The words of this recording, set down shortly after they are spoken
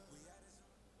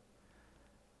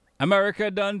America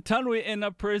done turn we in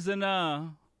a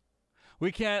prisoner.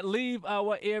 We can't leave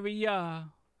our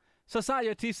area.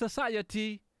 Society,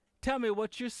 society, tell me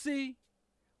what you see.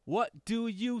 What do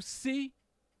you see?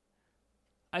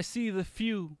 I see the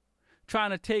few trying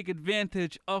to take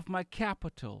advantage of my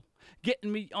capital.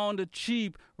 Getting me on the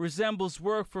cheap resembles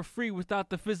work for free without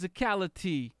the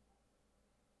physicality.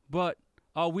 But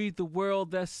are we the world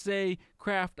that say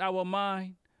craft our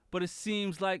mind? But it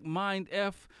seems like mind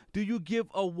F. Do you give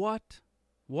a what?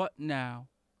 What now?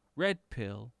 Red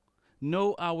pill.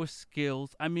 Know our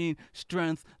skills. I mean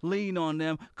strength. Lean on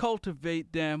them.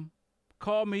 Cultivate them.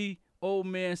 Call me old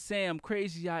man Sam.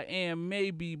 Crazy I am,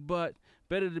 maybe, but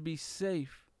better to be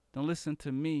safe. Don't listen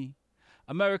to me.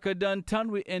 America done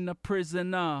turn we in a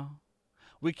prisoner.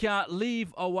 We can't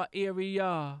leave our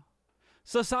area.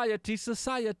 Society,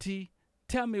 society,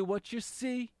 tell me what you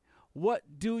see.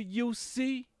 What do you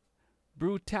see?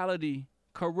 Brutality,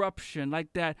 corruption,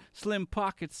 like that Slim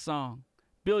Pocket song.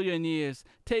 Billionaires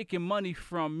taking money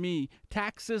from me.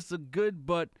 Taxes are good,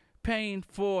 but paying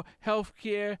for health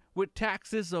care with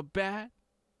taxes are bad.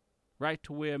 Right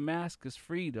to wear a mask is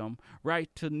freedom.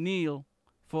 Right to kneel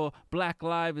for black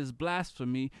lives is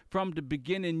blasphemy. From the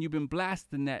beginning you've been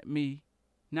blasting at me.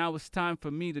 Now it's time for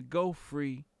me to go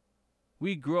free.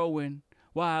 We growing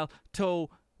while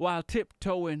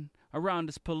tiptoeing around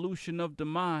this pollution of the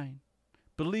mind.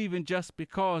 Believing just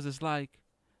because is like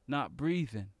not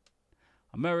breathing.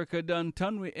 America done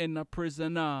turn we in a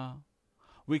prisoner.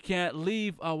 We can't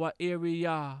leave our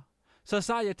area.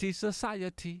 Society,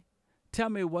 society, tell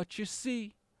me what you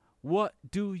see. What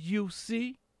do you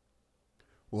see?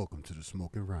 Welcome to the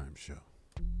Smoking Rhyme Show.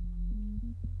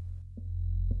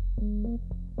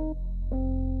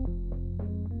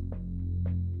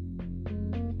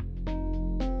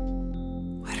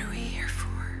 What are we here for?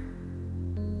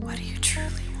 What do you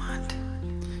truly want?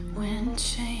 When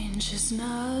change is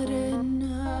not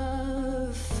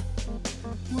enough,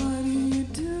 what do you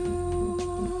do?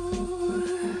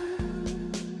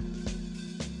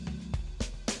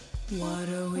 What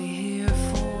are we here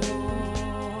for?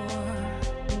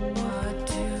 What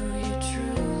do you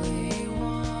truly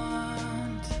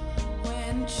want?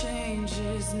 When change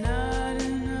is not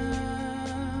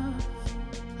enough,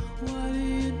 what do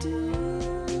you do?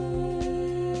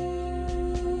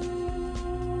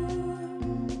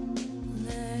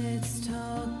 Let's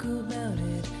talk about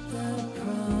it, the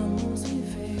problems we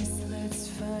face. Let's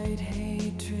fight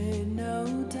hatred, no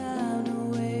time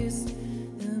to waste.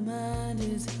 The mind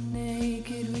is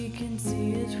naked, we can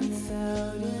see it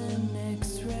without an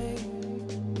x-ray.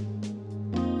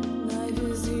 Life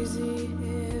is easy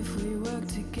if we work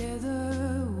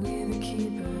together. We're the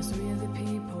keepers, we're the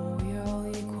people, we're all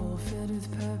equal, filled with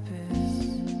purpose.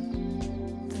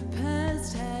 The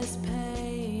past has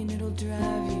pain, it'll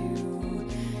drive you,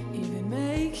 even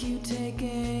make you take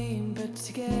aim. But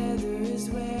together is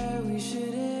where we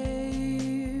should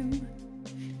aim.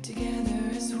 Together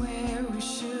is where we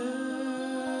should.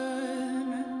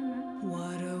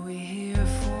 What are we here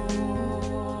for?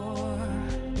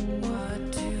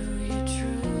 What do you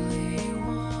truly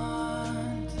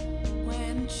want?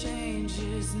 When change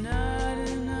is not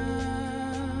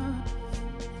enough,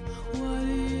 what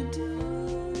do you do?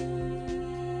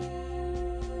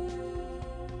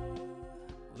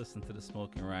 Listen to the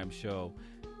Smoking Rhyme Show.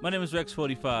 My name is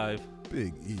Rex45.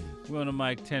 Big E, We're on the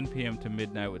mic 10 p.m. to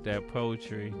midnight with that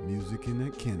poetry. music and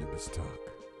that cannabis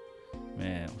talk.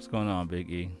 Man, what's going on,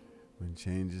 Big E? When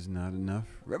change is not enough,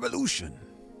 revolution.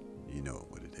 You know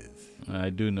what it is. I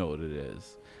do know what it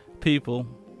is. People,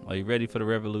 are you ready for the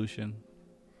revolution?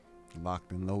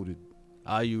 Locked and loaded.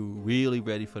 Are you really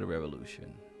ready for the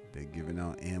revolution? They're giving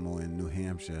out ammo in New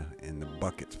Hampshire and the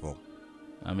bucket's full.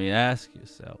 I mean, ask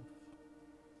yourself.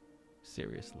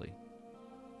 Seriously.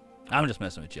 I'm just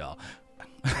messing with y'all.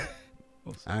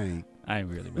 I ain't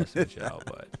really messing with y'all,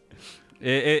 but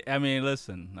I mean,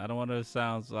 listen, I don't want to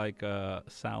sound like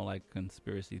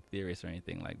conspiracy theorists or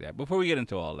anything like that. Before we get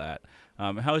into all that,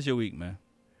 how was your week, man?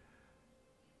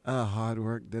 hard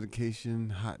work, dedication,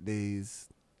 hot days,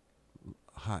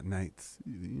 hot nights,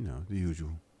 you know, the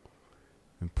usual.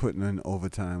 And putting in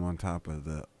overtime on top of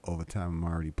the overtime I'm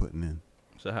already putting in.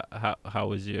 So how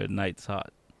was your nights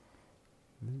hot?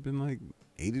 It's been like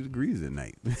 80 degrees at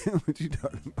night. What you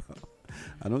talking about?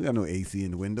 I don't got no AC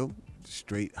in the window.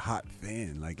 Straight hot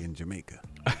fan like in Jamaica.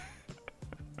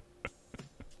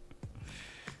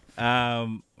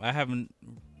 I haven't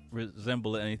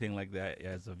resembled anything like that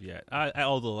as of yet.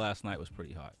 Although last night was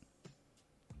pretty hot.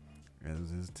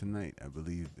 As is tonight, I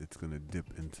believe it's going to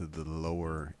dip into the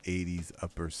lower 80s,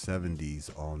 upper 70s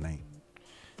all night.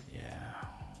 Yeah.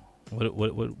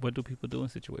 What do people do in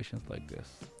situations like this?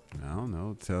 I don't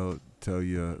know. Tell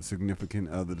your significant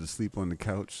other to sleep on the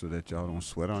couch so that y'all don't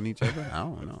sweat on each other. I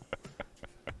don't know.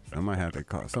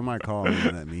 Somebody call me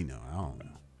and let me know. I don't know.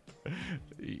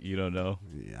 You don't know?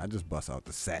 Yeah, I just bust out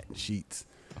the satin sheets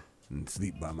and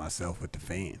sleep by myself with the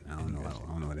fan. I don't know. I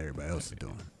don't know what everybody else is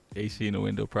doing. AC in the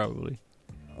window, probably.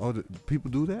 Oh, people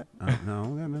do that? No, I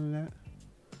don't got none of that.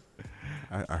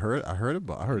 I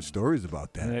heard stories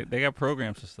about that. They got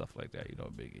programs and stuff like that,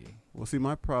 Biggie. Well, see,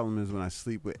 my problem is when I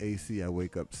sleep with AC, I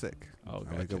wake up sick. Oh,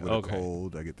 I wake up with a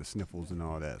cold. I get the sniffles and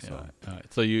all that. So, all right.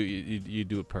 So you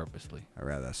do it purposely. I'd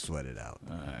rather sweat it out.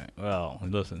 All right. Well,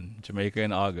 listen, Jamaica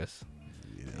in August.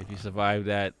 If you survive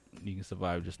that, you can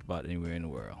survive just about anywhere in the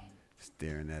world.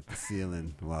 Staring at the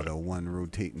ceiling while the one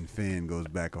rotating fan goes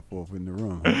back and forth in the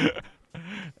room.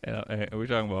 And we're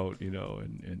talking about,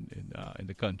 in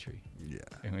the country. Yeah.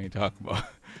 And we ain't talking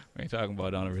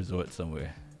about on a resort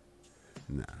somewhere.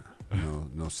 Nah,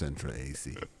 no central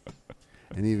AC.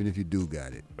 And even if you do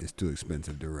got it, it's too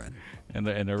expensive to run. And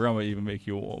the rum will even make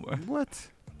you warmer. What?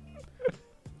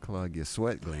 Clog your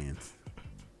sweat glands.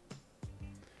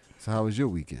 So how was your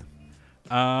weekend?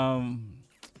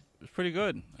 It's pretty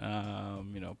good.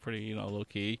 Pretty low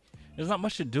key. There's not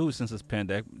much to do since this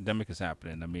pandemic is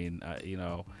happening. I mean,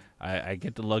 I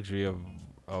get the luxury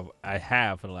of I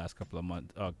have for the last couple of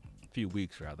months, few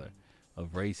weeks rather,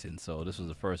 of racing. So this was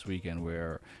the first weekend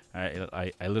where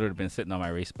I literally been sitting on my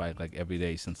race bike like every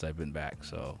day since I've been back.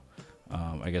 So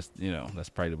I guess that's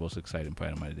probably the most exciting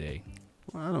part of my day.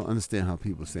 Well, I don't understand how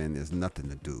people saying there's nothing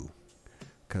to do,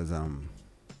 because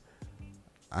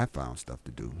I found stuff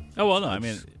to do. Oh well, no, I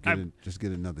mean, just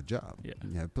get another job. Yeah,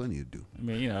 you have plenty to do. I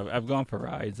mean, I've gone for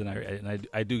rides, and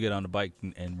I do get on the bike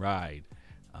and ride,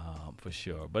 for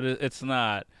sure. But it's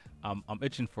not. I'm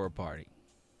itching for a party.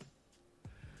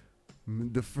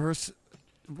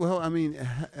 Well, I mean,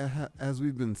 as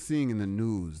we've been seeing in the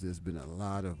news, there's been a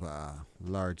lot of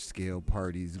large-scale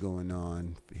parties going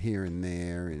on here and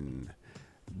there, and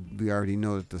we already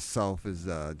know that the South is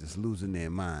just losing their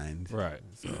mind. Right.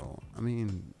 So, I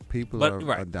mean, people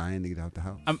are dying to get out the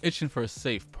house. I'm itching for a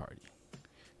safe party.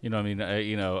 You know what I mean?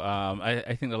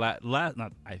 I think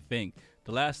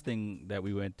the last thing that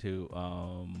we went to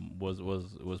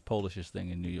was Polish's thing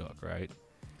in New York, right?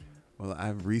 Well,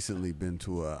 I've recently been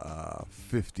to a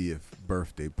 50th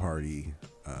birthday party,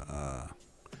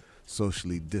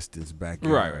 socially distanced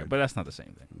backyard. Right, but that's not the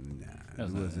same thing. Nah,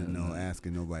 it wasn't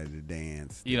asking nobody to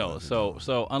dance.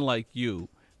 So unlike you,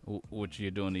 which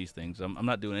you're doing these things, I'm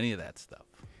not doing any of that stuff.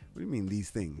 What do you mean these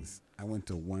things? I went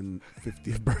to one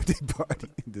 50th birthday party.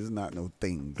 There's not no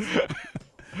things.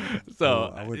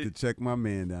 So I went to check my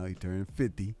man out. He turned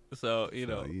 50. So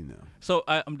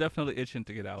I'm definitely itching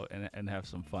to get out and have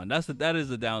some fun. That is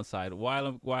the downside.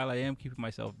 While I am keeping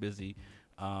myself busy,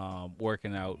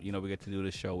 working out, we get to do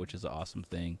the show, which is an awesome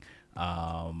thing.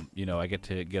 I get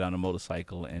to get on a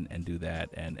motorcycle and do that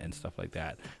and stuff like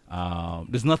that.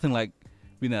 There's nothing like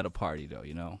being at a party though,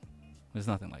 There's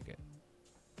nothing like it.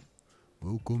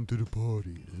 Welcome to the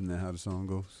party. Isn't that how the song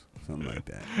goes? Something like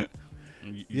that.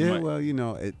 Well, you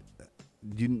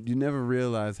never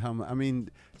realize how much. I mean,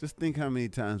 just think how many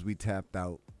times we tapped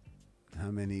out,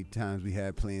 how many times we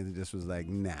had plans and just was like,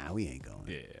 nah, we ain't going.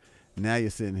 Yeah. Now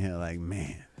you're sitting here like,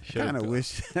 man, I kind of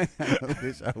wish I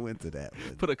went to that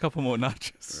one. Put a couple more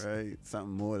notches. Right,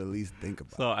 something more to at least think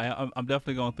about. So I'm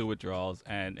definitely going through withdrawals,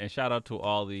 and shout out to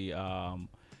all the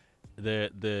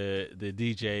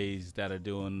DJs that are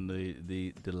doing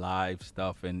the live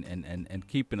stuff and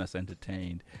keeping us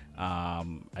entertained.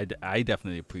 I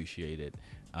definitely appreciate it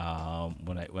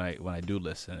when I do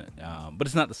listen. But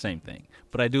it's not the same thing.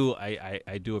 But I do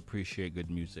appreciate good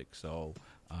music. So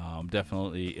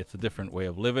definitely it's a different way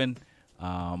of living.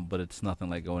 But it's nothing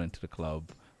like going into the club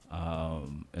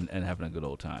and having a good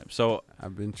old time. So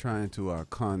I've been trying to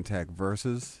contact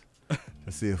Versus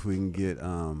to see if we can get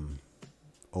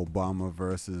Obama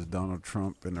versus Donald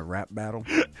Trump in a rap battle.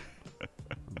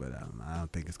 But I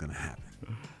don't think it's going to happen.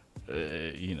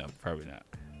 Probably not.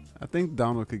 I think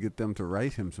Donald could get them to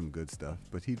write him some good stuff,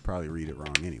 but he'd probably read it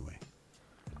wrong anyway.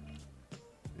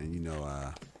 And,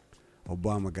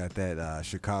 Obama got that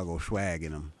Chicago swag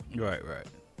in him. Right.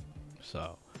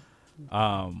 So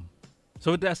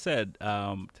with that said,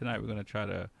 tonight we're going to try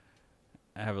to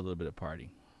have a little bit of party.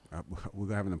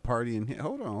 We're having a party in here.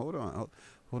 Hold on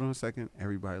a second.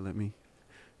 Everybody, let me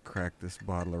crack this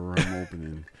bottle of rum open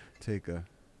and take a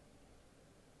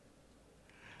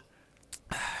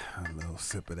little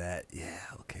sip of that. Yeah,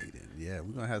 okay then. Yeah,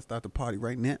 we're going to have to start the party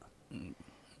right now.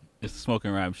 It's the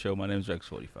Smoking Rhyme Show. My name's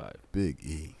Rex45. Big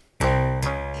E.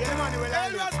 Yeah, man, well,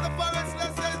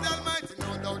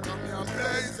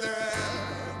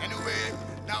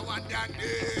 I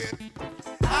need.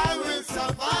 I will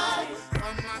survive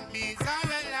from my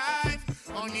miserable life.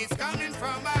 Money's coming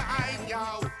from behind,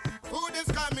 yo. Food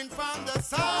is coming from the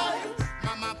side.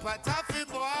 Mama put off the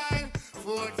boil,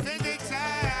 food for the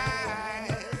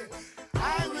child.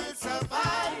 I will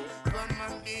survive from my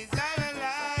miserable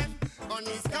life.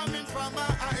 Money's coming from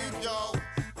behind, yo.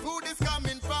 Food is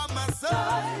coming from my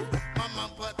side.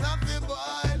 Mama put off the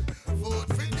boil, food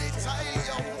for the child,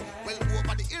 yo. Well,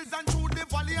 over the hills and through the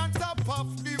valley on top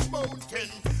of the mountain.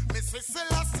 Mrs.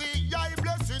 Selassie, I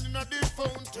blessing in the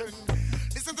fountain.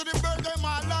 Listen to the bird, them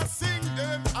all a sing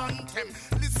them anthem.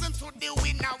 Listen to the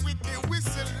winner with the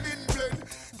whistling blend.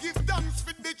 Give thanks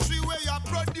for the tree where you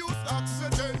produce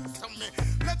oxygen. So me,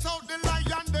 let out the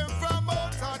lion them from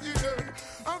out of the den.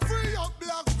 And free up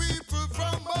black people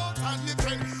from out of the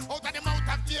pen. Out of the mouth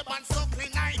of cape and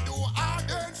suckling, I do hard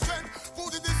and strength.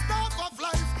 Food is the staff of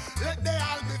life, let they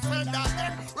all be fed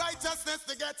again. Righteousness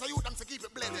to get to you, them to keep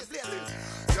it blended.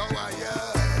 Yo,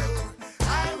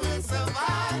 I will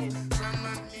survive from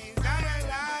my miserable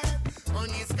life.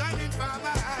 Money's coming from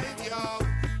behind, yo.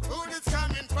 Food is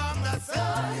coming from the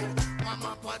side.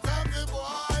 Mama put up the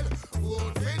boil,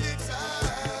 food for the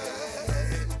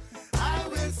child. I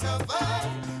will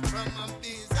survive from my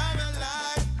miserable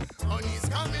life. Money's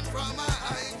coming from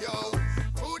behind, yo.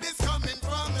 Food is coming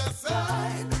from the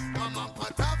side. Mama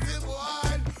put up the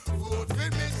boil, food for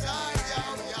the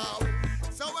child, yo.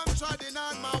 So I'm trotting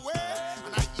on my way.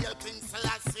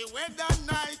 Whether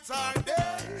night or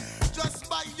day, just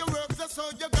by your works, so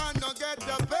you're gonna get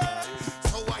the pay.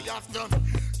 So I have to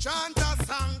chant a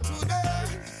song today,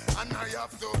 and I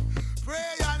have to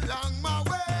pray along my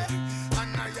way,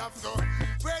 and I have to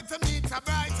pray to meet a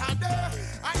brighter day.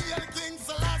 I hear King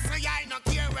Selassie, I don't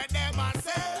care what them I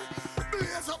say.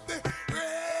 Blaze up the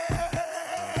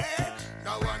rain,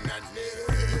 no one and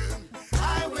name.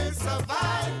 I will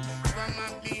survive from my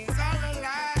miserable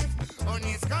life.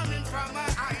 Money's coming from my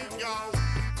eye, yo.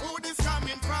 Food is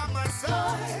coming from my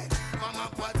side. Mama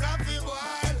put up the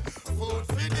boil, food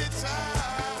for the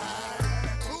child.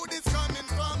 Food is coming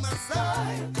from my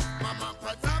side. Mama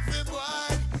put up the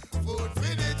boil, food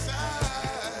for the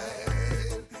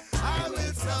child. I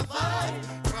will survive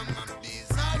from my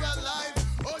miserable life.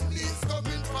 Only's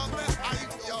coming from my eye,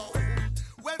 yo.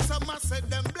 Well, some said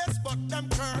them blessed, but them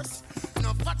curse. None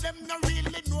of them no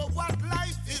really know what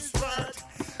life is worth.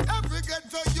 Every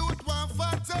ghetto youth want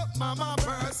fat up mama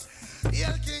purse.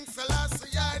 Hail King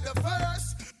Selassie, I the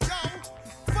first.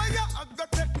 Yo, fire I go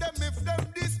take them if them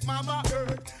this mama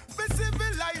hurt. For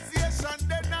civilization,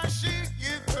 then I she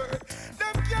give hurt.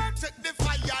 Them can't take the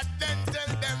fire, then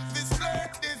tell them this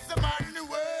slave. This the man the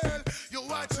world. You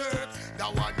watch hurt,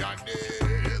 that one your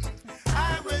name.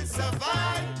 I will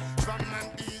survive from my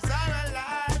desire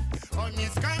life.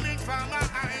 Money's coming from my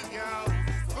eye, yo.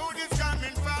 Food is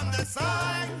coming from the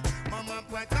side. Mama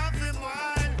put off the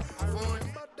wine.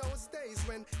 Remember those days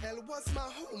when hell was my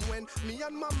home, when me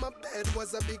and mama bed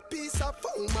was a big piece of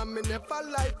foam, and me never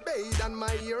like bathe and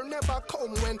my ear never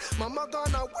come. When mama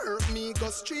gonna work, me go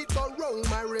street go roam.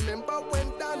 I remember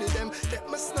when Danny them take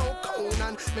my snow cone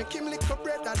and make him lick a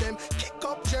bread of them, kick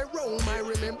up Jerome. I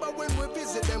remember when we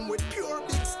visit them with pure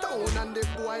big stone, and the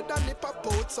boy Danny pop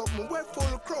out something we're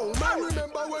full chrome. I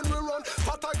remember when we run,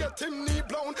 but I get him knee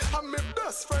blown, and my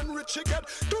best friend Richie get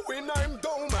doing I'm down.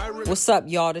 What's up,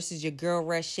 y'all? This is your girl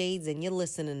Red Shades, and you're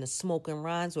listening to Smoking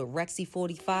Rhymes with Rexy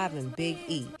 45 and Big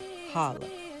E. Holla.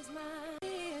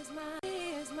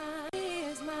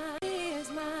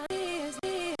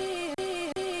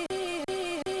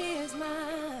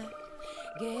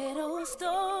 Ghetto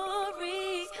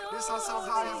story. This is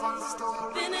survival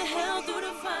story. Been in hell through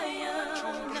the fire.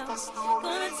 Now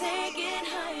gonna take it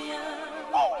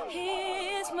higher.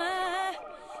 Here's my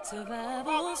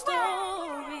survival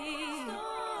story.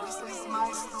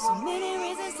 So many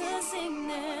reasons to sing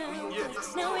now.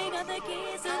 Now we got the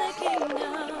keys to the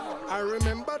kingdom. I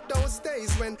remember those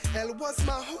days when hell was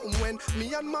my home, when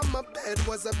me and mama bed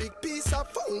was a big piece of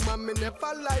foam, and me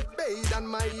never like bathe and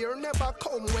my ear never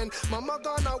come. When mama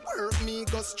gonna work, me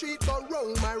go street go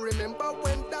roam. I remember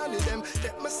when Danny them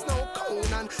take my snow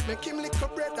cone and make him lick a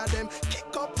bread of them,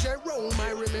 kick up Jerome.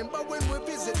 I remember when we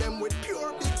visit them with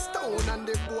pure big stone, and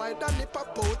the boy Danny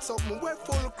pop out something we're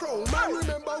full chrome. I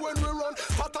remember when we run,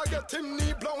 but I get him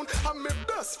knee blown, and my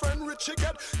best friend Richie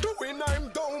get doing I'm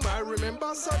down. I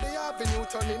remember Sunday Avenue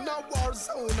turning a war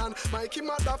zone, and Mikey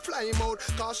mother fly him out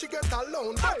cause she get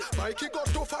alone. But Mikey got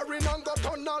to foreign and got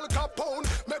on Al Capone.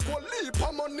 Make one leap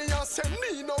of money and send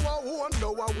me no I won't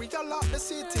know. We all lock the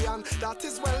city and that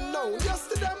is well known.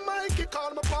 Yesterday Mikey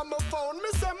called me on my phone. Me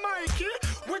say Mikey,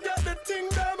 we get the thing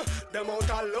them out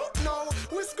of luck now.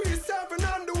 We squeeze 7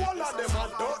 and the wall whole of them I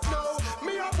don't know.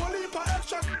 Me a bully for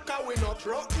extra, cause we not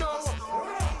rock now.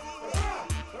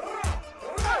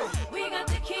 Hey. We got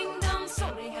the kingdom,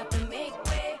 so they have to make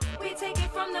way. We take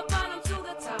it from the bottom to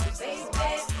the top, baby.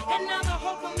 And now the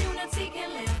whole community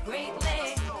can live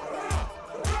greatly.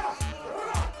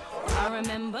 I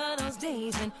remember those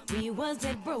days when we was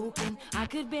dead broken. I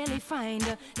could barely find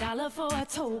 $1 for a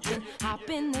token. Hop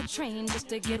in the train just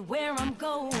to get where I'm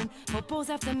going. Popo's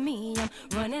after me, I'm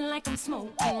running like I'm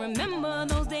smoking. Remember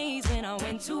those days when I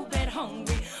went to bed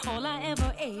hungry. All I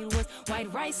ever ate was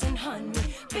white rice and honey.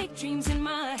 Big dreams in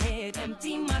my head,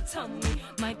 empty my tummy.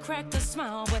 Might crack a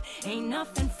smile, but ain't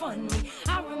nothing funny.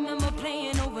 I remember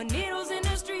playing over needles in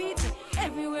the streets.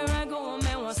 Everywhere I go, a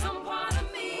man wants some part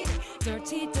of me.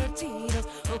 Dirty, those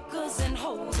hookers and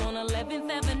hoes on 11th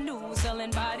Avenue,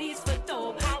 selling bodies for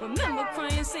dope. Remember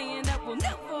crying, saying that will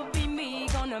never be me.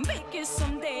 Gonna make it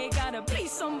someday, gotta be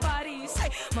somebody. Say,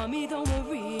 mommy, don't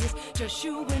worry, it's just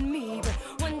you and me.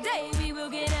 But one day we will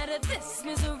get out of this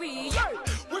misery. Hey,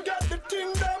 we got the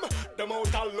kingdom, them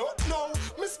out a lot now.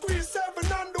 Me squeeze 7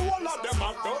 and the whole of them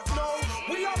I don't know.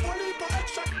 We have only for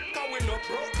extra, cause we not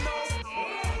broke now.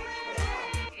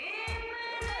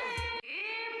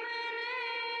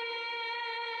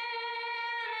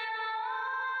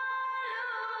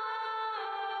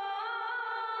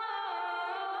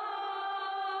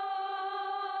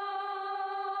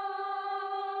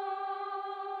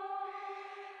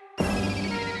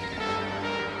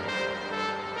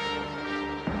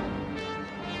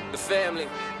 Family,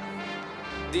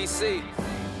 DC.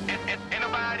 Ain't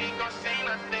nobody gonna say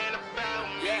nothing about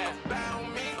me. Yeah. About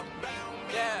me.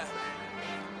 Yeah.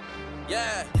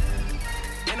 Yeah.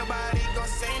 Ain't nobody gonna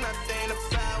say nothing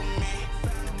about me.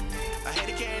 A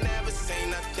hater can't ever say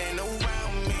nothing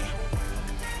around me.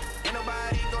 Ain't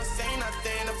nobody gonna say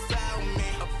nothing about me.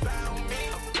 About me.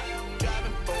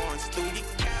 Driving foreigns through your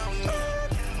county.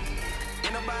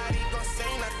 Ain't nobody gonna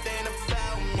say nothing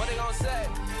about me. What they gonna say?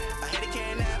 A hater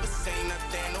can't ever say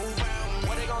nothing around me.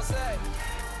 What they gonna say?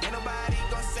 Ain't nobody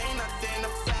gonna say nothing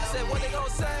about me. I said, what they gonna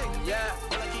say? Yeah.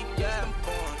 All I keep is them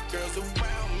foreign girls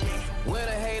around me. When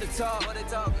a hater talk, what they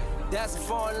talking? That's a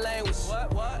foreign language.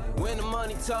 What? When the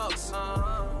money talks,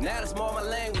 now that's more my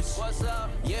language. What's up?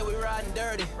 Yeah, we riding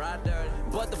dirty. Ride dirty.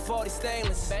 But the 40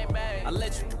 stainless. Bang, bang. I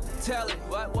let you tell it.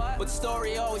 What? But the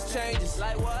story always changes.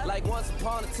 Like what? Like once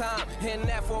upon a time, in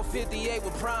that 458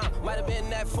 with Prime. Might have been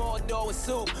that 4-door with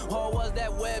Soup. Or was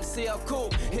that Web CL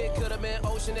Coupe? It could have been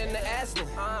Ocean in the Aston.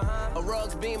 A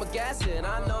Rugs Beam of Gaston.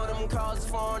 I know them cars is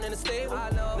foreign in the stable.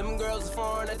 I know. Them girls is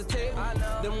foreign at the table. I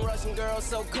know. Them Russian girls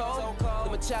so cold.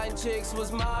 Them Italian chicks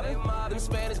was mobbing. Them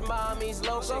Spanish mommies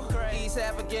loco. These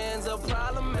Africans a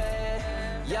problem,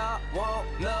 man. Y'all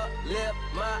wanna live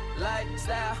my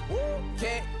lifestyle.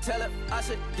 Can't tell if I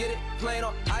should get it plain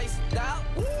or iced out.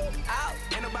 Out.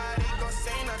 Ain't nobody gonna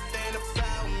say nothing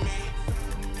about me.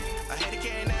 A hater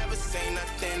can't ever say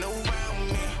nothing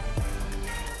around me.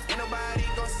 Ain't nobody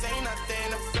gonna say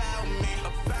nothing about me.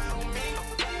 About me.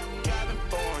 Driving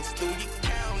foreigns through your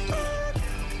county.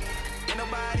 Ain't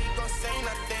nobody gonna say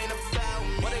nothing about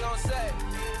me. What they gonna say?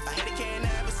 A hater can't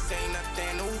ever say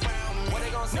nothing around me. What they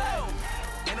gonna say? No.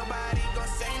 Ain't nobody gonna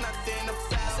say nothing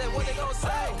about me. I said, what they gonna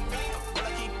say? All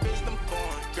I keep is them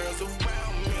foreign girls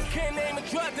around me. Can't name a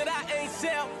drug that I ain't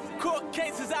sell. Court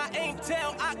cases I ain't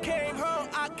tell. I came home,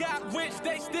 I got rich.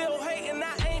 They still hating,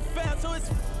 I ain't failed. So it's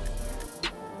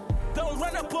don't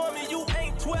run up on me, you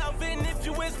ain't 12. And if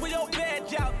you is, with your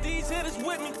badge out. These hitters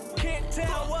with me, can't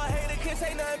tell what hater can't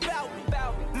say nothing about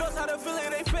me. Knows how to feel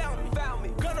it, they found me.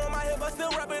 Gun on my hip, I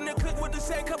still rapping the click with the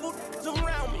same couple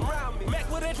around me. Mac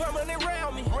with a drum and they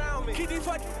round me. Keep these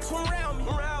fuck around me.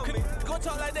 Go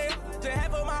talk like they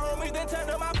half of my homies, then turn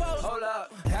to my post. Hold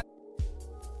up.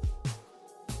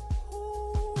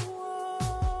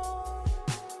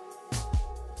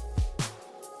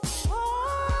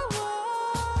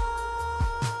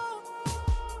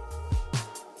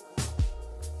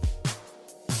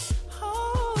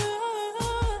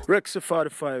 Rexy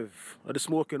 45 at the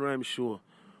Smoking Rhyme Show.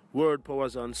 Word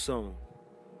Powers and Sound.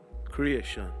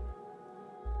 Creation.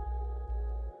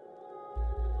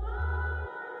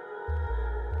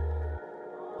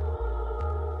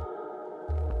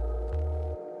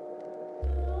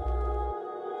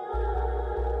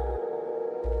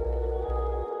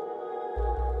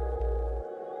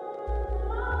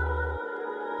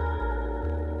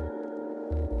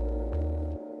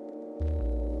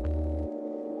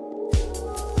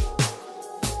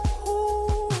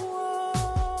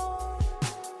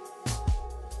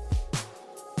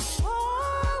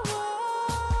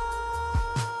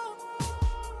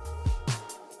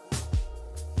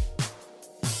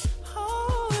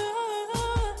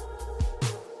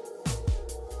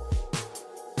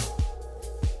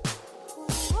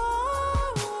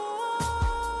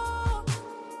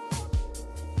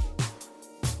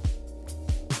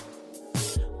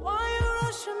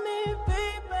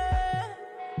 baby.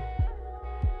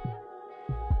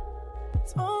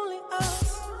 It's only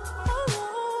us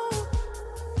alone.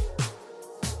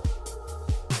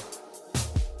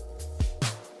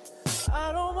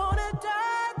 I don't wanna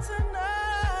die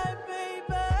tonight,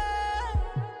 baby.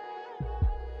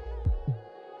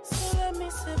 So let me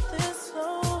sip this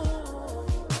song.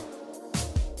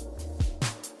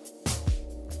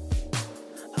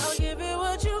 I'll give you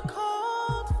what you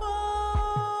called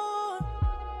for.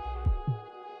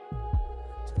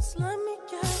 Just let me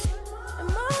get in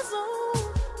my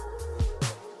zone.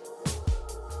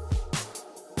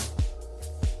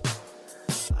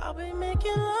 I'll be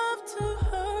making love to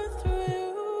her through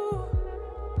you.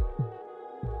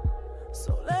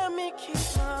 So let me keep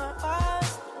my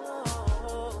eyes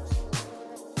closed.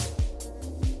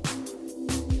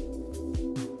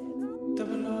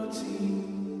 Double OT.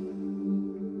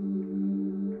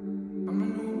 I'm a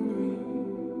new breed.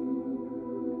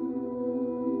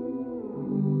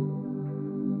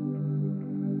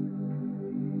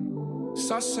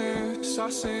 Saucing,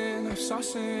 I'm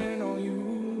saucing on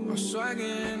you. I'm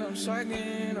swagging,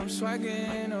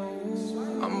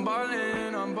 oh. I'm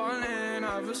ballin',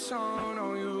 I've a song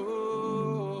on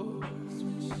you.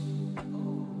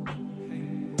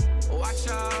 Watch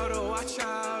out, oh, watch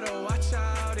out,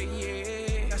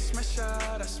 yeah. I smash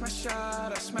out,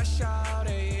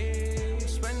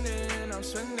 yeah. I'm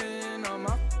spending on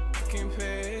my fucking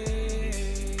pay.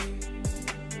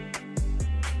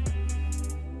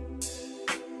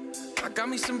 I got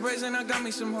me some braids and I got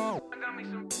me some hoes.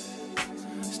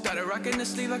 Started rocking the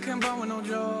sleeve, I can't buy with no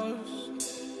jaws.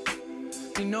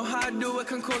 You know how I do it,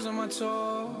 can close on my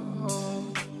toes.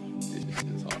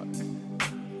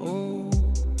 Ooh.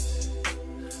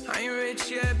 I ain't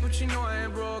rich yet, but you know I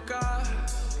ain't broke.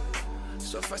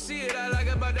 So if I see it, I like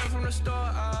it, buy them from the store.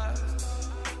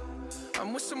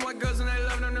 I'm with some white girls and they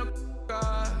love them to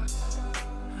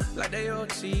like they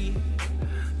OT,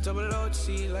 double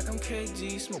OT, like I'm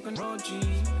KG, smoking OG.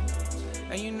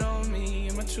 And you know me,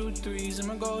 in my 2-3s and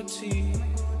my gold tee.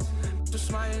 Just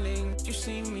smiling, you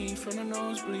see me from the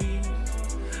nosebleed.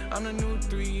 I'm the new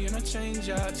 3 and I change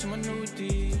out to my new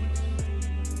D.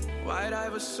 White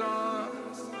Iverson.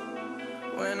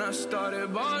 When I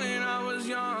started balling, I was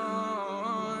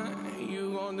young.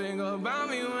 You gon' think about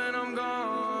me when I'm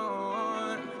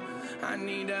gone. I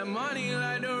need that money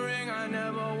like the ring I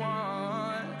never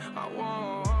won. I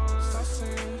want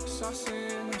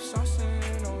saucing, I'm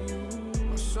saucing on you.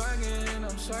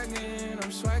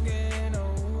 I'm swagging,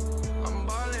 oh. I'm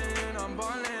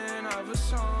ballin', I've a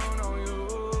song on you.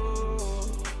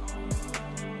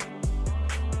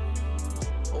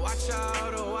 Watch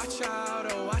out,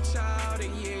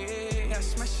 yeah. I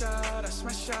smash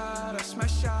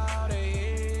out,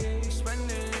 yeah.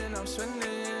 I'm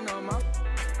spending on my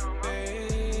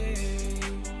pay.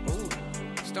 Ooh,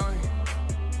 starting.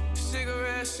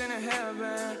 Cigarettes in a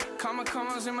hairband,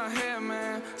 commas in my hair,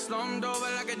 man. Slumped over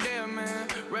like a dead man.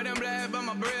 Red and black by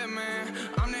my bread, man.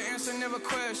 I'm the answer, never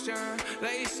question.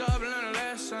 Lace up, learn a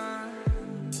lesson.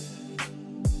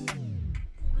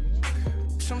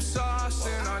 Some sauce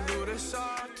and I do this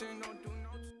often. Don't do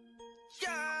no.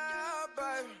 Yeah,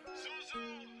 baby.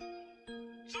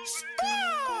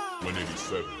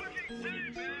 187.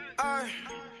 Aye.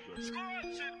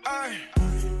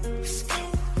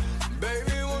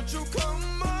 Baby, won't you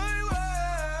come my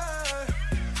way?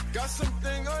 Got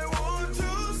something I want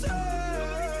to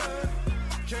say.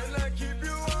 Can I keep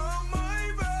you on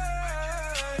my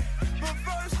way? But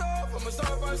first off, I'ma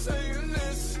start by saying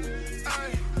this.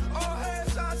 Aye. All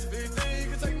hands shots, if you think you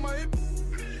can take my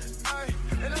aye.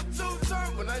 And I'm too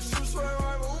turned when I shoot, swear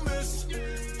I won't miss.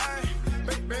 Aye.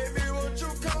 Baby, won't you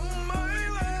come my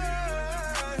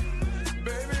way?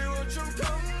 Baby, won't you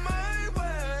come my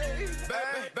way?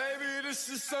 Baby, this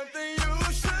is something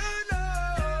you should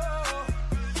know.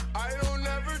 I don't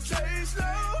ever chase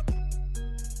no.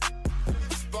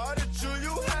 Spotted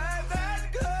you had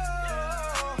that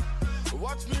glow.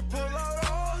 Watch me pull out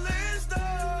all this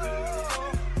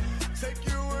dough. Take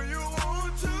you where you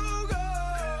want to go.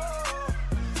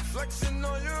 Flexing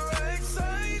on your ex,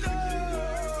 I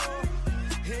know.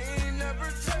 He ain't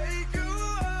never take you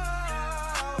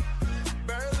out.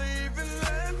 Barely even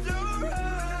left your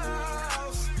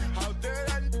house. How dare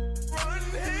that run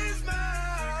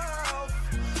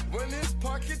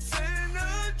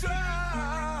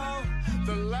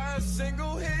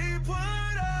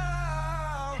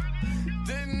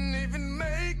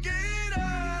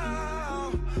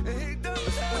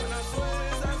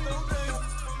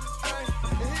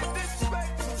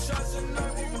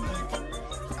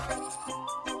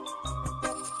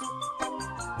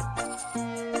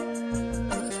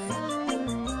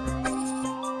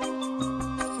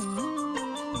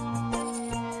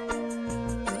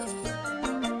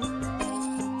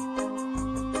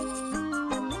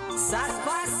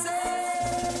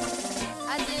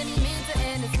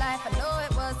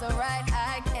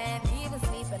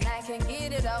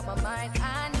my mind.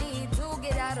 I need to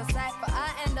get out of sight, but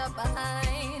I end up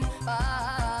behind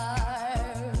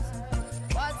bars.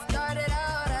 What started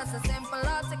out as a simple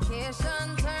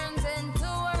altercation turns into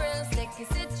a real sticky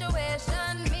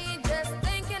situation. Me just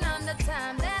thinking on the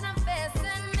time that I'm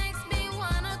facing makes me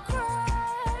wanna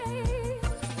cry.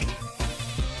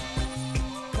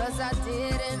 'Cause I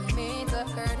didn't mean to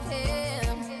hurt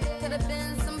him. Could have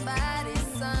been somebody's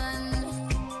son.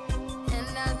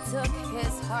 And I took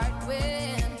his heart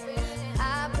when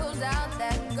I pulled out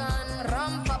that gun.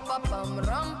 Rum pa pa bum,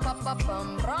 rum pa pa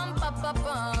bum, rum pa pa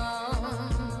bum.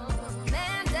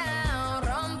 Man down,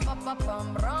 rum pa pa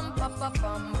bum, rum pa pa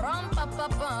bum, rum pa pa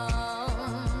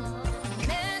bum.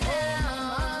 Man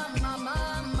down,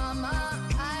 mama,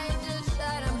 I just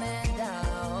shot a man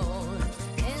down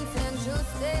in Central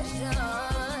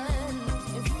Station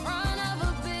in front of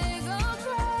a big old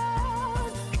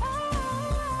crowd.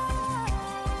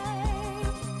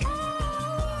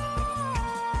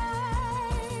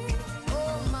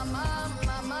 Oh, mama,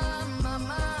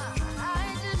 I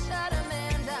just shot a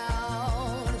man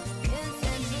down in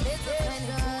Central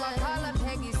Station. I call her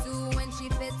Peggy Sue when she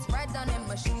fits right down in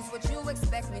my shoes. What you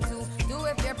expect me to do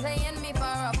if you're playing me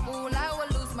for a fool? I will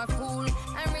lose my cool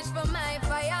and reach for my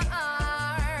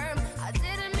firearm. I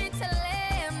didn't mean to lay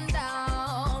him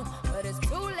down, but it's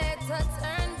too late to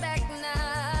turn back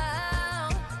now.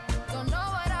 Don't know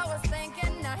what I was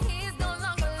thinking, now he's no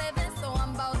longer living, so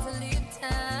I'm about to leave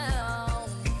town.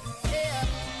 Yeah,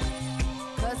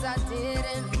 'cause I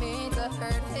didn't mean to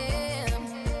hurt him.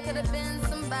 Could have been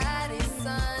somebody's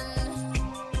son.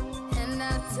 And I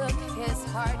took his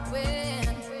heart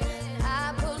when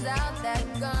I pulled out that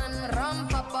gun. Rum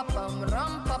pa pa bum,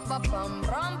 rum pa pa bum,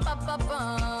 rum pa pa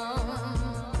bum.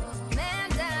 Man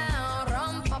down,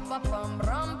 rum pa pa bum,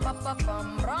 rum pa pa bum,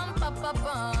 rum pa pa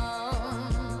bum.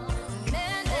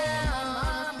 Man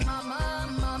down,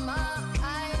 mama, I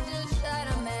just shot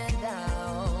a man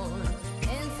down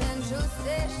in Central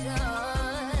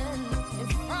Station in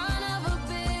front of a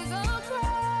big old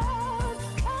crowd.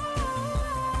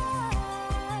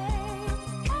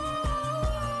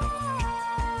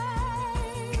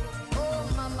 Oh,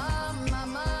 mama,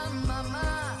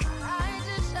 I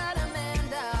just shot a man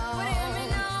down. But hear me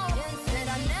now. Instead,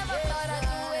 I never thought I'd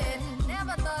do it.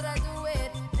 Never thought I'd do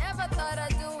it. Never thought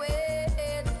I'd do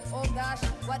it. Oh gosh,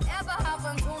 whatever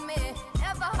happened to me?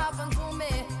 Ever happened to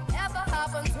me? Ever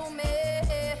happened to me?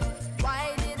 Why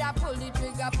did I pull the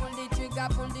trigger, pull the trigger,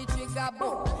 pull the trigger,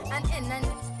 boom? And in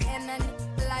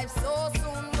life so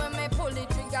soon when me pull the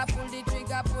trigger,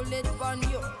 pull it on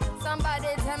you.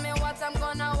 Somebody tell me what I'm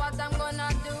gonna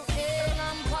do.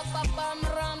 Ram pa pa bum,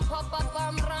 ram pa pa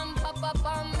bum, ram pa pa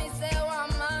bum. Me say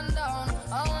one man down.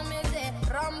 Oh me say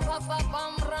ram pa pa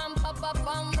bum, ram pa pa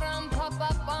bum, ram pa pa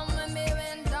bum. When me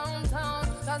went downtown,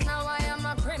 'cause now I am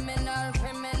a criminal.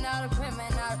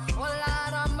 Oh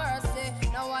Lord of mercy,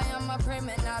 now I am a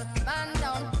criminal. Man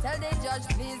down, tell the judge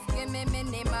please give me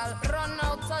minimal. Run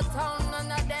out of town,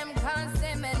 none of them can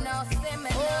see me now,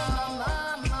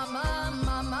 Oh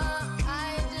mama,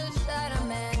 I just shot a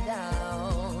man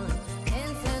down in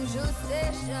Central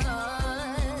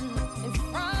Station in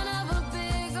front of a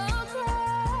big old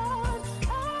crowd.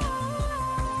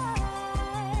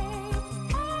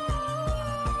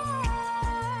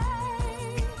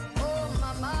 Oh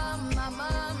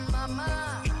mama,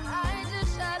 I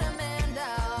just shot a man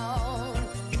down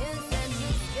in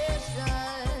Central Station.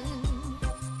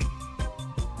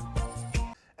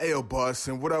 Ayo, boss,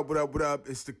 and what up?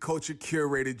 It's the culture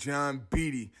curator, John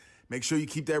Beatty. Make sure you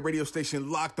keep that radio station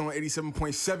locked on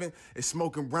 87.7. It's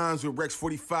Smoking Rhymes with Rex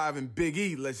 45 and Big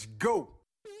E. Let's go.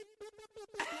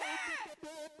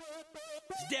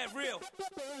 It's that real.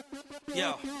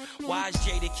 Yo, why is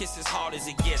Jada Kiss as hard as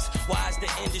it gets? Why is the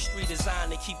industry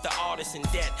designed to keep the artists in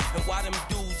debt? And why them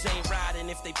dudes ain't riding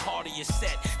if they party is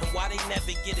set? And why they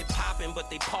never get it poppin' but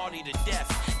they party to death?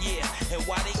 Yeah, and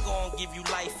why they gon' give you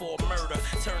life for a murder?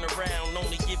 Turn around,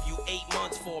 only give you 8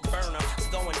 months for a burner. It's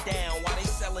going down, why they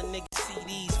selling niggas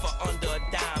CDs for under a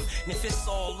dime? And if it's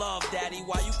all love, daddy,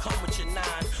 why you come with your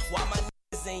 9? Why my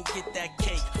niggas ain't get that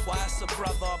cake? Why it's a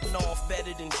brother up north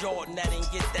better than Jordan that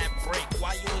ain't get that break?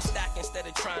 Why you ain't stack instead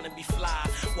of trying to be fly?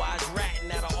 Why is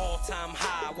ratting at an all-time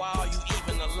high? Why are you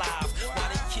even alive? Why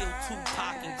they kill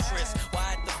Tupac and Chris?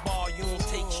 Why at the bar you don't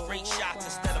take straight shots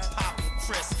instead of popping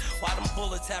Chris? Why them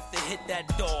bullets have to hit that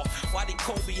door? Why did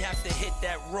Kobe have to hit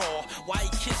that raw? Why he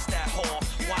kissed that whore?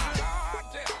 Why?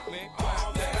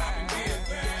 All that I've been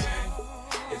giving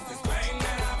is this pain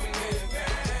that I've been living.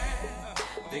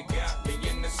 They got me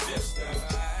in the system.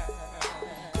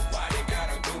 Why they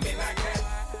gotta do me like that?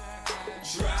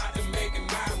 Tried to make it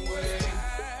my way,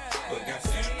 but got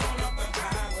sent on up the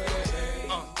highway.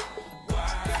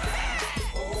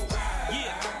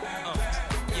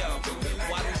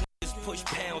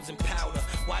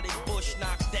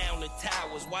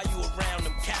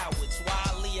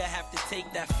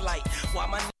 that flight? Why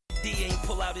my D ain't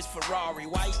pull out his Ferrari?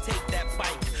 Why he take that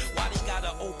bike? Why they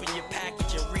gotta open your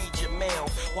package and read your mail?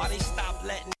 Why they stop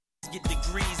letting get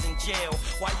degrees in jail?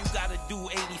 Why you gotta do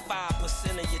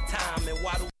 85% of your time? And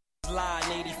why do lie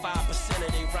in 85%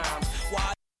 of their rhymes?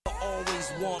 Why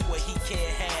always want what he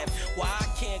can't have? Why I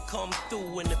can't come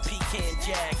through in the pecan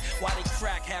jag? Why they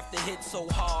crack have to hit so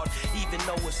hard even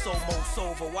though it's almost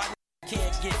over? Why they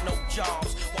can't get no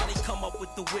jobs? Why they come up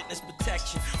with the witness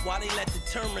protection? Why they let the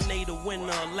Terminator win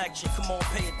the election? Come on,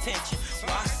 pay attention.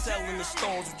 Why I sell in the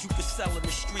stores what you can sell in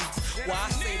the streets? Why I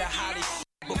say the hottest shit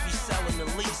but be selling the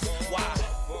least? Why?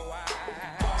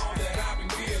 All that I've been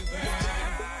given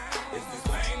is this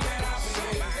pain that I've been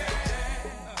living.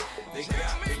 They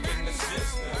got me in the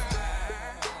system.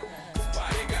 Why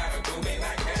they gotta do me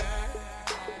like that?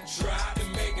 Tried to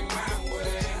make it my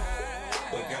way,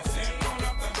 but got sent on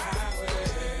up the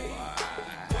highway.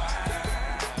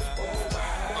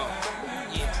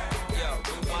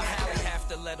 Why Halle have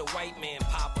to let a white man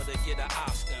pop her to get an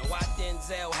Oscar? And why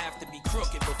Denzel have to be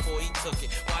crooked before he took it?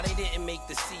 Why they didn't make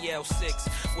the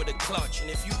CL6 with a clutch? And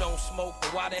if you don't smoke,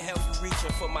 then why the hell you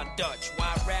reaching for my Dutch?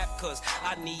 Why rap? Cause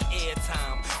I need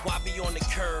airtime. Why be on the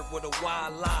curb with a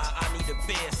wild lie? I need a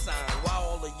bear sign. Why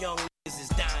all the young niggas is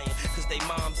dying? Cause they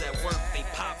moms at work, they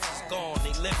pops is gone,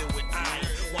 they living with iron.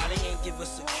 Why they ain't give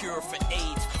us a cure for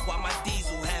AIDS? Why my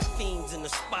diesel have fiends in the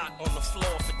spot on the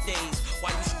floor for days? Why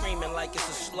you screaming like it's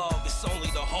a slug, it's only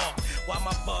the hawk? Why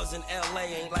my buzz in LA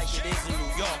ain't like it is in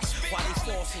New York? Why they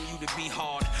forcing you to be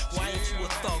hard? Why ain't you a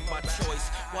thug by choice?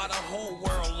 Why the whole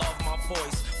world love my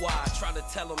voice? Why I try to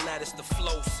tell them that it's the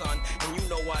flow, son? And you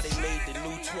know why they made the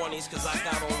new 20s? Cause I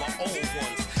got all the old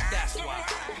ones, that's why.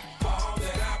 All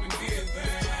that I've been given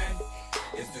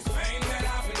is this pain that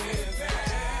I've been living.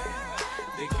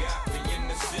 They got me in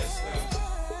the system.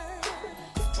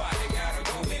 Why they gotta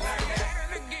do me like that?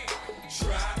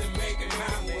 Tried to make it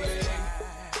my way,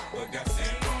 but got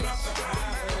sent on up the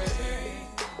highway.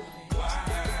 Why?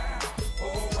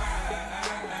 Oh, why?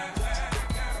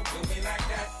 Gotta do me like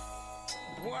that?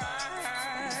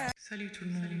 Why? Salut tout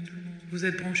le monde. Vous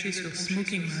êtes branchés sur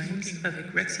Smoking Rhymes avec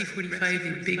Rexy 45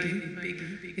 et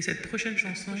Biggie. Et cette prochaine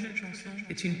chanson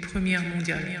est une première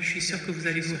mondiale. Je suis sûr que vous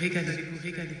allez vous régaler.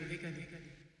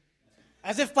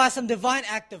 As if by some divine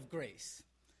act of grace,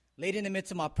 late in the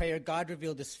midst of my prayer, God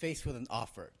revealed his face with an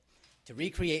offer to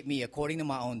recreate me according to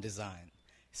my own design.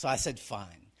 So I said,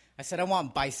 fine. I said, I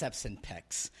want biceps and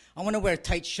pecs. I want to wear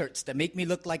tight shirts that make me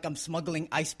look like I'm smuggling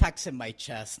ice packs in my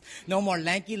chest. No more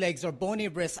lanky legs or bony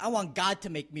wrists. I want God to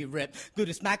make me rip.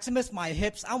 Gluteus maximus, my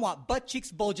hips. I want butt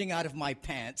cheeks bulging out of my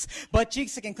pants. Butt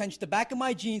cheeks that can clench the back of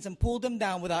my jeans and pull them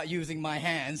down without using my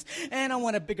hands. And I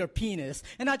want a bigger penis.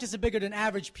 And not just a bigger than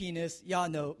average penis. Y'all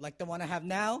know, like the one I have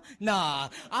now? Nah.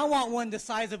 I want one the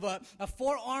size of a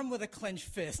forearm with a clenched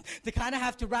fist. To kind of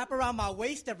have to wrap around my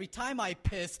waist every time I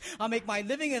piss. I'll make my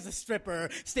living as a stripper,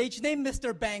 stage name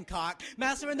Mr. Bangkok,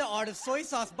 master in the art of soy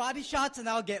sauce body shots, and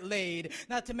I'll get laid.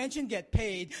 Not to mention get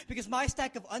paid, because my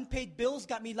stack of unpaid bills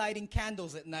got me lighting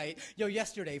candles at night. Yo,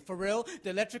 yesterday, for real, the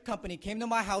electric company came to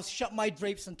my house, shut my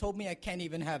drapes, and told me I can't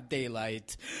even have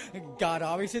daylight. God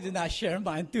obviously did not share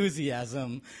my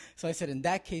enthusiasm. So I said, in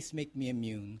that case, make me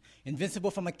immune.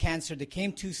 Invincible from a cancer that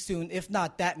came too soon. If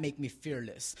not that, make me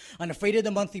fearless. Unafraid of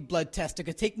the monthly blood test that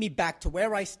could take me back to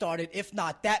where I started. If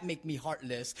not that, make me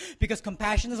heartless. Because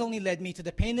compassion has only led me to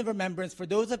the pain of remembrance for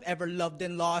those I've ever loved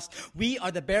and lost. We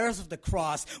are the bearers of the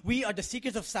cross. We are the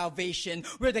seekers of salvation.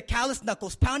 We're the callous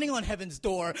knuckles pounding on heaven's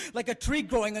door. Like a tree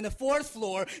growing on the fourth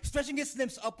floor, stretching its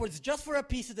limbs upwards just for a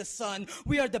piece of the sun.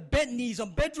 We are the bent knees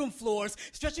on bedroom floors,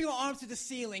 stretching our arms to the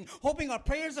ceiling, hoping our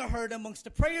prayers are heard amongst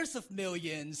the prayers of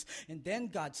millions. And then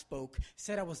God spoke,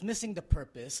 said I was missing the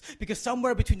purpose. Because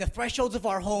somewhere between the thresholds of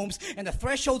our homes and the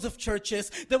thresholds of churches,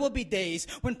 there will be days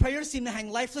when prayers seem to hang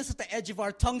lifeless at the edge of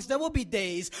our tongues. There will be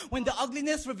days when the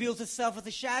ugliness reveals itself as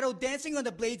a shadow dancing on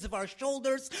the blades of our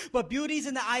shoulders, but beauty's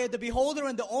in the eye of the beholder,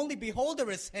 and the only beholder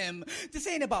is him. This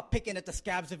ain't about picking at the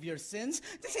scabs of your sins.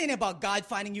 This ain't about God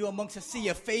finding you amongst a sea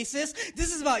of faces.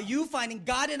 This is about you finding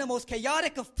God in the most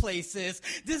chaotic of places.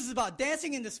 This is about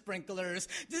dancing in the sprinklers.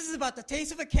 This is about the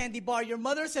taste of a candy bar your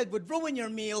mother said would ruin your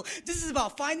meal. This is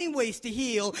about finding ways to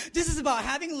heal. This is about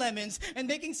having lemons and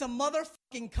making some motherfucking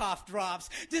cough drops.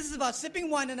 This is about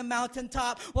sipping wine on a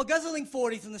mountaintop while guzzling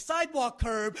 40s on the sidewalk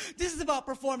curb. This is about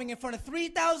performing in front of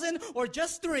 3,000 or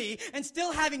just 3 and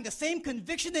still having the same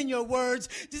conviction in your words.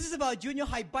 This is about junior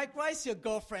high bike rides to your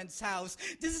girlfriend's house.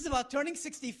 This is about turning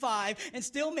 65 and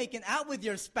still making out with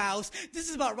your spouse. This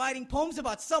is about writing poems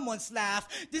about someone's laugh.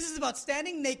 This is about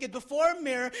standing naked before a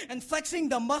mirror and flexing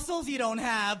the muscles you don't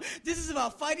have. This is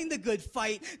about fighting the good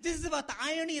fight. This is about the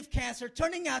irony of cancer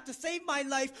turning out to save my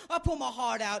life. I pull my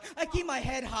heart out. I keep my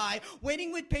head high,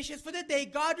 waiting with patience for the day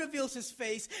God reveals his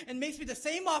face and makes me the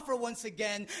same offer once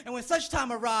again. And when such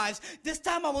time arrives, this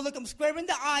time I will look him square in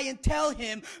the eye and tell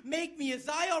him, make me as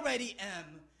I already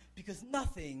am, because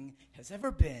nothing has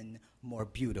ever been more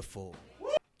beautiful.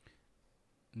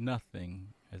 Nothing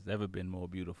has ever been more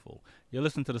beautiful. You're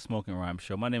listening to the Smoking Rhyme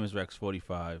Show. My name is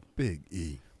Rex45. Big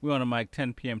E. We're on the mic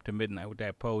 10 p.m. to midnight with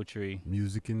that poetry.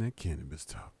 Music and that cannabis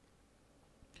talk.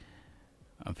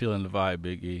 I'm feeling the vibe,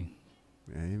 Big E.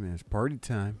 Hey, man, it's party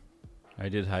time. I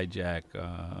did hijack.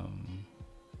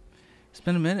 It's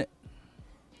been a minute.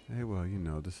 Hey, well, you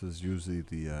know, this is usually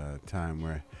the time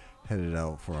we're headed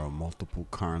out for multiple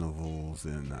carnivals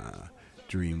and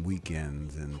dream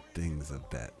weekends and things of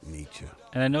that nature.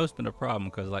 And I know it's been a problem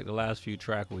because, like, the last few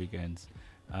track weekends,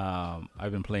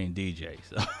 I've been playing DJ.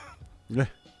 So, yeah.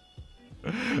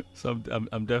 So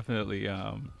I'm definitely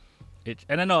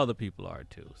and I know other people are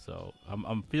too. So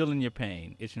I'm feeling your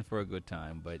pain, itching for a good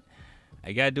time, but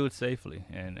I gotta do it safely.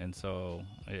 And so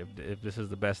if this is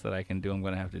the best that I can do, I'm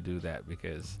gonna have to do that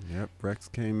because. Yep, Rex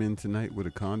came in tonight with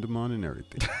a condom on and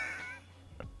everything.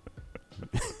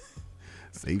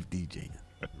 Safe DJing,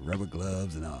 rubber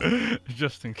gloves and all.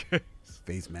 Just in case.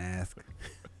 Face mask.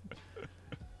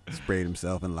 Sprayed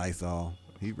himself in Lysol.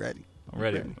 He ready. I'm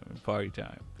ready. Party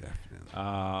time.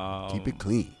 Definitely. Keep it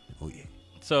clean. Oh yeah.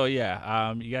 So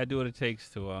yeah, you gotta do what it takes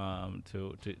to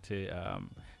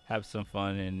have some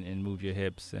fun and move your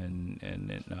hips and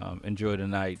enjoy the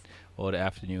night or the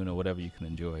afternoon or whatever you can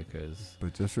enjoy.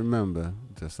 But just remember,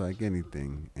 just like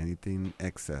anything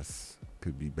excess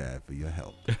could be bad for your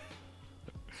health.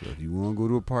 So if you want to go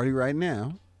to a party right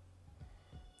now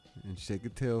and shake a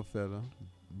tail feather,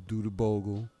 do the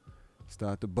bogle,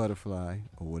 start the butterfly,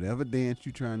 or whatever dance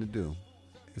you're trying to do,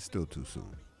 it's still too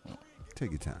soon.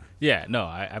 Take your time. Yeah, no,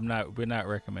 I'm not. We're not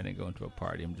recommending going to a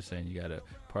party. I'm just saying you gotta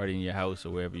party in your house or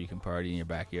wherever you can party, in your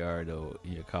backyard or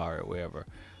in your car or wherever.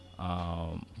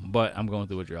 But I'm going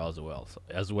through withdrawals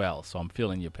as well, so I'm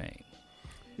feeling your pain.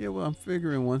 Yeah, well, I'm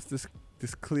figuring once this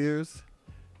clears,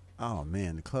 oh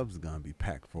man, the club's gonna be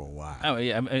packed for a while. Oh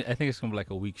yeah, I think it's gonna be like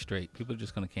a week straight. People are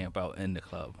just gonna camp out in the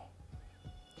club.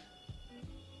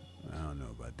 I don't know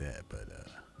about that, but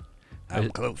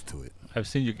I'm close to it. I've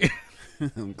seen you.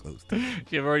 I'm close to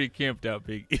it. You've already camped out,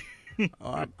 Big.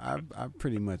 I've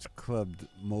pretty much clubbed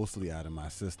mostly out of my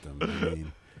system. I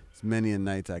mean, it's many a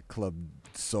nights I clubbed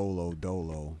solo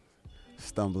dolo,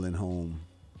 stumbling home,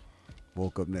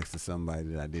 woke up next to somebody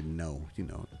that I didn't know. You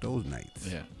know, those nights.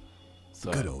 Yeah.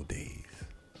 So, good old days.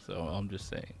 So I'm just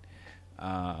saying.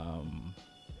 I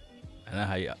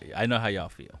know how y'all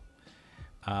feel.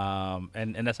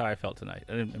 And that's how I felt tonight.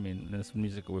 I mean, this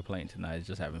music we're playing tonight is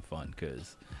just having fun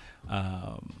because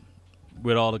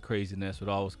with all the craziness, with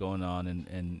all what's going on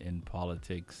in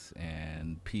politics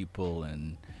and people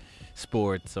and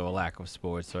sports or lack of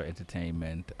sports or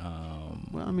entertainment.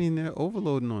 Well, I mean, they're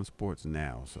overloading on sports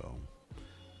now, so,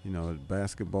 you know,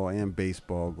 basketball and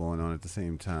baseball going on at the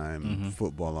same time,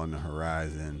 football on the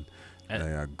horizon.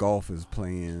 Golf is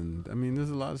playing. I mean,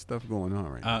 there's a lot of stuff going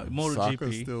on right now.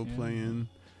 Soccer's still playing.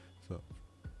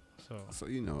 So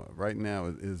you know, right now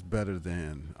is better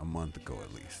than a month ago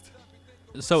at least.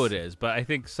 So it is, but I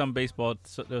think some baseball.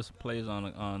 So there's players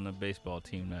on the baseball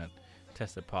team that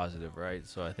tested positive, right?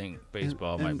 So I think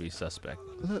baseball might be suspect.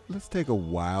 Let's take a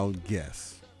wild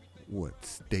guess. What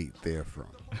state they're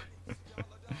from?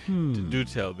 Do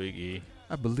tell, Big E.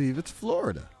 I believe it's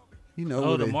Florida. You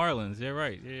know, the Marlins. Yeah,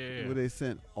 right. Yeah. Where they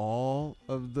sent all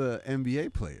of the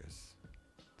NBA players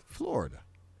to Florida,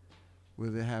 where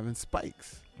they're having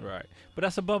spikes. Right. But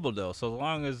that's a bubble, though. So as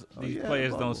long as these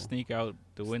players don't sneak out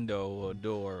the window or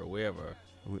door or wherever.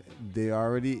 They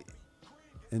already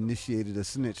initiated a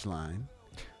snitch line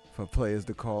for players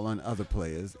to call on other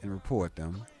players and report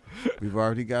them. We've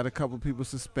already got a couple people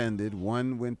suspended.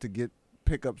 One went to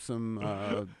pick up some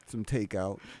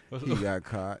takeout. He got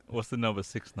caught. What's the number?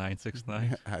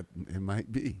 6969? It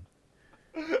might be.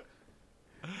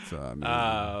 So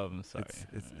I mean, sorry.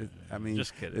 I mean,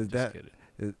 just kidding.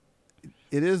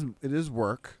 It is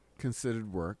work,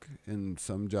 considered work, and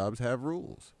some jobs have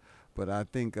rules. But I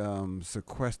think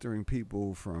sequestering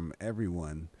people from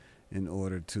everyone in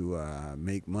order to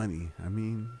make money. I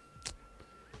mean,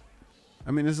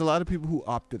 there's a lot of people who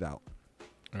opted out.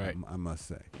 Right. I must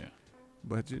say. Yeah.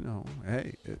 But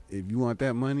hey, if you want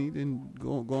that money, then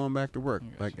go on back to work,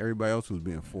 like everybody else who's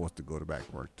being forced to go back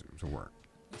to work to work.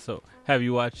 So, have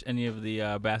you watched any of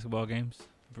the basketball games,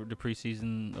 for the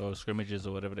preseason or scrimmages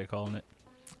or whatever they're calling it?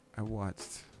 I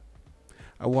watched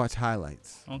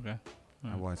highlights. Okay.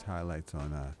 I watched highlights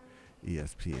on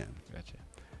ESPN. Gotcha.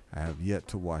 I have yet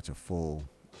to watch a full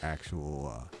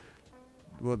actual.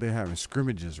 Well, they're having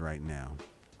scrimmages right now.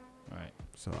 Right.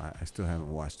 So I still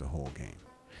haven't watched the whole game.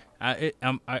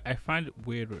 I find it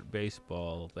weird with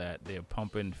baseball that they're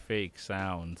pumping fake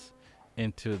sounds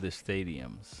into the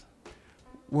stadiums.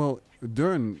 Well,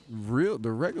 during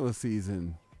the regular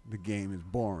season, the game is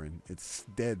boring. It's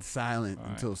dead silent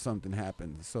until something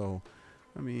happens. So,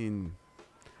 I mean,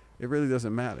 it really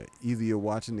doesn't matter. Either you're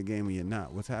watching the game or you're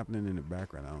not. What's happening in the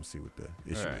background, I don't see what the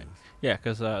issue is. Yeah,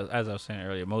 because as I was saying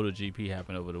earlier, MotoGP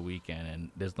happened over the weekend,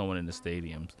 and there's no one in the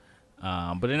stadiums.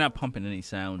 But they're not pumping any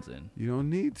sounds in. You don't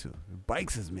need to. The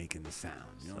bikes is making the sound.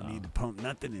 You don't need to pump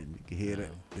nothing in. You can hear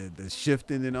the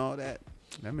shifting and all that.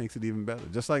 That makes it even better.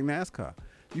 Just like NASCAR.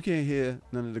 You can't hear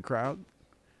none of the crowd.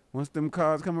 Once them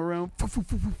cars come around,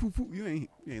 you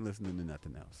ain't listening to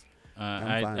nothing else.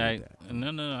 I'm fine with that.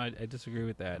 No, I disagree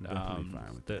with that. I'm definitely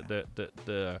fine with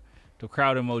that. The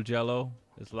crowd in Mugello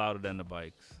is louder than the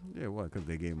bikes. Yeah, what? Because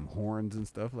they gave them horns and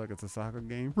stuff like it's a soccer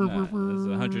game. Nah, there's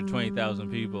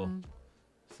 120,000 people,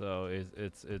 so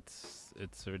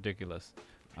it's ridiculous.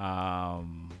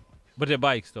 But they're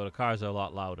bikes though. The cars are a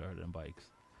lot louder than bikes,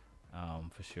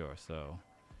 for sure. So,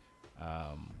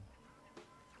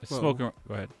 smoking.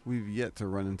 Go ahead. We've yet to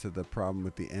run into the problem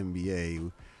with the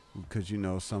NBA because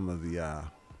some of the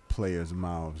players'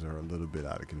 mouths are a little bit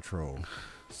out of control.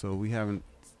 So we haven't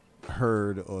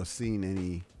heard or seen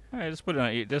any. All right, just put it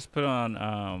on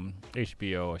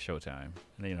HBO or Showtime, and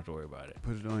then you don't have to worry about it.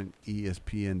 Put it on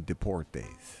ESPN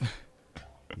Deportes.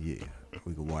 Yeah,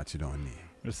 we can watch it on there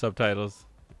with subtitles.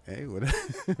 Hey, what?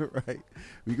 Right?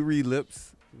 We can read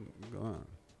lips. Go on.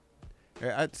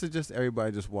 I'd suggest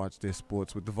everybody just watch their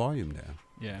sports with the volume down.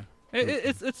 Yeah,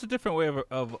 it's a different way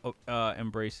of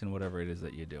embracing whatever it is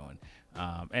that you're doing,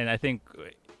 and I think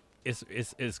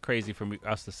it's crazy for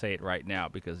us to say it right now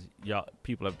because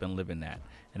people have been living that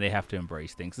and they have to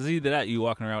embrace things. It's either that or you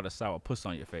walking around with a sour puss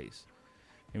on your face.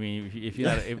 I mean, if you're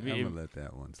not, I'm gonna let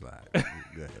that one slide.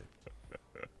 Go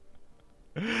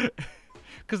ahead.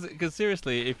 Because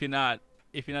seriously, if you're not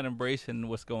embracing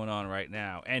what's going on right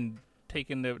now and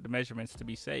taking the measurements to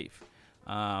be safe,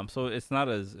 so it's not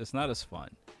as fun.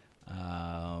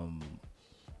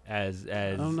 As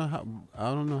I don't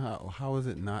know how is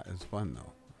it not as fun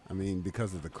though? I mean,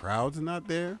 because of the crowds not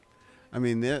there. I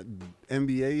mean, the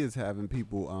NBA is having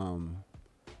people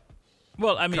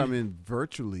come in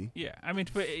virtually. Yeah, I mean,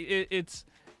 it's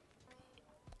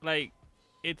like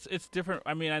it's different.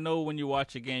 I mean, I know when you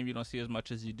watch a game, you don't see as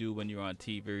much as you do when you're on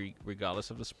TV,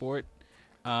 regardless of the sport.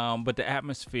 But the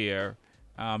atmosphere,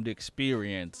 the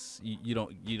experience, you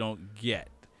don't get.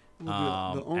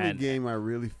 Well, the only game I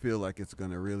really feel like it's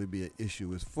going to really be an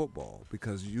issue is football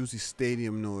because usually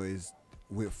stadium noise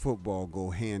with football go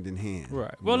hand in hand.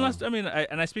 Right. Well, I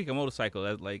speak of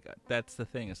motorcycle. That's the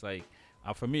thing. It's like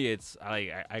for me, it's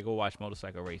I go watch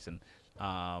motorcycle racing,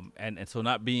 and so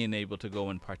not being able to go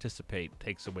and participate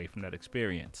takes away from that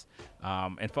experience.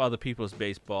 And for other people, it's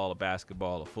baseball or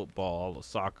basketball or football or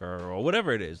soccer or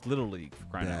whatever it is, Little League, for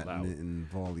crying out loud. Badminton,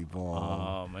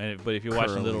 volleyball. But if you're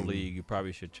watching Little League, you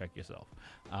probably should check yourself.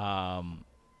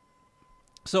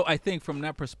 So I think from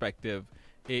that perspective,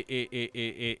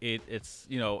 it's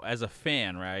as a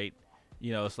fan, right?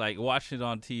 It's like watching it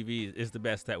on TV is the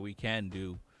best that we can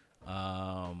do.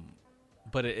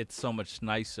 But it's so much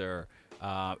nicer,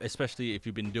 especially if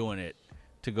you've been doing it,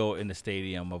 to go in the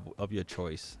stadium of your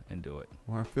choice and do it.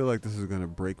 Well, I feel like this is going to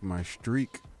break my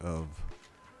streak of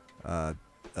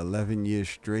 11 years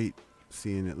straight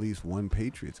seeing at least one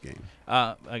Patriots game.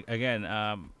 Again,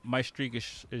 my streak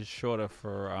is shorter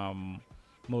for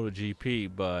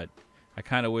MotoGP, but I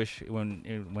kind of wish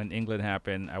when England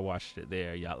happened, I watched it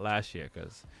there last year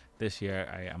because this year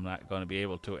I'm not going to be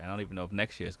able to. And I don't even know if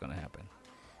next year is going to happen.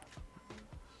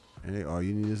 Hey, all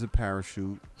you need is a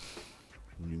parachute.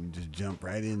 You can just jump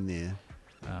right in there.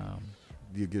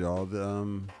 You get all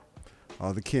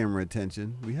the camera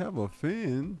attention. We have a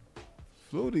fan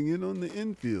floating in on the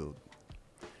infield.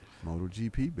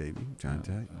 MotoGP, baby. John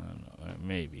Tech. I don't know,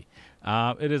 maybe.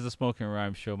 It is a Smoking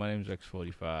Rhyme show. My name is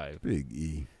Rex45. Big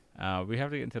E. We have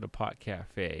to get into the Pot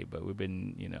Cafe, but we've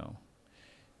been,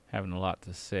 having a lot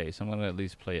to say. So I'm going to at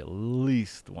least play at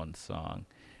least one song.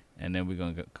 and then we're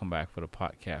gonna come back for the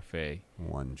Pot Cafe.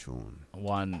 One tune.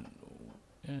 One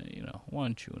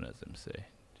tune, as them say.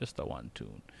 Just a one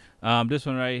tune. This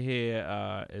one right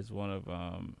here is one of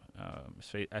I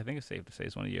think it's safe to say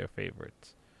it's one of your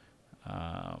favorites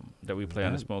that we play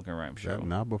on the Smoking Rhyme Show. That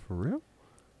Naba for real?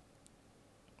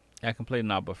 I can play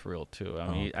Naba for real too.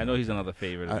 I mean, I know he's another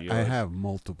favorite of yours. I have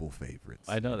multiple favorites.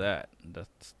 I know that.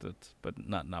 That's but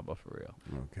not Naba for real.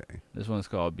 Okay. This one's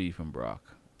called Beef and Brock.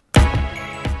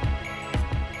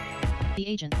 The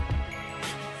Agent.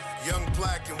 Young,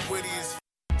 black, and witty as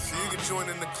so you can join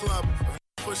in the club.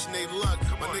 Pushing they luck.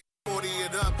 My niggas 40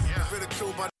 it up.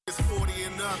 Ridicule by niggas 40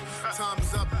 and up.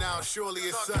 Time's up now, surely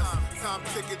it's us. Time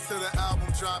ticket to the album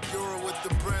drop. Euro with the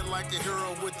bread like a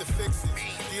hero with the fixes.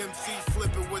 The MC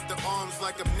flipping with the arms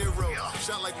like a Nero.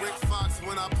 Shot like Rick Fox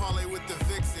when I parlay with the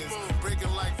Vixens.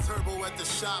 Breaking like Turbo at the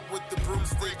shop with the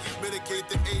broomstick. Mitigate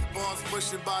the 8 balls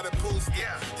pushing by the pool stick.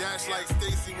 Dash like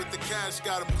Stacy with the cash,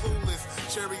 got him clueless.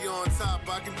 Cherry on top,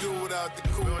 I can do without the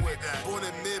cool whip. Born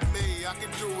in mid-May, I can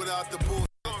do without the bull.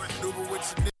 Nuba with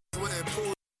your niggas went and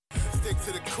pull. Stick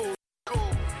to the cool.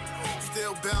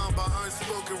 Still bound by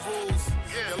unspoken rules.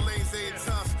 Your lanes ain't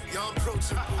tough, y'all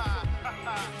approachable.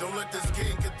 Don't let this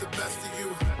game get the best of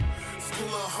you.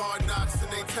 School of hard knocks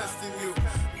and they testing you.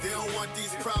 They don't want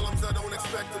these problems, I don't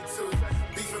expect them to.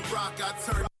 Beef and Brock, I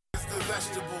turn to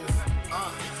vegetables.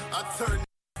 I turn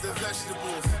to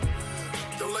vegetables.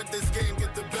 Don't let this game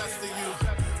get the best of you.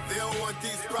 They don't want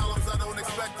these problems, I don't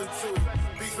expect them to.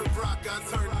 Beef and Brock, I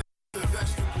turn to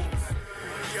vegetables.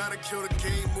 Gotta kill the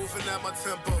game, moving at my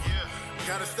tempo.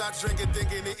 Gotta stop drinking,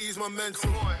 thinking to ease my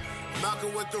mental.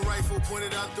 Malcolm with the rifle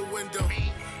pointed out the window.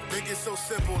 Think it's so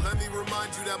simple, let me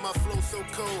remind you that my flow's so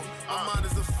cold. My mind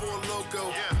is a full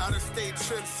loco. Out of state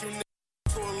trips, you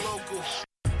to a local.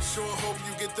 Sure hope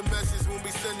you get the message when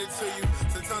we send it to you.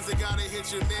 Sometimes they gotta hit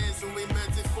your mans when we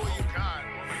meant it for you.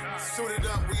 Suited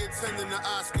up, we attending the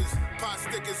Oscars. Pot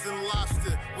stickers and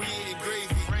lobster, we eating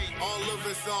gravy. All of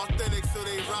us authentic, so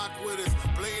they rock with us.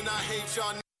 Blaine, I hate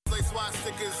y'all like SWAT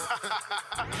stickers.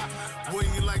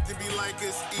 Wouldn't you like to be like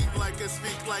us? Eat like us,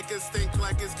 speak like us, think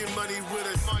like us, get money with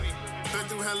us. Been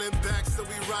through hell and back, so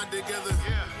we ride together.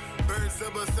 Birds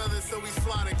of a feather, so we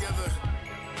fly together.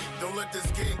 Don't let this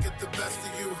game get the best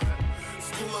of you.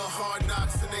 School of hard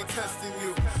knocks and they testing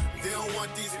you. They don't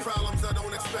want these problems, I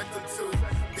don't expect them to.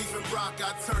 Beef and Brock,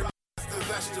 I turn to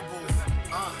vegetables.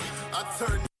 I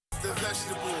turn to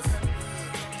vegetables.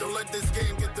 Don't let this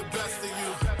game get the best of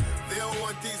you. They don't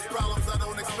want these problems, I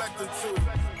don't expect them to.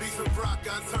 Beef and Brock,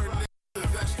 I turn to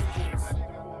vegetables.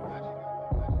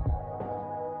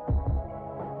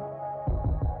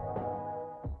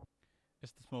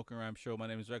 It's the Smoking Rhyme Show. My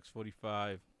name is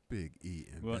Rex45. Big E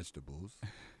and vegetables.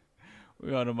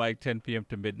 We're on the mic 10 p.m.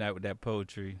 to midnight with that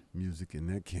poetry. Music and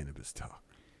that cannabis talk.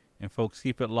 And folks,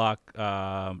 keep it locked to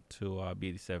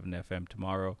B87 FM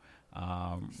tomorrow.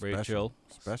 Rachel.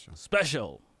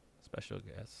 Special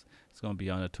guest. It's going to be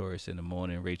on Notorious in the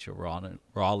morning. Rachel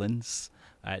Rollins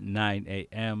at 9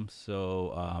 a.m.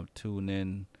 So tune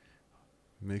in.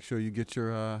 Make sure you get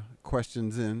your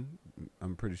questions in.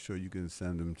 I'm pretty sure you can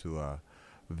send them to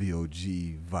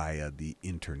VOG via the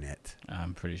internet.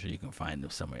 I'm pretty sure you can find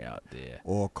them somewhere out there.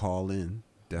 Or call in.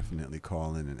 Definitely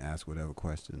call in and ask whatever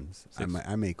questions. I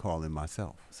may call in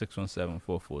myself.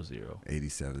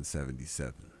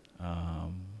 617-440-8777.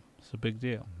 It's a big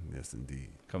deal. Yes,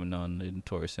 indeed. Coming on the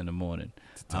Notorious in the morning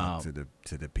to talk to the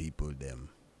people. Them.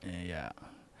 Yeah.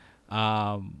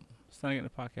 It's time to get in the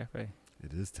Pot Cafe.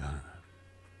 It is time.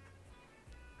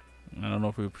 I don't know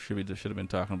if we should have been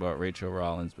talking about Rachel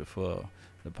Rollins before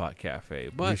the Pot Cafe,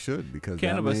 but we should, because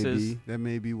that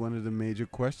may be one of the major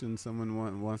questions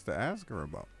someone wants to ask her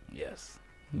about. Yes.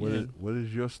 What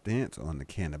is your stance on the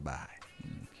cannabis?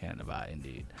 Cannabis,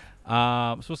 indeed.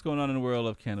 So what's going on in the world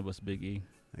of cannabis, Big E?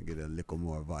 I get a little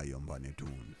more volume on the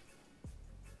tune.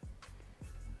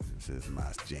 This is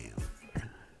my jam.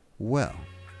 Well,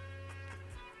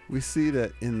 we see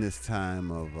that in this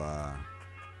time of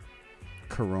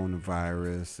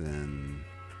coronavirus and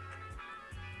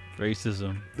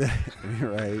racism,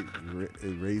 right?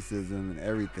 Racism and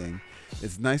everything.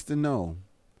 It's nice to know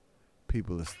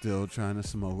people are still trying to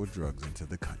smuggle drugs into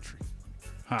the country.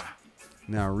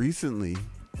 Now, recently,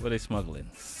 what are they smuggling?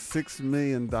 $6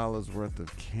 million worth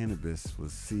of cannabis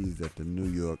was seized at the New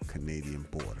York-Canadian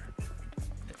border.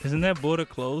 Isn't that border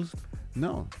closed?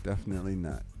 No, definitely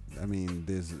not. I mean,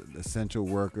 there's essential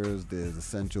workers, there's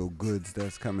essential goods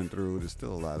that's coming through. There's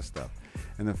still a lot of stuff.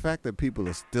 And the fact that people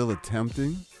are still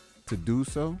attempting to do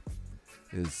so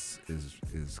is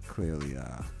clearly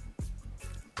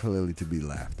clearly to be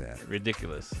laughed at.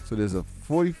 Ridiculous. So there's a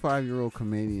 45-year-old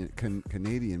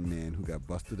Canadian man who got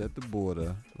busted at the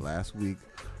border last week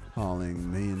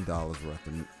hauling millions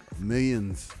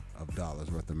of dollars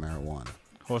worth of marijuana.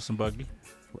 Horse and buggy?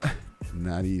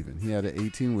 Not even. He had an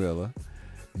 18-wheeler.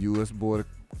 U.S. Border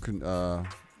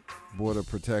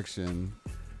Protection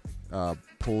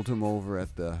pulled him over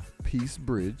at the Peace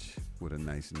Bridge, with a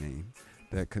nice name,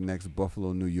 that connects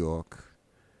Buffalo, New York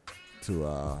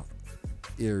to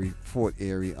Fort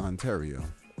Erie, Ontario.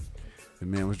 The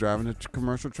man was driving a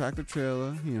commercial tractor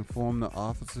trailer. He informed the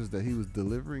officers that he was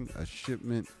delivering a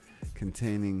shipment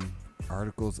containing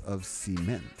articles of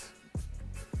cement,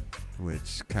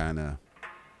 which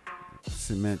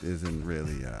cement isn't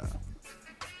really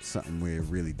something we're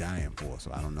really dying for, so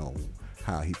I don't know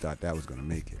how he thought that was going to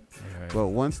make it. Right. But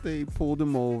once they pulled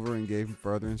him over and gave him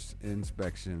further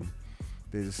inspection,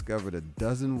 they discovered a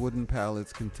dozen wooden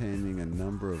pallets containing a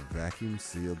number of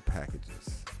vacuum-sealed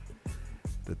packages.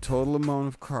 The total amount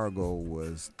of cargo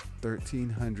was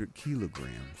 1,300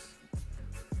 kilograms,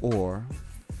 or,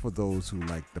 for those who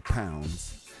like the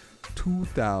pounds,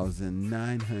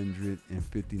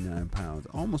 2,959 pounds,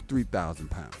 almost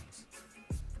 3,000 pounds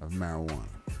of marijuana.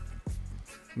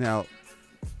 Now,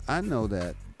 I know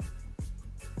that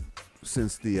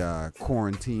since the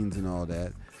quarantines and all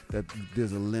that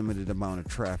there's a limited amount of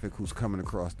traffic who's coming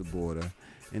across the border.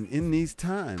 And in these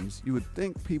times, you would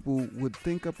think people would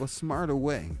think up a smarter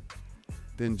way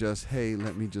than just, hey,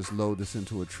 let me just load this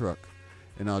into a truck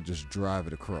and I'll just drive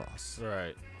it across.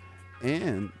 Right.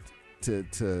 And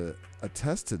to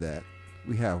attest to that,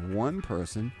 we have one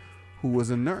person who was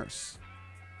a nurse.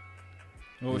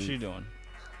 What was she doing?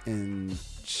 And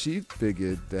she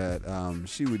figured that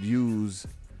she would use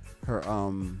her,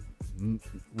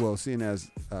 seeing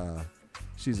as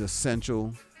she's an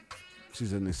essential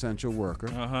worker.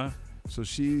 Uh-huh. So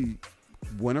she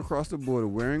went across the border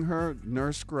wearing her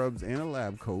nurse scrubs and a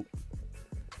lab coat.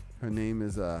 Her name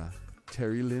is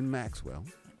Terry Lynn Maxwell.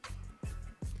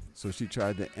 So she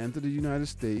tried to enter the United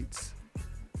States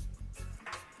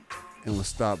and was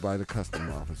stopped by the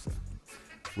customs officer,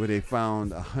 where they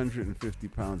found 150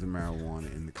 pounds of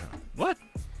marijuana in the car. What?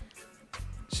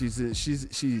 She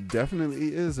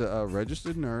definitely is a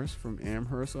registered nurse from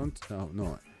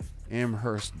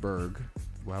Amherstburg.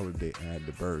 Why would they add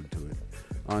the Berg to it?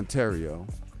 Ontario.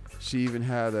 She even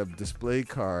had a display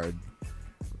card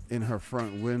in her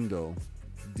front window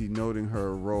denoting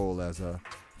her role as a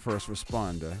first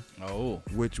responder. Oh.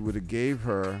 Which would have gave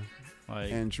her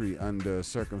entry under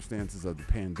circumstances of the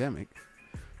pandemic.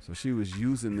 So she was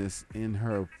using this in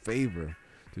her favor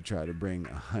to try to bring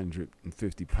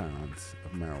 150 pounds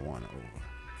of marijuana over.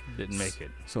 Didn't make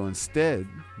it. So instead,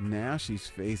 now she's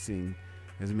facing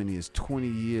as many as 20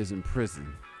 years in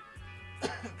prison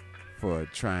for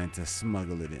trying to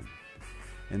smuggle it in.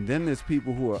 And then there's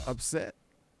people who are upset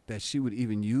that she would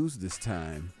even use this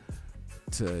time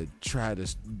to try to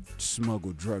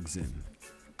smuggle drugs in.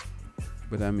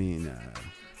 But I mean,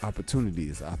 opportunity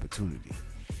is opportunity.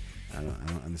 I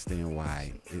don't understand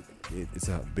why it's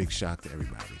a big shock to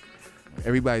everybody.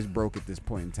 Everybody's broke at this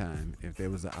point in time. If there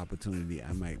was an opportunity,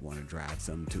 I might want to drive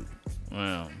some too.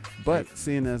 Wow. But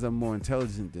seeing as I'm more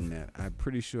intelligent than that, I'm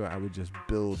pretty sure I would just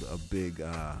build a big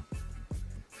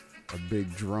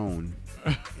drone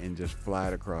and just fly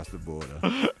it across the border.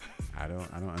 I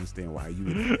don't understand why you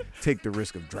would take the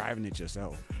risk of driving it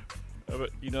yourself. But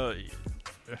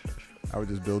I would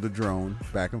just build a drone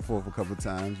back and forth a couple of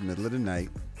times, middle of the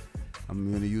night. I'm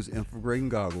going to use infrared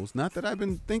goggles. Not that I've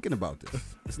been thinking about this.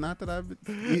 It's not that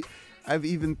I've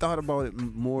even thought about it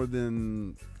more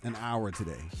than an hour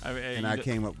today. I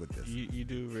came up with this. You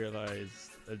do realize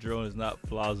a drone is not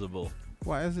plausible.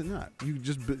 Why is it not? You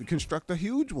just construct a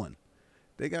huge one.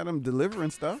 They got them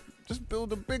delivering stuff. Just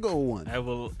build a big old one. I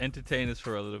will entertain this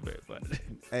for a little bit, but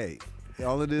hey,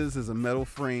 all it is a metal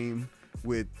frame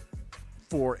with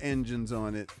 4 engines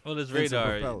on it. Well, there's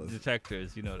radar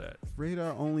detectors. You know that.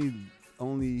 Radar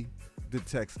only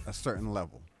detects a certain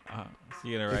level. So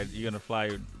you're gonna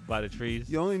fly by the trees?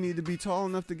 You only need to be tall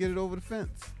enough to get it over the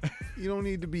fence. You don't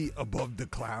need to be above the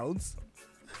clouds.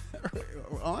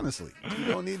 Honestly, you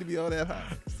don't need to be all that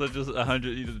high. So just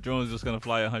 100, the drone's just gonna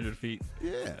fly 100 feet.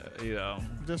 Yeah.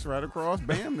 Just right across.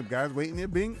 Bam. The guy's waiting there.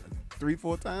 Bing.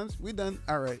 3-4 times. We done.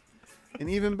 All right. And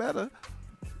even better,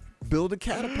 build a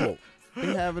catapult.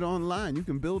 They have it online. You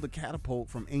can build a catapult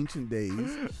from ancient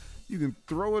days. You can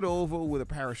throw it over with a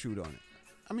parachute on it.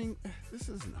 I mean, this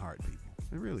isn't hard, people.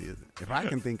 It really isn't. If I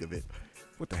can think of it,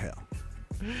 what the hell?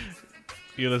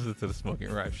 You listen to the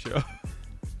Smoking Rhyme Show.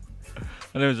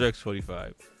 My name is Rex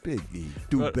 45. Big E.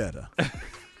 Do better.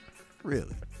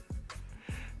 Really.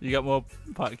 You got more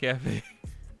Pot Cafe?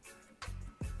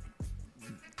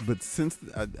 But since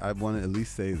I want to at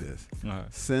least say this,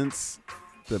 since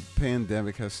the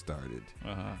pandemic has started,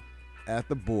 at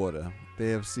the border they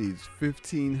have sieged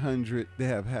 1,500. They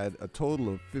have had a total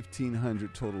of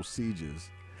 1,500 total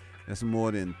sieges. That's more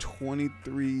than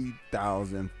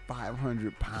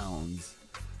 23,500 pounds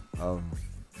of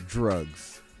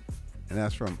drugs, and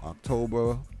that's from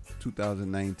October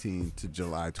 2019 to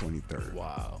July 23rd.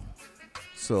 Wow.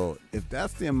 So if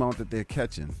that's the amount that they're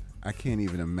catching, I can't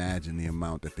even imagine the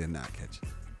amount that they're not catching.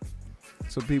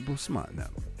 So people smarten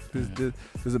up.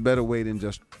 There's a better way than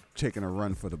just taking a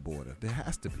run for the border. There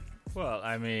has to be. Well,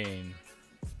 I mean,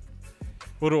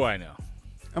 what do I know?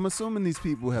 I'm assuming these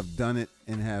people have done it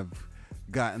and have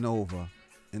gotten over,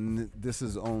 and this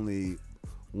is only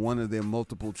one of their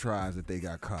multiple tries that they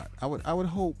got caught. I would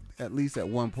hope at least at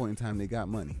one point in time they got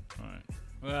money. All right.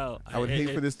 Well, I would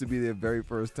hate for this to be their very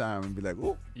first time and be like,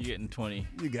 "Oh, you getting 20?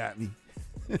 You got me."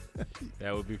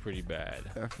 That would be pretty bad.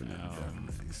 Definitely.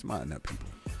 Smarten up, people.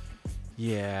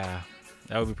 Yeah,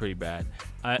 that would be pretty bad.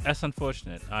 That's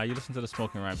unfortunate. You listen to the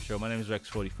Smoking Rhyme Show. My name is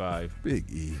Rex45. Big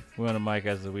E. We're on the mic,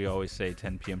 as we always say,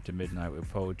 10 p.m. to midnight with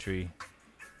poetry.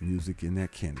 Music in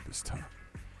that cannabis talk.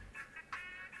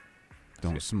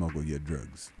 Don't smuggle your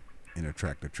drugs in a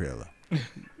tractor trailer.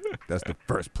 That's the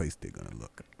first place they're going to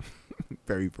look.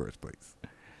 Very first place.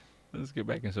 Let's get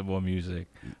back in some more music.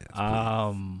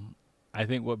 I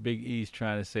think what Big E's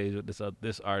trying to say is what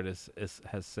this artist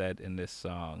has said in this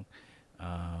song.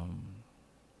 I'm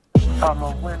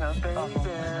a winner, baby.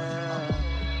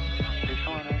 This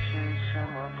one is in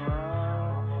my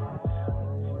blood.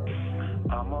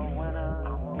 I'm a winner,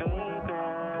 baby.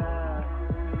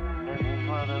 Every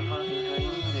motherfucker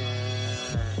baby.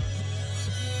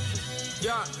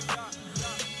 Yeah.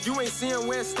 You ain't seeing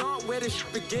where it start, where this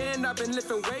shit begin. I've been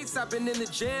lifting weights, I've been in the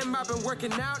gym, I've been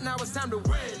working out, now it's time to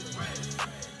win.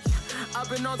 I've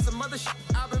been on some other shit,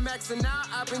 I've been maxing out,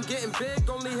 I've been getting big,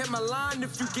 only hit my line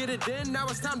if you get it in, now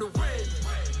it's time to win.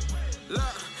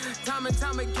 Look, time and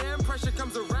time again, pressure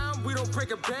comes around, we don't break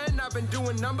a bend. I've been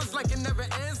doing numbers like it never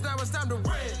ends, now it's time to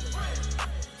win.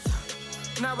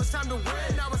 Now it's time to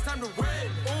win, now it's time to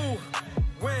win. Ooh,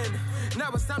 win.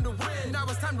 Now it's time to win, now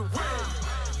it's time to win.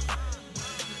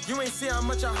 You ain't see how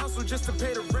much I hustle just to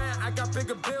pay the rent. I got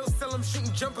bigger bills, still I'm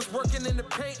shooting jumpers, working in the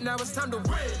paint. Now it's time to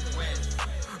win.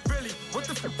 Really, what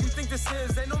the fuck you think this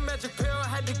is? Ain't no magic pill, I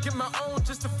had to get my own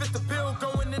just to fit the bill.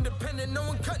 Going independent, no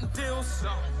one cutting deals.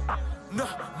 No,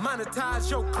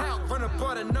 monetize your clout. Run up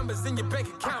all the numbers in your bank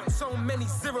account. So many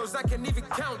zeros I can't even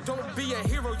count. Don't be a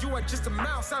hero, you are just a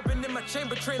mouse. I've been in my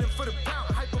chamber training for the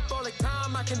bout. Hyperbolic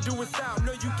time I can do without.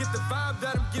 No, you get the vibe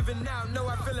that I'm giving out. No,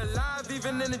 I feel alive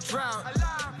even in the drought.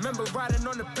 Remember riding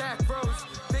on the back roads,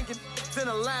 thinking it's in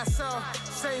a lasso.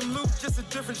 Same loop, just a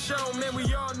different show. Man,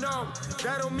 we all know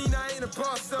that don't mean I ain't a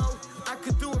boss though. I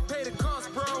could do it, pay the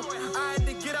cost, bro. I had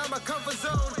to get out my comfort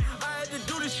zone. I had to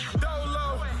do this shit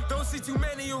dolo. Don't see too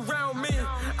many around me.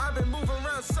 I've been moving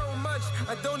around so much,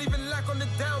 I don't even lack on the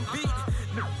downbeat.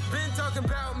 Been talking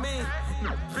about me,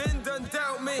 been done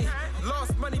doubt me.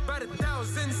 Lost money by the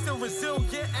thousands, still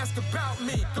resilient, ask about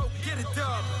me. Go get it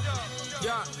done.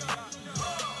 Yeah.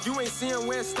 You ain't seeing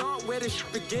where it start, where this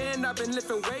shit begin. I've been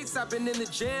lifting weights, I've been in the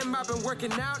gym, I've been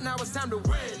working out, now it's time to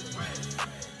win.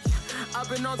 I've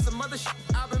been on some other shit,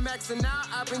 I've been maxing out,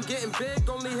 I've been getting big,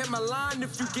 only hit my line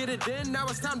if you get it in, now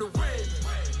it's time to win.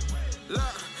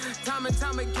 Look, time and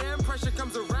time again, pressure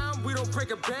comes around, we don't break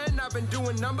a bend. I've been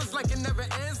doing numbers like it never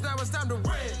ends, now it's time to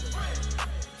win.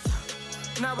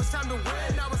 Now it's time to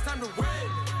win, now it's time to win.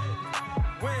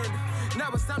 Win,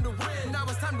 now it's time to win, now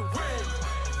it's time to win.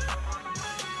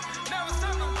 Now it's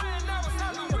time to win, now it's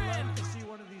time to win. To see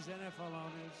one of these NFL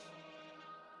owners,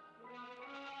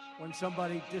 when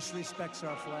somebody disrespects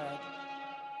our flag,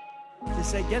 to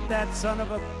say, get that son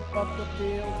of a off the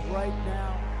field right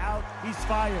now, out, he's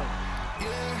fired.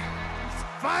 Yeah. He's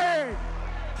fired!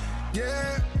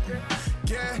 Yeah,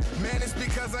 man, it's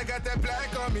because I got that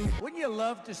black on me. Wouldn't you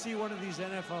love to see one of these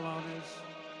NFL owners,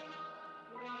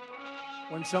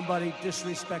 when somebody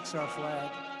disrespects our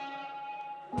flag,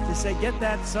 to say, get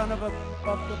that son of a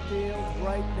off the field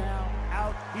right now,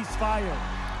 out, he's fired.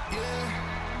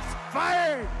 Yeah. He's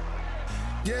fired!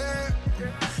 Yeah,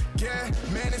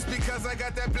 man, it's because I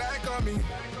got that black on me.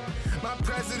 My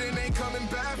president ain't coming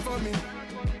back for me.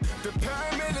 The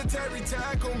paramilitary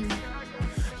tackle me.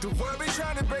 The world be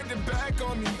trying to break the back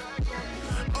on me.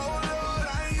 Oh Lord,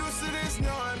 I ain't used to this,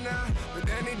 nah. But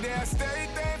any day I stay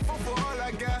thankful for all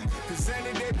I got. Cause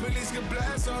any day police can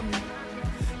blast on me.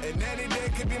 And any day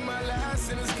could be my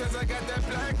last, and it's cause I got that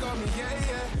black on me, yeah,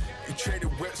 yeah. You traded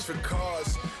whips for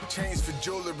cars, chains for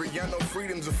jewelry, I know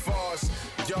freedom's a farce.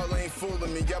 Y'all ain't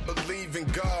fooling me, I believe in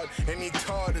God, and he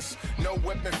taught us. No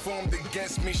weapon formed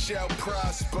against me shall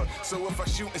prosper. So if I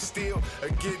shoot and steal, or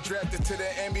get drafted to the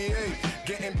NBA,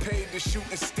 getting paid to shoot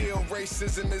and steal.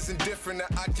 Racism isn't different,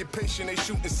 an occupation, they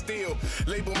shoot and steal.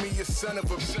 Label me a son of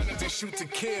a bitch, they shoot to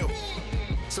kill.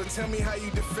 So tell me how you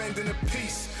defending the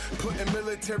peace, putting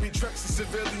military trucks in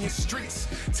civilian streets,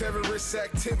 terrorist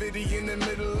activity in the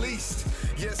Middle East.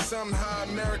 Yet somehow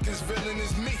America's villain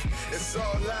is me. It's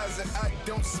all lies and I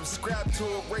don't subscribe to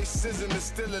a racism is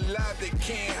still alive, they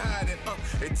can't hide it.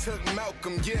 It took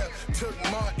Malcolm, yeah, took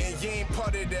Martin, you ain't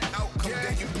part of the outcome, yeah,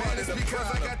 then you part of the because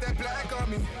problem. I got that black on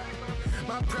me.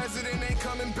 My president ain't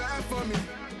coming back for me.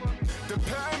 The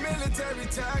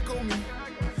paramilitary tackle me.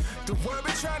 The world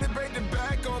been trying to break the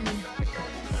back on me.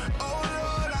 Oh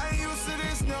Lord, I ain't used to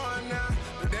this, no, nah.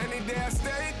 But any day I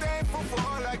stay thankful for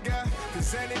all I got.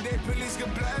 Cause any day police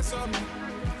can blast on me.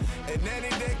 And any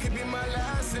day could be my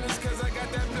last, and it's cause I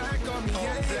got that black on me. All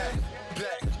yeah,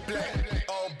 black, black, black,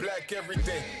 all black every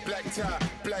day. Black tie,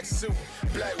 black suit,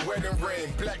 black wedding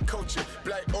ring, black culture,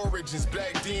 black origins,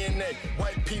 black DNA.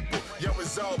 White people, yo,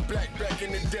 it's all black back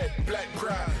in the day. Black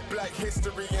pride, black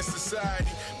history and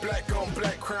society. Black on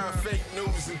black crime, fake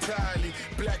news entirely.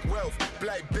 Black wealth,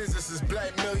 black businesses,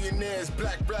 black millionaires,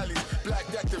 black rallies, black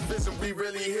activism, we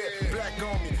really here. Black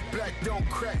on me, black don't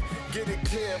crack, get it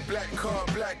clear. Black car,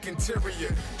 black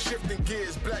interior, shifting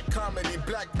gears, black comedy,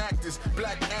 black actors,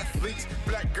 black athletes,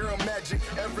 black girl magic,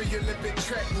 every Olympic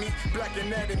track meet, black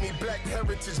anatomy, black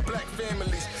heritage, black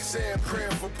families, saying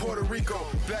prayer for Puerto Rico,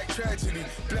 black tragedy,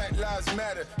 black lives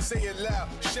matter, say it loud,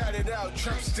 shout it out,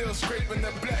 Trump still scraping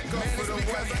the black off of the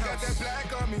White House. I got that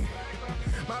black on me,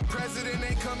 my president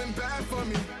ain't coming back for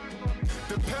me,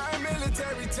 the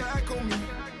paramilitary tackle me,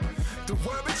 the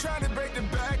world been trying to break the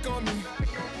back on me.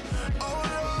 Oh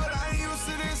Lord, I ain't used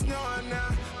to this, no,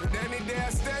 nah. But any day I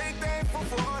stay thankful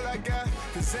for all I got.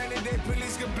 Cause any day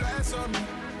police can blast on me.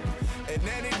 And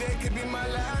any day could be my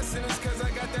last, and it's cause I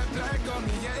got that black on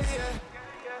me, yeah, yeah.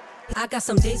 I got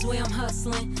some days where I'm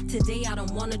hustling. Today I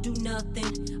don't wanna do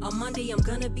nothing. On Monday I'm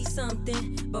gonna be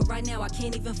something. But right now I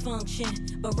can't even function.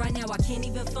 But right now I can't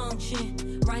even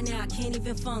function. Right now I can't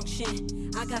even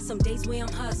function. I got some days where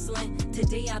I'm hustling.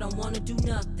 Today I don't wanna do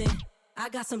nothing. I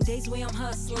got some days where I'm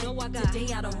hustling.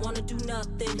 Today I don't wanna do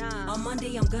nothing. On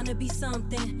Monday I'm gonna be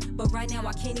something. But right now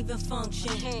I can't even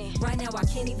function. Right now I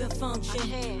can't even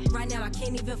function. Right now I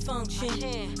can't even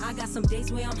function. I got some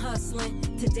days where I'm hustling.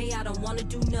 Today I don't wanna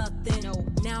do nothing.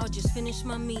 Now I just finished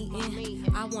my meeting.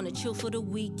 I wanna chill for the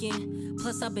weekend.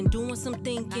 Plus I've been doing some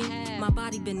thinking. My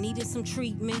body been needing some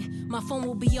treatment. My phone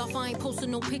will be off, I ain't posting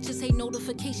no pictures. Hate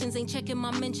notifications, ain't checking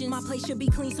my mentions. My place should be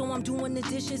clean, so I'm doing the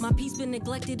dishes. My piece been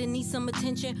neglected and needs some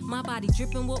attention. My body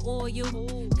dripping with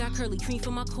oil. Got curly cream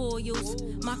for my coils.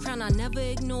 My crown, I never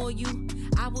ignore you.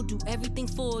 I will do everything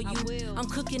for you. I'm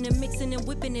cooking and mixing and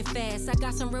whipping it fast. I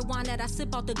got some red wine that I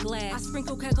sip out the glass. I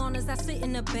sprinkle keg on as I sit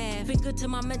in the bath. Been good to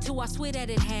my mental, I swear that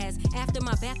it has. After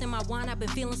my bath and my wine, I've been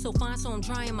feeling so fine, so I'm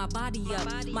drying my body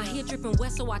up. My hair dripping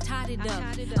wet, so I tied it up.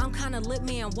 I'm kinda lit,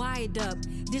 man, wired up.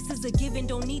 This is a given,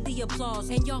 don't need the applause.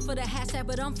 And y'all for the hashtag,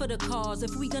 but I'm for the cause.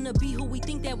 If we gonna be who we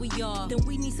think that we are, then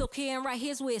we need self-care, and right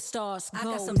here's where it starts. I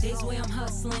got some days where I'm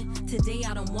hustling. Today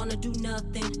I don't wanna do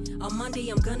nothing. On Monday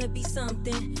I'm gonna be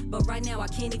something. But right now I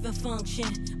can't even function.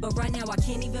 But right now I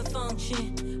can't even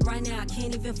function. Right now I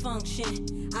can't even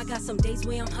function. I got some days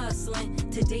where I'm hustling.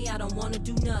 Today I don't wanna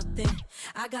do nothing.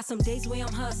 I got some days where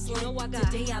I'm hustling.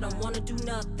 Today I don't wanna do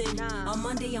nothing. On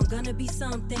Monday I'm gonna be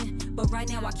something. But right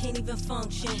now I can't even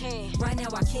function. Right now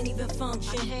I can't even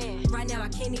function. Right now I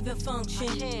can't even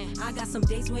function. I got some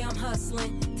days where I'm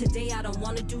hustling. Today I don't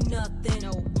wanna do nothing.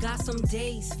 Got some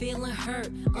days feeling hurt,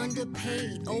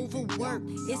 underpaid, overworked.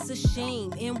 It's a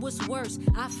shame, and what's worse,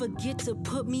 I forget to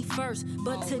put me first.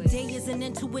 But today isn't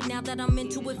into it. Now that I'm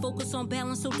into it, focus on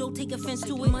balance, so don't take offense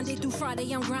to it. Monday through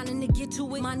Friday I'm grinding to get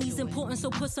to it. Money's important,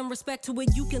 so put some respect to it.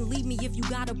 You can leave me if you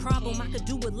got a problem. I could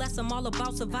do it less, I'm all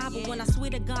about survival. When I swear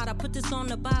to God, I put this on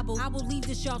the Bible. I will leave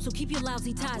this job, so keep your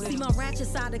lousy ties. See my ratchet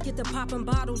side, I get the popping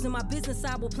bottles. And my business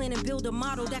side will plan and build a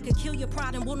model that could kill your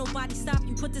pride and won't nobody stop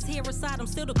you. Put this hair aside, I'm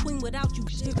still the queen without you.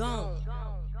 Gone.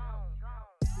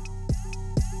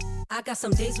 I got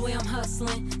some days where I'm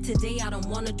hustling. Today I don't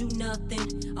wanna do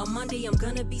nothing. On Monday I'm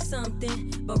gonna be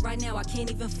something. But right now I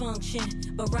can't even function.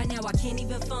 Right now I can't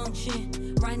even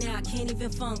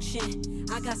function.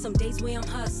 I got some days where I'm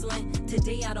hustling.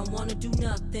 Today I don't wanna do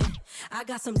nothing. I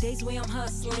got some days where I'm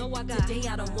hustling. Today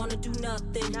I don't wanna do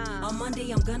nothing. On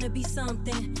Monday I'm gonna be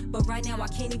something. But right now I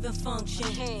can't even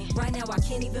function. Right now I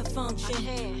can't even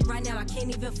function. Right now I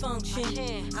can't even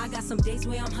function. I got some days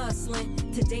where I'm hustling.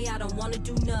 Today I don't wanna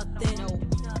do nothing. College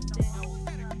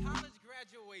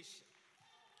graduation,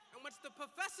 in which the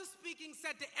professor speaking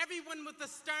said to everyone with a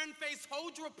stern face,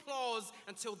 hold your applause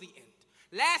until the end.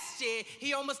 Last year,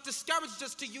 he almost discouraged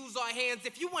us to use our hands.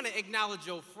 If you want to acknowledge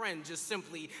your friend, just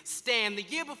simply stand. The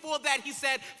year before that, he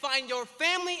said, find your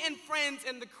family and friends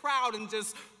in the crowd and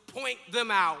just point them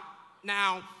out.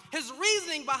 Now, his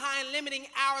reasoning behind limiting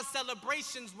our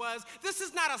celebrations was, this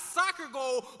is not a soccer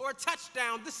goal or a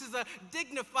touchdown. This is a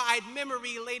dignified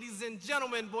memory, ladies and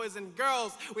gentlemen, boys and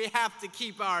girls. We have to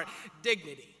keep our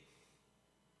dignity.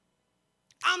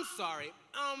 I'm sorry.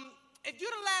 If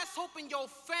you're the last hope in your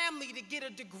family to get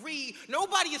a degree,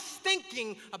 nobody is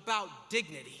thinking about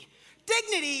dignity.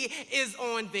 Dignity is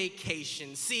on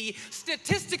vacation. See,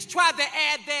 statistics tried to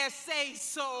add their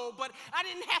say-so, but I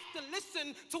didn't have to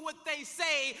listen to what they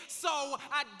say, so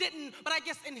I didn't. But I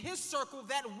guess in his circle,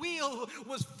 that wheel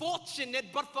was fortunate,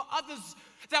 but for others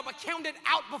that were counted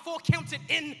out before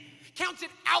counted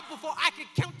out before I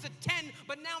could count to 10,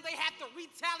 but now they have to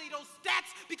retally those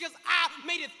stats because I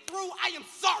made it through. I am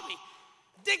sorry.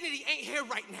 Dignity ain't here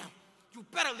right now. You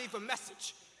better leave a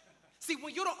message. See,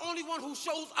 when you're the only one who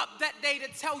shows up that day to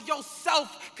tell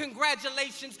yourself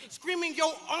congratulations, screaming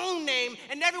your own name,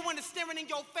 and everyone is staring in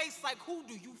your face like, who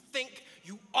do you think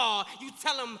you are? You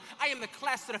tell them, I am the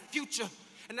class of the future,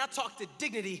 and I'll talk to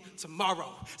dignity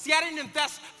tomorrow. See, I didn't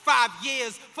invest 5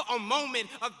 years for a moment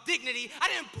of dignity. I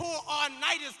didn't pour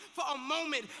all-nighters for a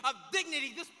moment of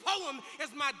dignity. This poem is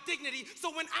my dignity. So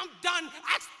when I'm done,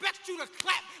 I expect you to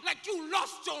clap like you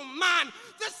lost your mind.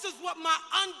 This is what my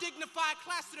undignified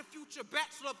class of the future,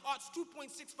 Bachelor of Arts,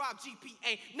 2.65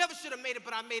 GPA, never should have made it,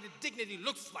 but I made it, dignity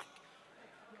looks like.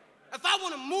 If I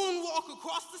want to moonwalk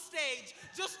across the stage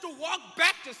just to walk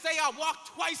back to say I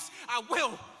walked twice, I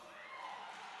will.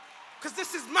 Because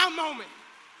this is my moment,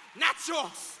 not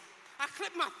yours. I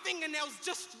clip my fingernails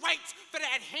just right for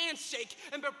that handshake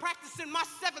and been practicing my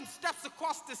 7 steps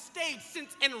across the stage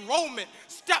since enrollment.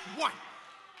 Step 1.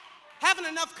 Having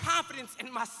enough confidence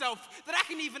in myself that I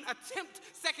can even attempt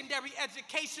secondary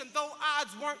education. Though odds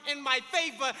weren't in my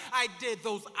favor, I did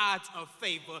those odds a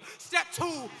favor. Step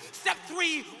 2, step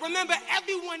 3, remember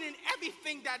everyone and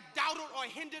everything that doubted or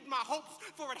hindered my hopes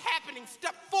for it happening.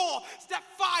 Step 4, step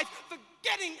 5,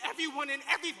 forgetting everyone and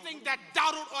everything that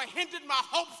doubted or hindered my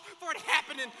hopes for it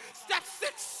happening. Step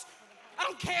 6, I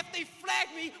don't care if they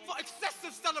flag me for excessive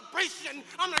celebration.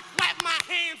 I'm gonna clap my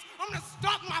hands, I'm gonna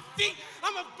stomp my feet,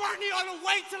 I'm gonna burn the other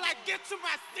way till I get to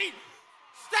my seat.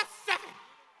 Step 7,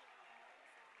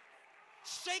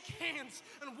 shake hands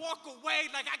and walk away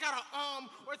like I got an arm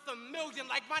worth $1 million,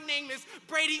 like my name is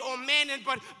Brady O'Mannon,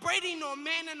 but Brady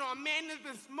O'Mannon,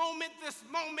 this moment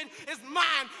is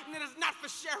mine, and it is not for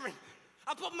sharing.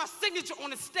 I put my signature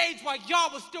on the stage while y'all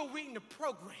was still reading the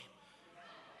program.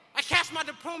 I cashed my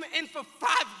diploma in for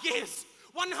 5 years,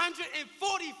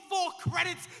 144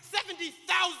 credits,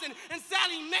 70,000, and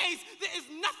Sally Mays. There is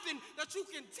nothing that you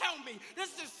can tell me.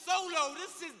 This is solo,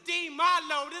 this is D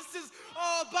Marlo, this is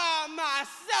all by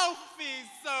myself.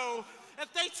 So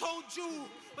if they told you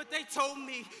what they told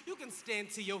me, you can stand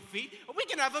to your feet. We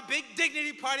can have a big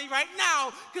dignity party right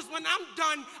now, because when I'm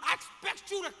done, I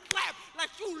expect you to clap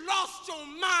like you lost your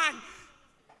mind.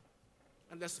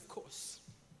 Unless, of course,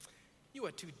 you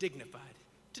are too dignified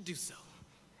to do so.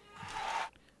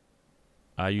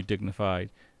 Are you dignified?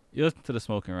 You listen to the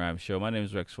Smoking Rhyme Show. My name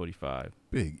is Rex45.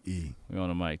 Big E. We're on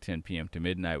the mic 10 p.m. to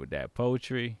midnight with that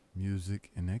poetry, music,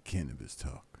 and that cannabis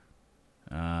talk.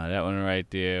 That one right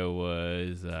there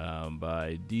was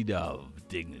by D-Dove,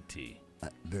 Dignity.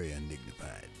 Very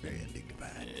undignified. Very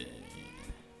undignified.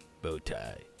 Bow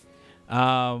tie.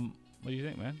 What do you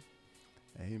think, man?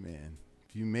 Hey, man.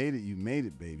 If you made it, you made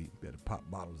it, baby. You better pop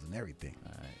bottles and everything.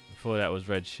 All right. Before that was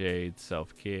Red Shades,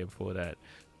 Self-Care. Before that,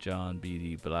 John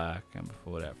B.D. Black. And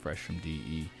before that, Fresh from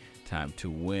D.E., Time to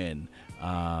Win.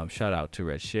 Shout out to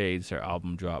Red Shades. Her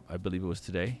album dropped, I believe it was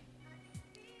today.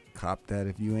 Cop that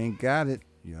if you ain't got it.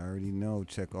 You already know.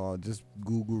 Check all. Just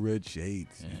Google Red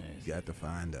Shades. You got to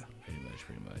find her.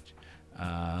 Pretty much.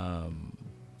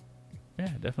 Yeah,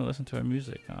 definitely listen to her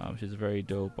music. She's a very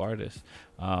dope artist.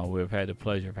 We've had the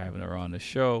pleasure of having her on the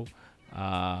show.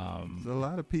 There's a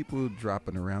lot of people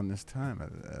dropping around this time,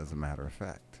 as a matter of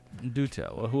fact. Do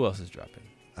tell. Well, who else is dropping?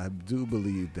 I do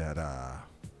believe that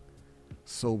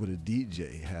Sober the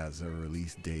DJ has a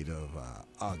release date of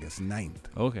August 9th.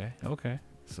 Okay.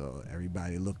 So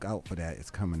everybody look out for that. It's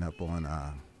coming up on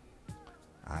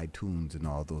iTunes and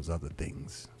all those other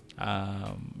things.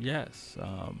 Yes.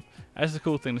 That's the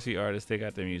cool thing to see artists. They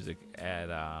got their music at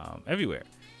everywhere.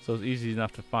 So it's easy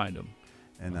enough to find them.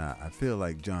 And I feel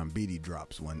like John Beatty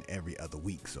drops one every other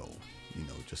week. So,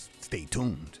 just stay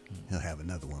tuned. He'll have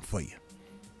another one for you.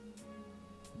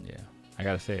 Yeah. I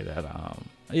got to say that,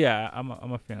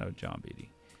 I'm a fan of John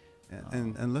Beatty.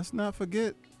 And let's not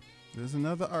forget, there's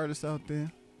another artist out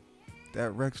there.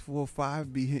 That Rex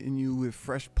 45 be hitting you with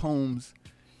fresh poems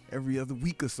every other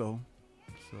week or so.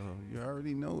 So you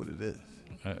already know what it is.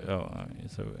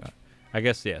 I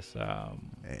guess, yes.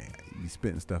 Hey, you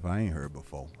spitting stuff I ain't heard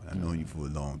before. I've known you for a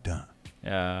long time.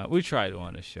 We try to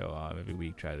on the show every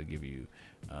week, try to give you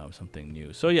something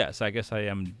new. So, yes, I guess I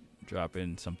am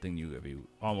dropping something new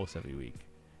almost every week.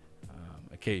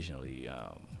 Occasionally,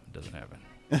 doesn't happen.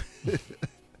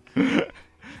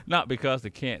 Not because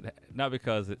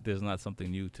there's not something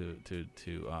new to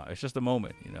it's just a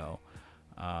moment,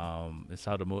 it's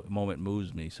how the moment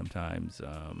moves me sometimes.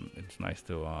 It's nice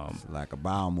to it's like a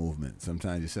bowel movement.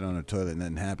 Sometimes you sit on the toilet and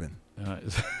nothing happen.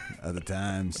 Other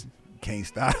times can't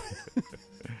stop.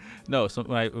 No, so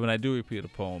when I do repeat a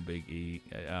poem, Big E,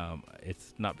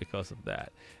 it's not because of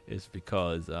that. It's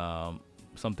because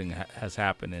something has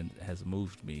happened and has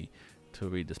moved me to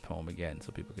read this poem again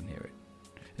so people can hear it.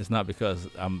 It's not because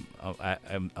I'm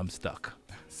stuck.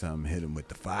 Some hit him with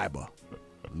the fiber,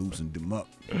 loosened him up.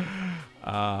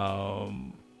 I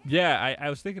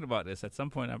was thinking about this. At some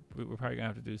point, we're probably gonna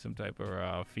have to do some type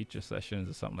of feature sessions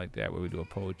or something like that, where we do a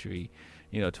poetry,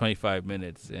 25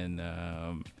 minutes, and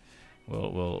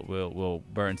we'll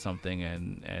burn something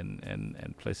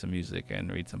and play some music and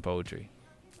read some poetry.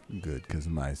 Good, because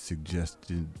my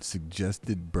suggested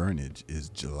burnage is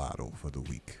gelato for the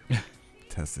week.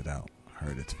 Test it out.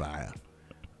 Heard it's fire.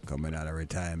 Coming out of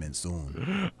retirement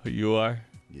soon. You are?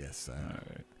 Yes, I am.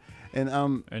 Right.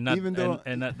 And even though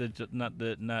not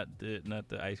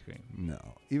the ice cream. No,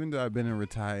 even though I've been in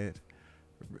retirement.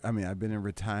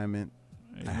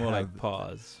 It's more like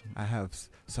pause. I have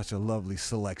such a lovely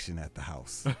selection at the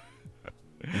house in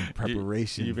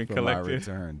preparation you've been for collecting? my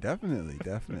return. Definitely.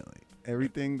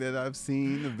 Everything that I've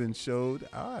seen have been showed.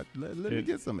 Let me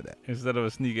get some of that. Instead of a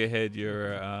sneakerhead,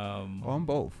 you're on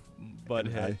both.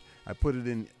 Butthead. I put it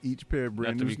in each pair of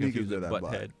brand new sneakers that I bought.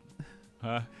 Butthead.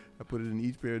 Huh? I put it in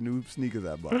each pair of new sneakers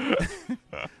I bought.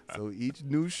 So each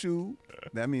new shoe,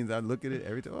 that means I look at it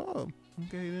every time. Oh,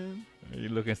 okay then. You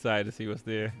look inside to see what's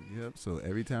there. Yep. So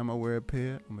every time I wear a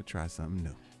pair, I'm gonna try something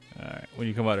new. All right. When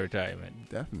you come out of retirement.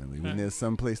 Definitely. When there's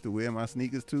some place to wear my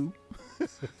sneakers to.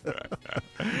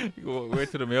 You go wear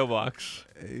it to the mailbox.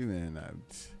 Hey man, I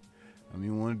don't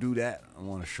even want to do that. I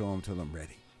want to show them till I'm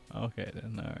ready. Okay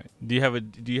then. All right. Do you have a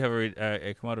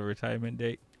come out of retirement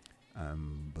date?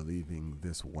 I'm believing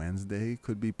this Wednesday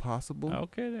could be possible.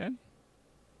 Okay then.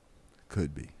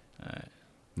 Could be. All right.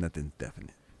 Nothing's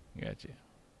definite. Gotcha.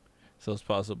 So it's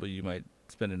possible you might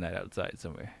spend the night outside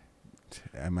somewhere.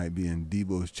 I might be in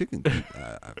Debo's chicken coop.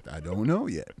 I don't know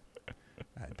yet.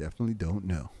 I definitely don't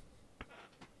know.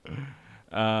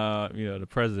 The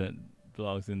president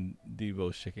belongs in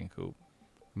Debo's chicken coop.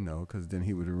 No, because then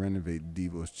he would renovate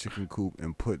Debo's chicken coop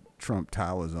and put Trump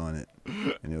towers on it,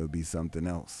 and it would be something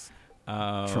else.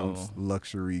 Trump's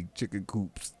luxury chicken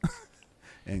coops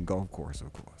and golf course,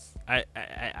 of course. I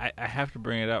have to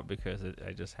bring it up because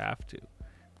I just have to,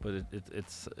 but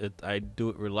I do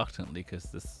it reluctantly because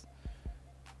this.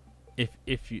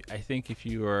 If you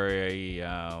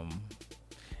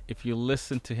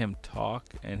listen to him talk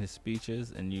and his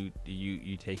speeches and you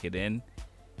take it in,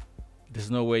 there's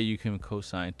no way you can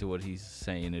co-sign to what he's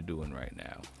saying or doing right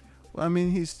now. Well, I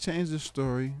mean, he's changed the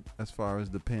story as far as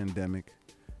the pandemic.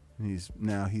 He's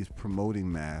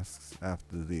promoting masks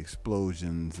after the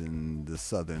explosions in the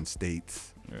southern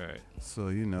states. Right. So,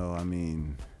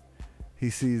 he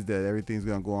sees that everything's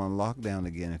going to go on lockdown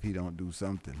again if he don't do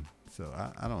something. So,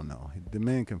 I don't know. The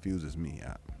man confuses me.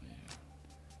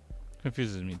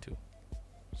 Confuses me too.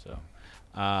 So,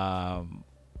 I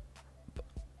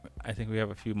think we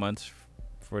have a few months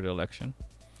for the election.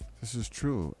 This is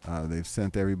true. They've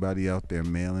sent everybody out there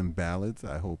mail-in ballots.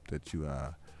 I hope that you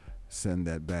send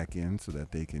that back in so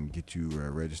that they can get you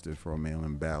registered for a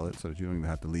mail-in ballot so that you don't even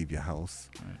have to leave your house.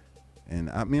 Right. And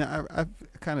I mean, I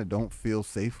kind of don't feel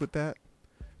safe with that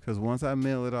because once I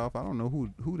mail it off, I don't know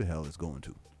who the hell it's going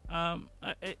to.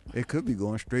 It could be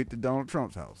going straight to Donald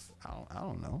Trump's house. I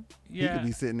don't know. He Yeah. could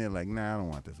be sitting there like, nah, I don't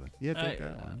want this one. Yeah, take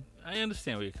that one. I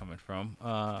understand where you're coming from.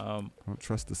 Don't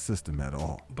trust the system at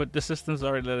all. But the system's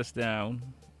already let us down.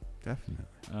 Definitely.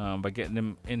 By getting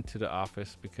him into the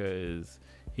office because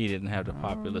he didn't have the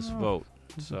populist vote.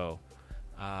 So,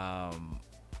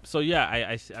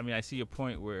 yeah, I mean, I see a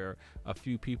point where a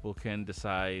few people can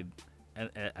decide, and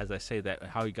as I say that,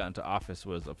 how he got into office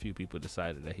was a few people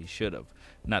decided that he should have,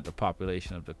 not the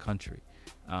population of the country.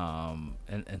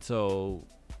 And so,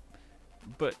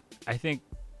 but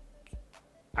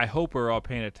I hope we're all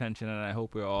paying attention, and I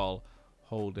hope we're all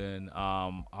holding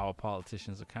our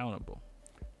politicians accountable.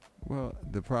 Well,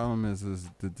 the problem is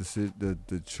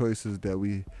the choices that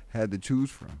we had to choose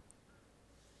from.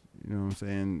 You know what I'm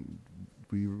saying?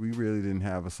 We really didn't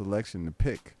have a selection to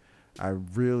pick. I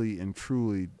really and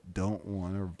truly don't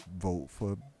want to vote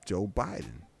for Joe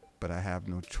Biden, but I have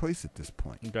no choice at this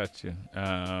point. Gotcha.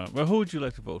 Well, who would you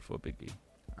like to vote for, Big E?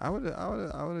 I would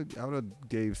have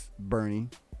gave Bernie.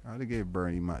 I would have gave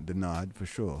Bernie the nod for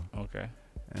sure. Okay.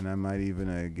 And I might even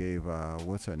have gave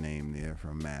what's her name there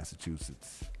from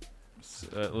Massachusetts.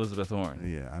 Elizabeth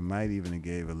Warren. Yeah, I might even have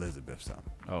gave Elizabeth some.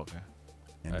 Oh, okay.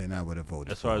 And then I would have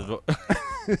voted. As far as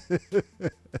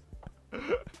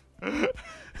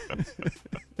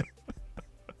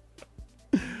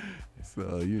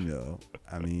So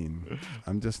I mean,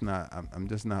 I'm just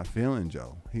not feeling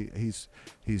Joe.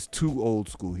 He's too old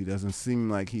school. He doesn't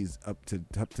seem like he's up to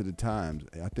the times.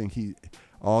 I think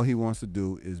all he wants to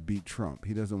do is beat Trump.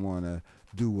 He doesn't want to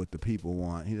do what the people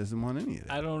want. He doesn't want any of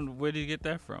that. Where did you get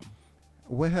that from?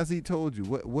 What has he told you?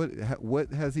 What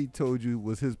has he told you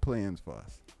was his plans for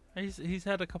us? He's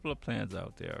had a couple of plans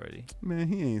out there already. Man,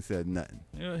 he ain't said nothing.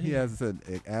 You know, he hasn't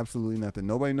said absolutely nothing.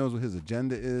 Nobody knows what his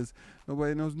agenda is.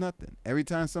 Nobody knows nothing. Every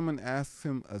time someone asks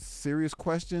him a serious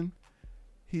question,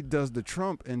 he does the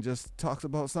Trump and just talks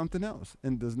about something else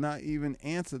and does not even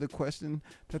answer the question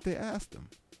that they asked him.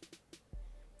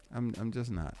 I'm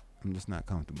just not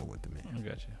comfortable with the man. I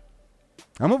got you.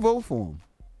 I'm gonna vote for him.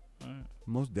 All right.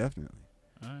 Most definitely.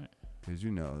 All right. Because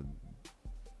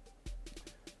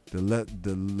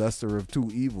the lesser of two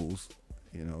evils,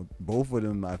 both of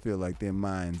them, I feel like their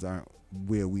minds aren't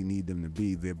where we need them to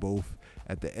be. They're both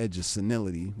at the edge of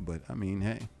senility. But I mean,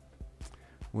 hey,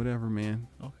 whatever, man.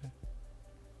 Okay.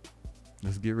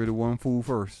 Let's get rid of one fool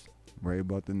first. Worry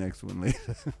about the next one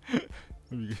later.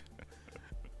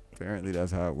 Apparently,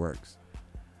 that's how it works.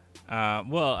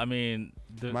 Well, I mean,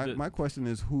 my question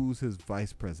is, who's his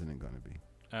vice president going to be?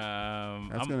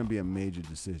 That's going to be a major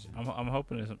decision. I'm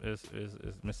hoping it's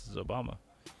Mrs. Obama.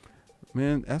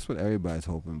 Man, that's what everybody's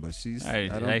hoping, but I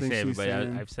don't think say she's everybody.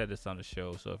 saying, I've said this on the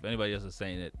show, so if anybody else is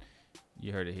saying it,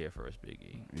 you heard it here first, Big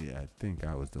E. Yeah, I think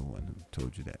I was the one who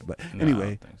told you that. But No, anyway, I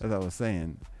don't think so. as I was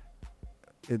saying,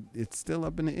 it's still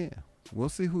up in the air. We'll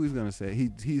see who he's going to say.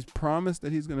 He's promised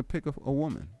that he's going to pick a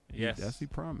woman. Yes. That's he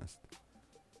promised.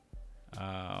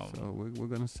 So we're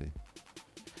going to see.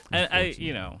 And I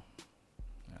don't know.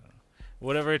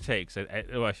 Whatever it takes.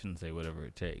 I shouldn't say whatever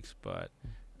it takes, but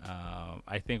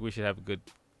I think we should have a good.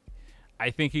 I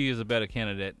think he is a better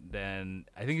candidate than.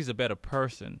 I think he's a better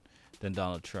person than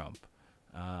Donald Trump.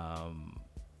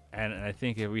 And I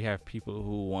think if we have people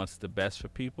who wants the best for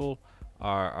people,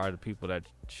 are the people that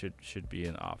should be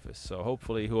in office. So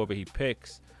hopefully, whoever he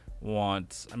picks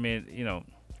wants. I mean,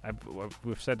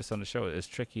 we've said this on the show. It's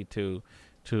tricky to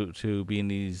be in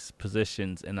these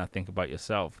positions and not think about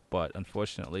yourself. But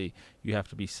unfortunately, you have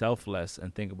to be selfless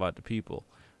and think about the people,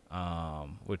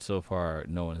 which so far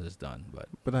no one has done.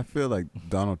 But I feel like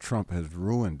Donald Trump has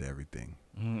ruined everything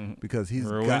because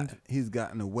he's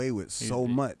gotten away with so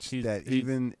much that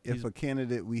even if a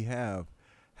candidate we have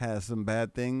has some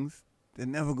bad things, they're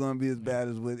never going to be as bad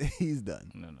as what he's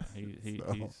done. No, he's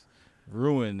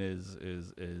ruin is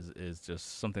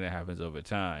just something that happens over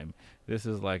time. This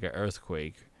is like an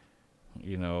earthquake,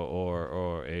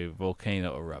 or a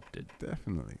volcano erupted.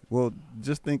 Definitely. Well,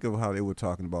 just think of how they were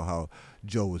talking about how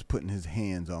Joe was putting his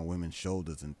hands on women's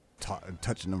shoulders and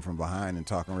touching them from behind and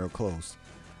talking real close.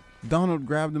 Donald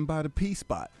grabbed him by the P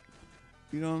spot.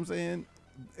 You know what I'm saying?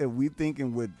 If we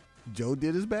thinking what Joe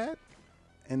did is bad,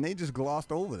 and they just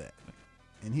glossed over that.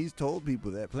 And he's told people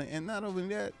that. And not only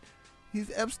that,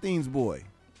 he's Epstein's boy.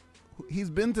 He's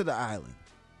been to the island.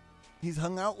 He's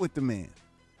hung out with the man.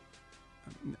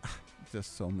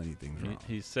 Just so many things wrong.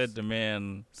 He said the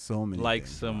man so many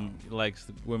likes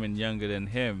women younger than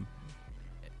him,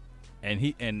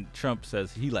 and Trump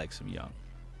says he likes them young.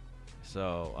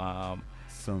 So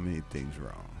so many things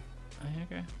wrong.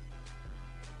 Okay.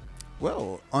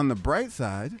 Well, on the bright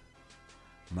side,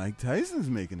 Mike Tyson's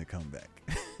making a comeback.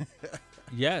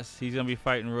 Yes, he's gonna be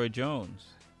fighting Roy Jones.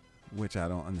 Which I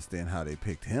don't understand how they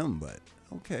picked him, but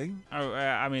okay.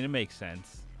 I mean, it makes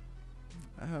sense.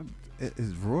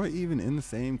 Is Roy even in the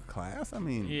same class? I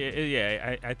mean,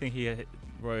 yeah. I think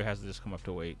Roy has to just come up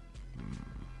to weight.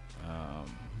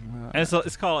 And so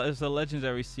it's a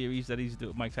legendary series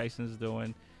that Mike Tyson's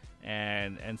doing,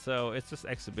 and so it's just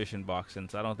exhibition boxing.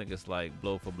 So I don't think it's like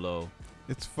blow for blow.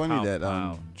 It's funny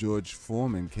that George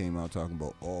Foreman came out talking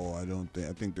about,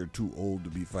 I think they're too old to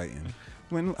be fighting.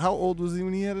 How old was he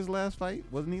when he had his last fight?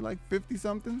 Wasn't he like 50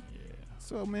 something? Yeah.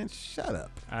 So man, shut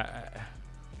up.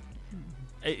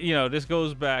 This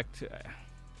goes back to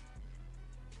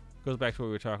what we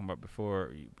were talking about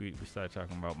before we started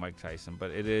talking about Mike Tyson.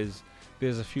 But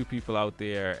there's a few people out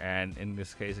there, and in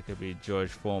this case it could be George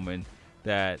Foreman,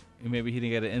 that maybe he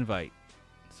didn't get an invite,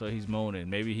 so he's moaning.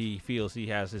 Maybe he feels he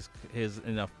has his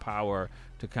enough power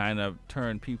to kind of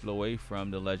turn people away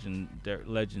from the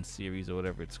Legend series or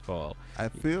whatever it's called. I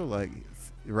feel like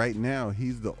right now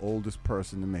he's the oldest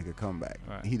person to make a comeback.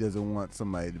 Right. He doesn't want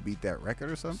somebody to beat that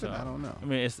record or something. I don't know. I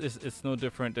mean, it's no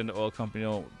different than the oil company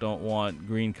don't want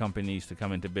green companies to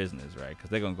come into business, right? Because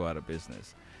they're gonna go out of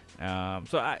business.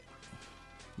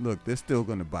 Look, they're still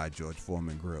gonna buy George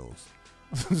Foreman grills.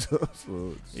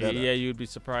 You'd be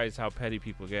surprised how petty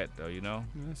people get, though.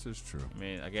 This is true. I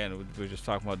mean, again, we were just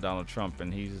talking about Donald Trump,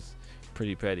 and he's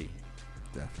pretty petty.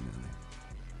 Definitely.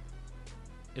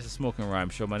 It's a Smoking Rhyme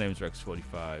show. My name is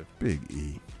Rex45. Big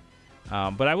E.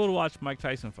 But I will watch Mike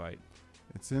Tyson fight.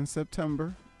 It's in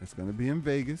September. It's going to be in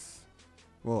Vegas.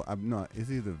 Well, I'm not. It's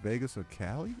either Vegas or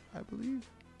Cali, I believe.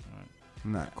 Right.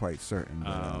 I'm not quite certain.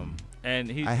 But,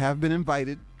 I have been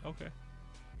invited. Okay.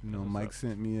 Mike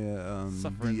sent me a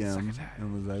DM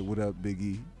and was like, "What up, Big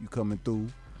E? You coming through?"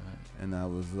 Right. And I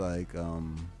was like,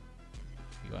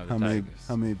 "How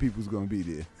many people's gonna be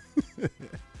there?"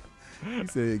 He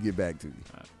said he'd get back to me.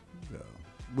 Right. So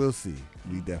we'll see.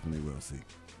 We definitely will see.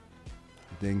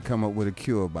 If they can come up with a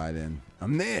cure by then,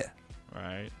 I'm there.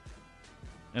 Right.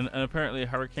 And apparently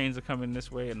hurricanes are coming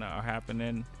this way and are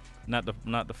happening. Not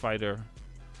the fighter,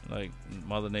 like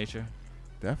Mother Nature.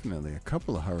 Definitely. A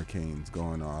couple of hurricanes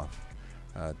going off.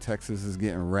 Texas is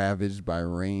getting ravaged by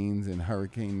rains and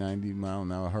hurricane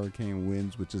 90-mile-an-hour hurricane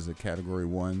winds, which is a Category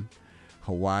 1.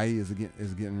 Hawaii is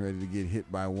getting ready to get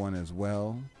hit by one as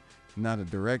well. Not a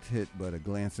direct hit, but a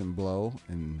glancing blow.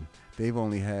 And they've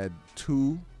only had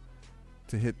 2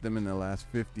 to hit them in the last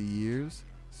 50 years.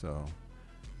 So,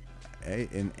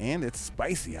 and it's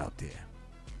spicy out there.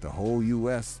 The whole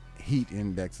U.S. heat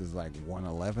index is like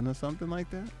 111 or something like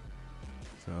that.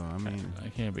 So, I mean,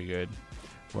 that can't be good.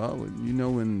 Well,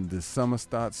 when the summer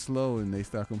starts slow and they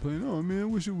start complaining, "Oh man, I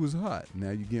wish it was hot." Now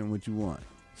you're getting what you want.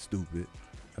 Stupid.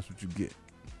 That's what you get.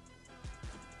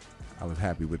 I was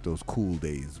happy with those cool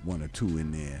days, 1 or 2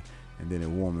 in there, and then it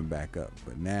warming back up.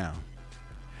 But now,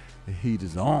 the heat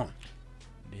is on.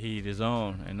 The heat is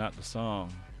on, and not the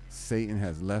song. Satan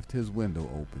has left his window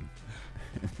open,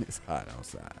 and it's hot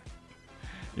outside.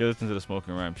 You're listening to the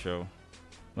Smoking Rhyme Show.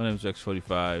 My name is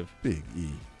Rex45. Big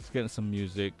E. Let's get into some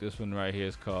music. This one right here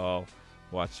is called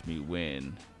Watch Me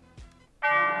Win.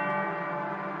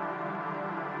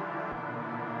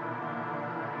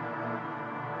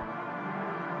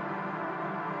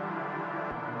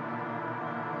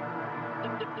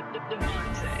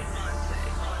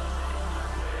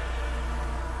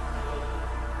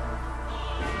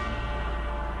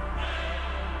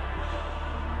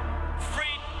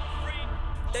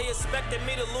 They expected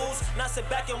me to lose, now sit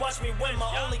back and watch me win.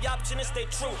 My only option is stay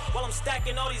true. While I'm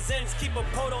stacking all these ends, keep a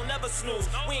pro, don't never snooze.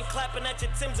 We ain't clapping at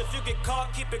your Timbs, if you get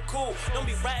caught, keep it cool. Don't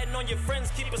be ratting on your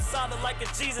friends, keep it solid like a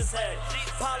Jesus head.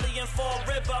 Polly and Fall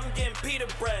River, I'm getting Peter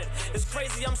bread. It's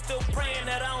crazy, I'm still praying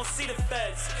that I don't see the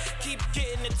feds. Keep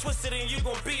getting it twisted and you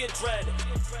gon' be a dread.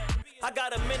 I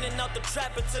got a minute out the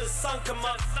trap until the sun come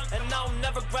up. And I don't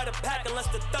never grab a pack unless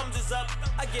the thumbs is up.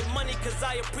 I get money cause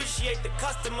I appreciate the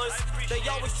customers. They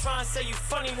always try and say you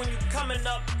funny when you coming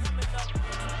up.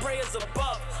 Prayers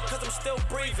above, cause I'm still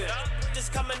breathing.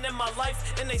 Just coming in my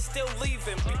life and they still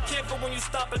leaving. Be careful when you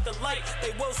stop at the light,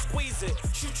 they will squeeze it.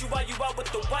 Shoot you while you out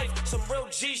with the wife, some real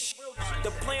G shit.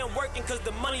 The plan working cause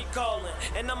the money calling.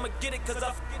 And I'ma get it cause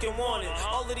I fucking want it.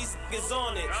 All of these niggas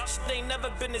on it. Shit ain't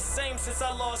never been the same since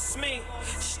I lost me.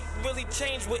 Shit really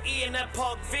changed with E and that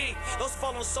Park V. Those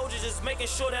fallen soldiers just making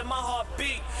sure that my heart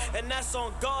beat. And that's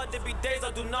on God, there be days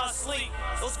I do not sleep.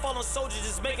 Those fallen soldiers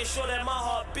just making sure that my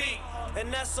heart beat.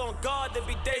 And that's on God, there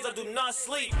be days I do not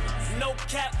sleep. No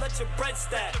cap, let your bread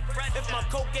stack. If my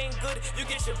coke ain't good, you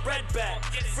get your bread back.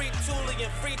 Free Thule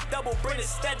and free double, bring the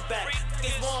stead back.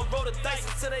 Niggas won't roll the dice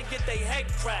until they get their head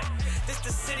cracked. This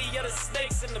the city of the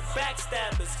snakes and the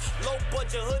backstabbers. Low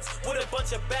budget hoods with a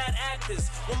bunch of bad actors.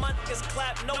 When my niggas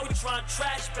clap, know we tryna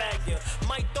trash bag ya.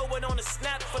 Might throw it on the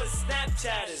snap for the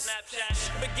Snapchatters.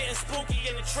 Been getting spooky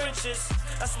in the trenches.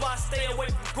 That's why I stay away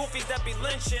from goofies that be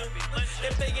lynching.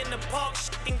 If they in the park,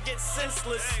 shit can get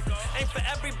senseless. Ain't for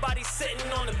everybody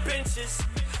sitting on the benches.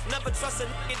 Never trust a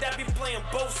nigga that be playing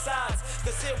both sides.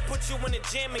 Cause he'll put you in the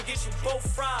gym and get you both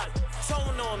fried.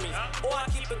 Tone on me, or I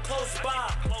keep it close by.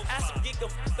 Ask him, geek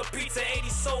a pizza, 80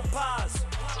 soul pies.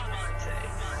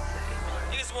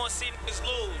 Niggas wanna see niggas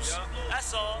lose.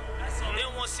 That's all. They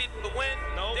don't wanna see niggas win.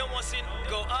 They don't wanna see niggas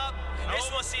go up. They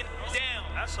just wanna see niggas down.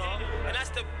 That's all. And that's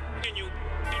the in you.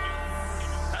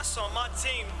 That's on my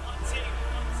team.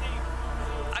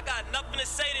 I got nothing to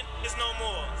say to niggas no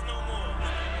more.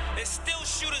 They still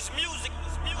shooters music.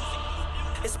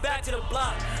 It's back to the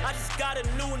block. I just got a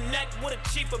new neck with a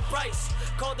cheaper price.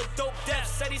 Called the dope death,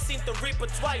 said he seen the Reaper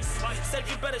twice. Said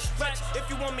you better stretch if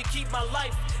you want me keep my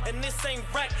life. And this ain't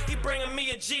wreck, he bringing me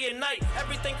a G at night.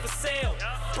 Everything for sale,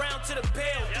 brown to the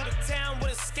pale. Through the town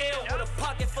with a scale, with a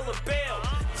pocket full of bail.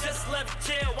 Just left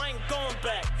jail, I ain't going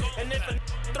back. And if a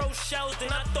throw shells,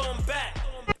 then I throw them back.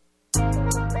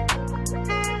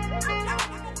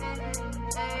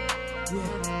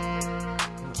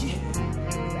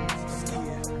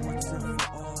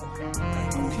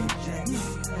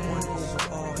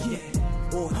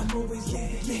 I'm always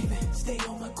living, stay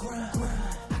on my grind.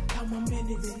 I count my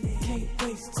minutes, can't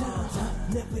waste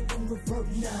time. Never in revert,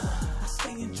 nah. I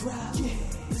stay and drive.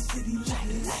 The city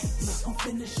like lights, I'm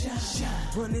finna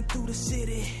shine. Running through the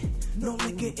city, no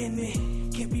liquor in me.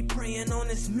 Can't be praying on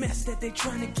this mess that they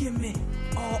tryna give me.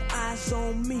 All eyes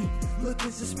on me,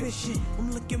 looking suspicious.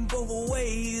 I'm looking both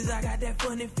ways, I got that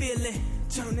funny feeling.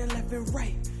 Turning left and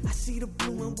right, I see the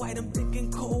blue and white. I'm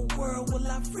thinking cold world, will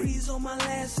I freeze on my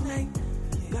last night?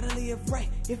 Gotta live right,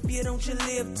 if you don't, you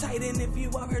live tight. And if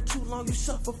you out here too long, you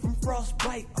suffer from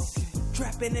frostbite.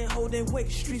 Trapping and holding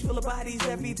weight, streets full of bodies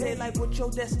every day. Like what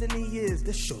your destiny is,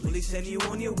 they surely send you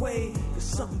on your way. Cause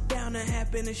something bound to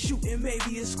happen, and shooting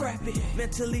maybe it's scrapping.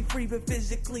 Mentally free, but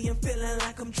physically I'm feeling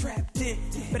like I'm trapped in.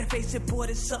 Better face it, boy,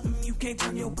 there's something you can't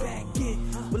turn your back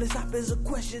in. Well, it's up is a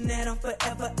question that I'm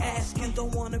forever asking.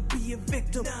 Don't wanna be a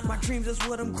victim, my dreams is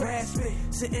what I'm grasping.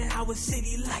 Sitting out with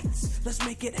city lights, let's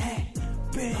make it happen.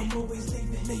 I'm always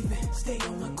leaving, stay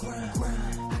on my grind.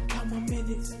 I count my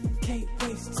minutes, can't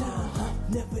waste time.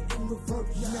 Never in revert,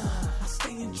 nah. I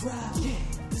stay and drive.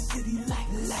 The city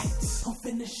like lights, I'm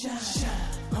finna shine.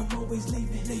 I'm always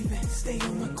leaving, stay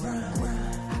on my grind.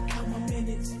 I count my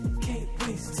minutes, can't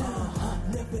waste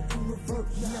time. Never in revert,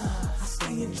 nah. I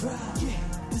stay and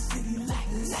drive. The city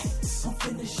like lights, I'm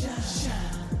finna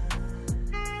shine.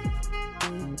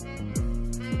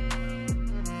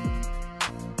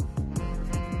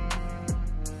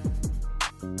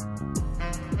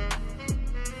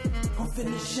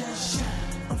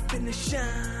 I'm finna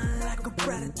shine like a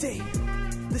brighter day.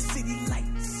 The city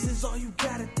lights is all you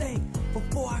gotta think.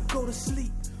 Before I go to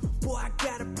sleep, boy, I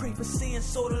gotta pray for sin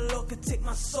so the Lord can take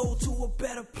my soul to a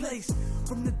better place.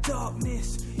 From the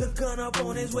darkness, the gun up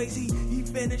on his waist. He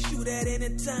finna shoot at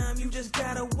any time, you just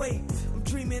gotta wait. I'm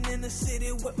dreaming in the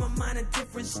city with my mind in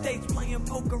different states. Playing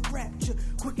poker rapture,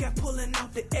 quick at pulling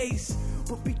out the ace.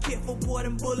 But be careful, boy,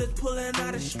 them bullets pulling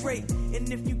out it straight. And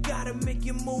if you gotta make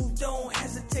your move, don't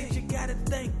hesitate. You gotta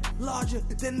think larger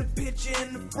than the picture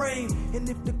in the frame. And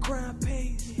if the grind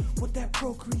pays, what that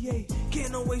procreate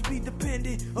can't always be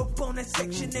dependent upon that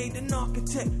Section 8. An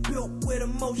architect built with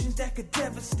emotions that could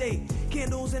devastate.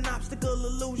 Candles and obstacle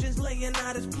illusions laying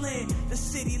out his plan. The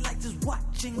city lights is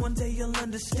watching, one day you'll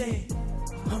understand.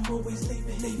 I'm always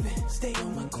leaving, stay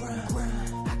on my grind.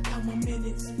 I count my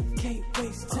minutes, can't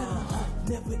waste time.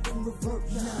 Never in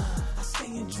revert, nah. I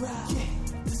stay and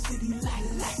drive. The city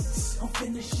like lights, I'm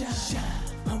finna shine.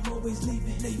 I'm always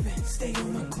leaving, stay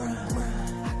on my grind.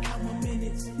 I count my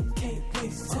minutes, can't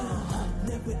waste time.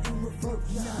 Never in revert,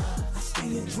 nah. I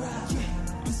stay and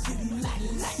drive. The city like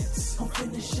lights, I'm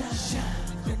finna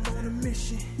shine. I'm on a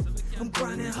mission, I'm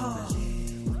grinding hard.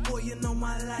 Before you know,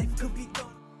 my life could be gone.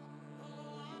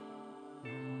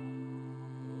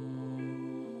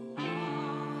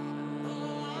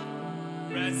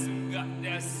 Ransom got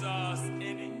that sauce in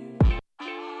it.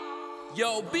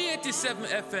 Yo, B87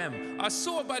 FM, I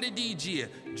saw by the DJ.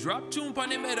 Drop tune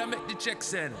on him head and make the check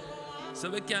send. So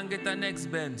we can get the next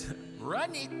bend.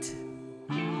 Run it.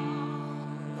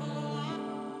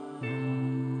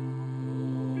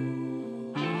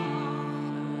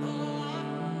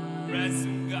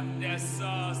 Ransom got that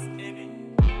sauce in it.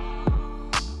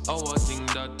 Our thing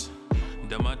that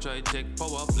them a try take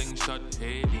power fling shot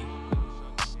Haiti.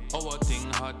 Our thing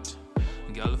hot,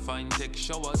 girl fine take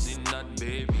showers in that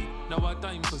baby. Now a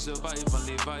time to survive and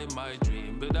live by my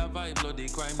dream. But a vibe no the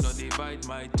crime no divide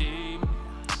my team.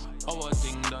 Our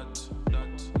thing that.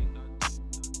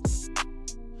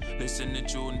 Listen the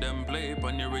tune them play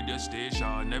on your radio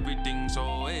station. Everything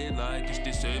so hey like it's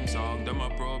the same song. Them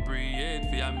appropriate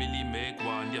family make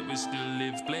one. Yet we still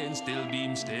live plain, still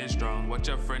beam stay strong. Watch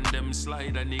your friend them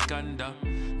slide and Nikanda.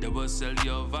 They will sell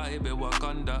your vibe a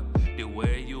Wakanda. The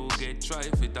way you get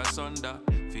trife it asunder.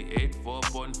 Fi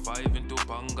 84.5 into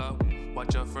Panga.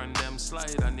 Watch your friend them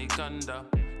slide and Nikanda.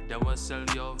 They will sell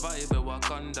your vibe a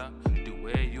Wakanda. The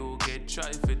way you get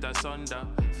trife it asunder.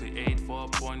 Fi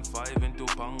 84.5 into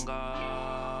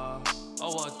Panga.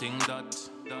 Our thing that.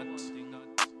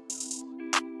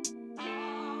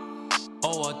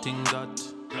 Our thing that.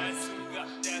 Got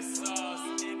that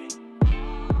sauce in it.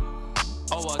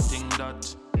 Our thing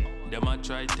that. Them a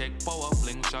try take power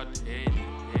fling shot Haiti.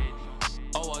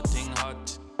 Our thing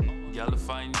hot. Y'all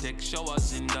find take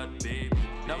showers in that baby.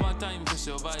 Now my time to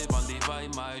survive and live by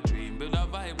my dream. Build a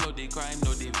vibe, no the crime,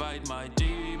 no divide my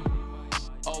team.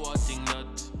 Our thing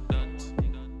that.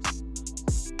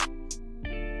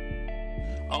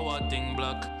 Our thing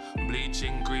black,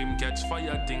 bleaching cream catch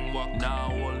fire thing walk. Now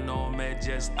all no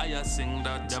medges, I sing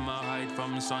that. Them a hide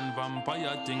from sun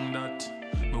vampire thing that.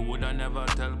 Me woulda never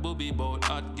tell Booby about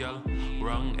hot girl.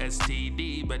 Wrong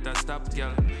STD, better stop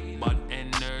girl. Bad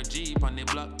energy pon the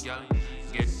block girl.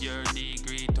 Get your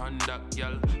degree on that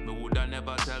girl. Me woulda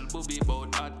never tell Booby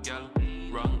about hot girl.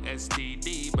 Wrong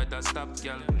STD, better stop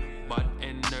girl. Bad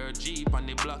energy pon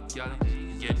the block girl.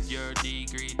 Get your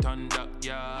degree on that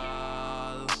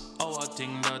girl. Our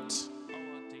thing that.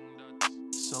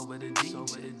 So with the DJ.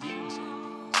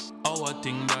 Our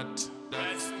thing that.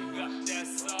 Got that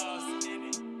sauce in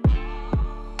it.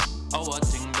 Our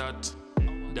thing that.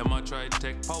 Them a try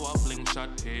take power fling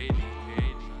shot Haiti.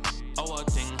 Our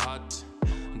thing hot.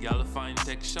 Girl fine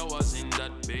take showers in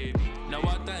that baby. Now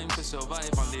a time to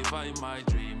survive and live by my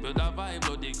dream. Build a vibe,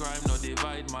 no the crime, no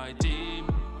divide my team.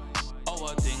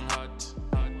 Our thing hot.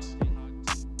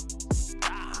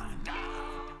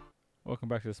 Welcome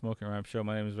back to the Smoking Rhyme Show.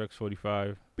 My name is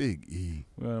Rex45. Big E.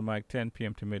 We're on the mic 10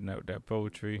 p.m. to midnight with that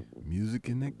poetry. Music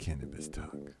and that cannabis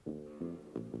talk.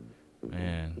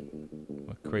 Man,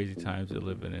 what crazy times you're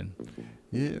living in.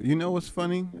 Yeah, you know what's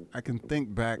funny? I can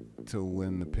think back to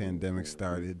when the pandemic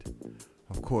started.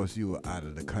 Of course, you were out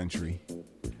of the country.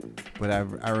 But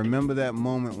I remember that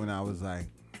moment when I was like,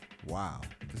 wow,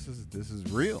 this is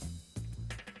real.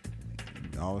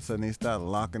 All of a sudden they started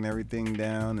locking everything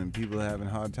down and people are having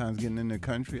hard times getting in the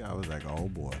country. I was like, oh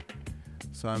boy.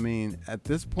 So I mean, at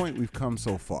this point we've come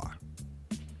so far.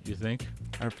 You think?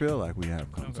 I feel like we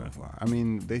have come so far. I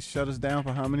mean, they shut us down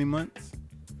for how many months?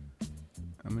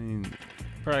 I mean,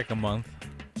 for like a month.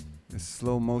 It's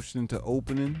slow motion to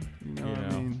opening, you know what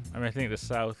I mean? I think the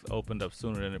South opened up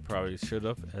sooner than it probably should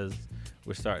have, as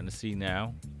we're starting to see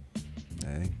now.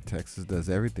 Hey, Texas does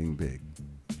everything big.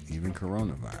 Even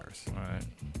coronavirus. All right.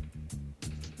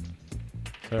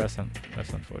 So that's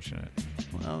unfortunate.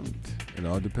 Well, it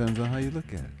all depends on how you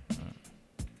look at it.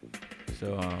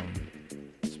 So,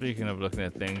 speaking of looking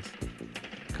at things,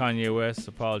 Kanye West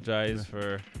apologized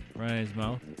for running his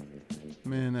mouth.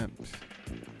 Man,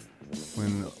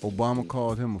 when Obama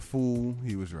called him a fool,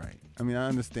 he was right. I mean, I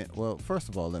understand. Well, first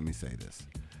of all, let me say this.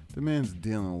 The man's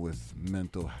dealing with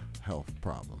mental health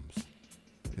problems.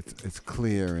 It's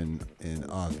clear and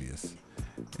obvious.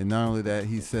 And not only that,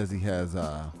 he says he's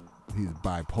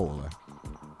bipolar,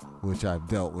 which I've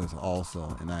dealt with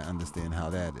also, and I understand how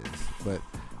that is. But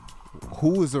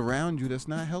who is around you that's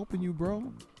not helping you,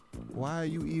 bro? Why are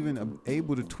you even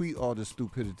able to tweet all this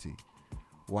stupidity?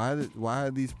 Why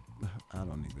are these? I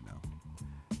don't even know.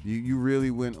 You really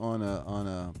went on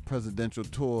a presidential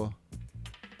tour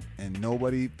and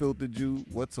nobody filtered you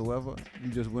whatsoever? You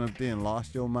just went up there and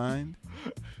lost your mind?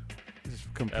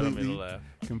 Just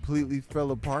completely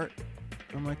fell apart?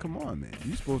 I'm like, come on, man.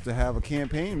 You're supposed to have a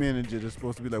campaign manager that's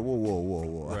supposed to be like,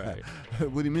 whoa. Right.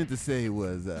 What he meant to say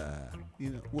was,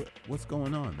 what's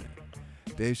going on, man?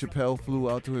 Dave Chappelle flew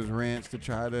out to his ranch to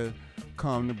try to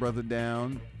calm the brother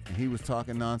down. And he was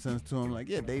talking nonsense to him like,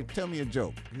 yeah, Dave, tell me a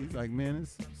joke. He's like, man,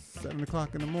 it's 7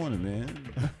 o'clock in the morning,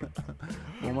 man.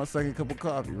 On my second cup of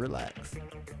coffee, relax.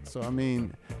 So, I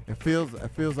mean, it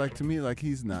feels like to me like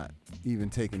he's not even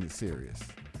taking it serious.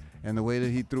 And the way that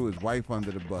he threw his wife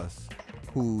under the bus,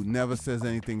 who never says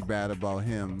anything bad about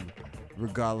him,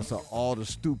 regardless of all the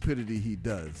stupidity he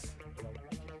does.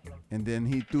 And then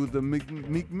he threw the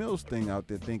Meek Mills thing out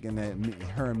there, thinking that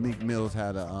her and Meek Mills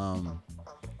had an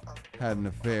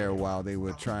affair while they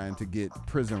were trying to get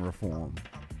prison reform.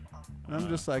 And I'm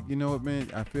just like, you know what, man?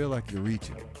 I feel like you're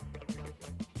reaching.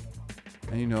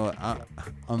 And you know,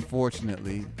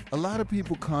 unfortunately, a lot of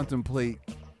people contemplate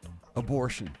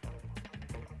abortion.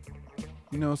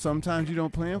 You know, sometimes you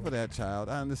don't plan for that child.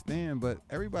 I understand, but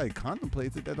everybody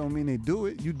contemplates it. That don't mean they do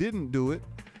it. You didn't do it.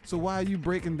 So why are you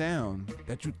breaking down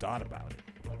that you thought about it?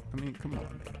 I mean, come on,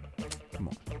 man. Come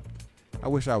on. I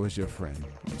wish I was your friend.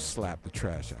 I'd slap the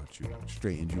trash out you,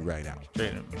 straighten you right out.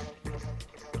 Straighten them.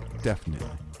 Definitely.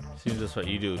 Seems that's what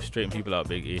you do. Straighten people out,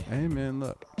 Big E. Hey, man,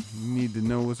 look. You need to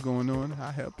know what's going on.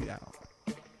 I'll help you out.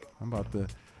 I'm about to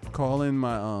call in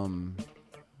my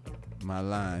my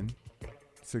line,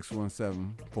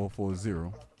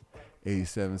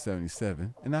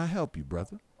 617-440-8777, and I'll help you,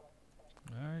 brother.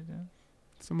 All right, then.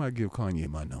 Somebody give Kanye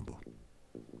my number.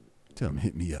 Tell him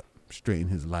hit me up. Straighten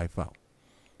his life out.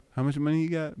 How much money you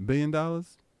got? $1 billion?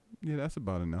 Yeah, that's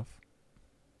about enough.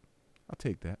 I'll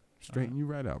take that. Straighten you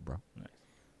right out, bro. Nice.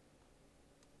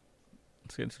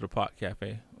 Let's get into the Pot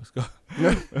Cafe. Let's go.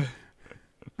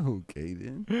 Okay,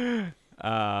 then. We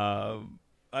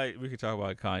could talk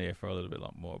about Kanye for a little bit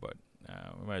more, but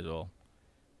we might as well.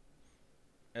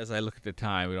 As I look at the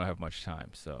time, we don't have much time,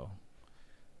 so.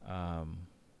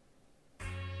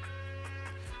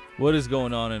 What is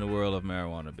going on in the world of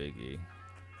marijuana, Big E?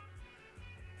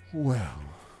 Well,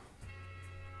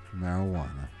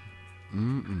 marijuana.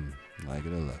 Like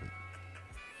it or love it.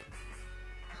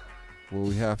 Well,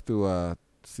 we have to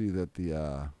see that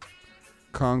the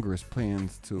Congress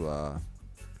plans to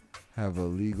have a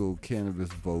legal cannabis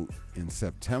vote in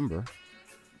September,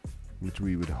 which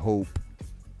we would hope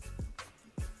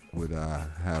would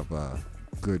have a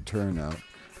good turnout.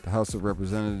 The House of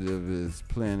Representatives is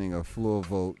planning a floor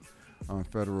vote on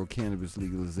federal cannabis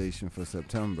legalization for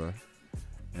September,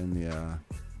 and the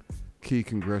key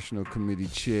congressional committee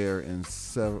chair and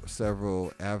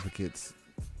several advocates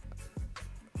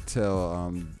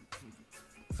tell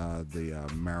the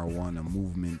marijuana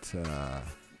movement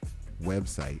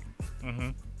website,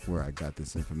 where I got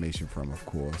this information from, of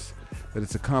course, that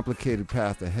it's a complicated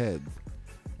path ahead,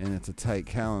 and it's a tight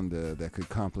calendar that could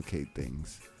complicate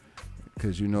things.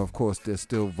 Because, you know, of course, they're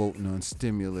still voting on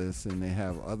stimulus, and they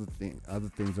have other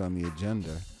things on the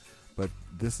agenda, but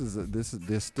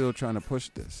they're still trying to push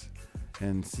this.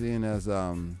 And seeing as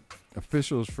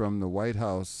officials from the White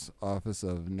House Office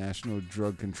of National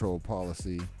Drug Control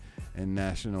Policy and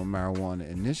National Marijuana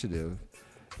Initiative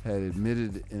had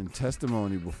admitted in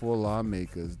testimony before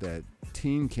lawmakers that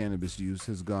teen cannabis use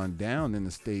has gone down in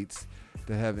the states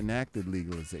that have enacted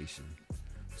legalization.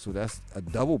 So that's a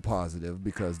double positive,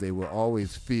 because there were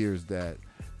always fears that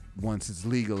once it's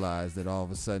legalized that all of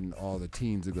a sudden all the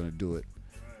teens are going to do it.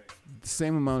 The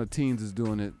same amount of teens is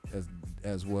doing it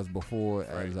as was before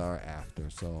as are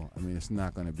after. So, I mean, it's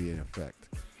not going to be an effect.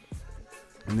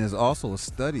 And there's also a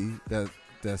study that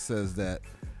says that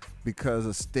because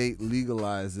a state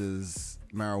legalizes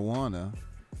marijuana,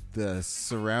 the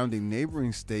surrounding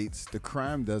neighboring states, the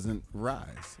crime doesn't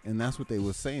rise. And that's what they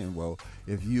were saying. Well,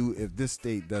 if this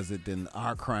state does it, then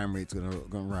our crime rate's gonna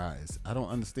rise. I don't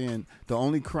understand. The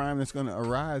only crime that's gonna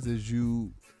arise is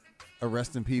you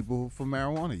arresting people for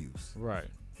marijuana use. Right.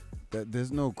 That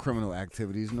there's no criminal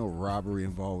activities, no robbery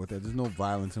involved with that. There's no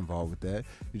violence involved with that.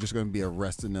 You're just gonna be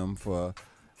arresting them for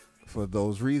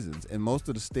those reasons. And most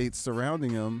of the states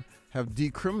surrounding them have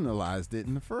decriminalized it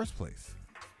in the first place.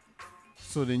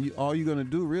 So then all you're going to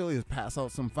do really is pass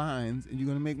out some fines, and you're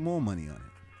going to make more money on it.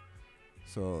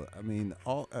 So, I mean,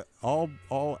 all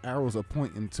arrows are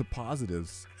pointing to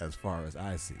positives as far as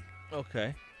I see.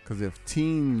 Okay. Because if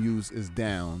teen use is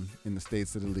down in the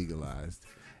states that are legalized,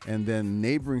 and then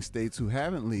neighboring states who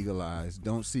haven't legalized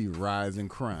don't see rise in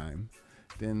crime,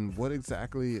 then what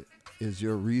exactly is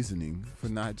your reasoning for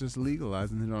not just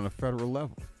legalizing it on a federal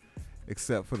level?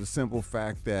 Except for the simple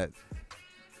fact that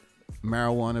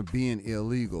marijuana being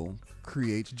illegal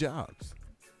creates jobs.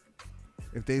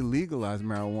 If they legalize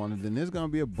marijuana, then there's going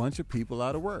to be a bunch of people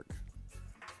out of work.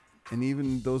 And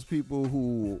even those people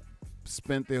who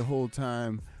spent their whole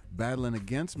time battling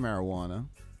against marijuana,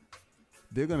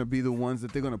 they're going to be the ones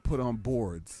that they're going to put on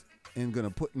boards and going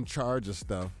to put in charge of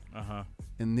stuff.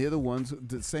 And they're the ones,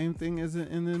 the same thing as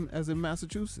in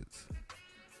Massachusetts.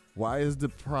 Why is the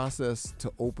process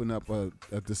to open up a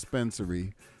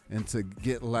dispensary and to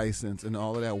get licensed and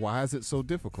all of that, why is it so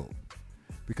difficult?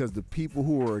 Because the people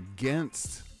who are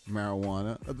against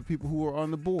marijuana are the people who are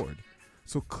on the board.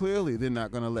 So clearly they're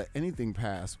not going to let anything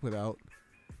pass without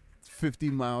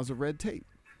 50 miles of red tape.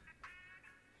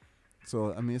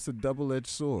 So, I mean, it's a double-edged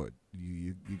sword.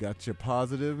 You got your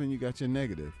positive and you got your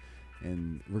negative.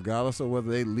 And regardless of whether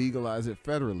they legalize it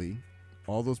federally,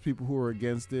 all those people who are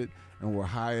against it and were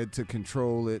hired to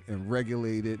control it and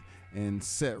regulate it and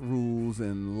set rules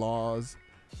and laws,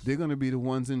 they're going to be the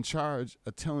ones in charge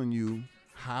of telling you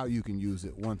how you can use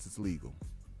it once it's legal,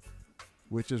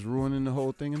 which is ruining the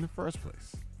whole thing in the first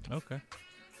place. Okay.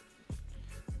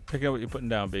 Pick up what you're putting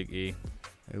down, Big E.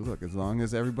 Hey, look, as long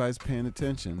as everybody's paying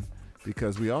attention,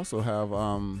 because we also have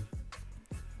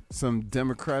some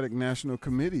Democratic National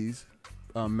Committees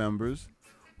members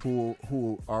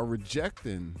who are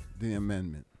rejecting the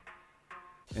amendment.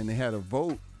 And they had a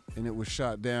vote, and it was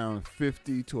shot down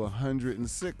 50 to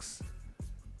 106.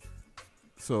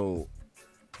 So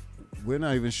we're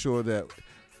not even sure that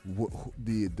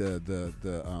the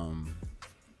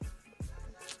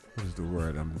what is the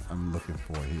word I'm looking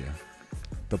for here?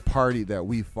 The party that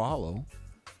we follow,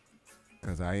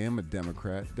 because I am a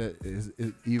Democrat,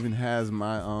 it even has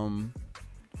my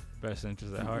best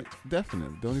interest at heart.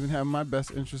 Definitely, don't even have my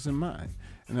best interest in mind.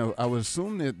 And I would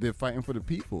assume that they're fighting for the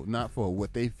people, not for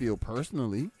what they feel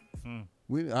personally. I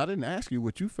didn't ask you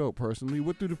what you felt personally.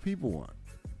 What do the people want?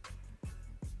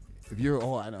 If you're,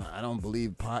 I don't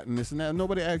believe pot and this and that,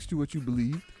 nobody asked you what you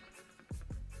believed.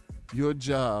 Your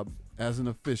job as an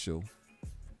official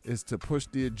is to push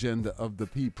the agenda of the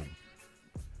people.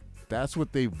 That's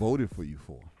what they voted for you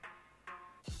for.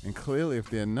 And clearly, if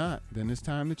they're not, then it's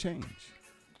time to change.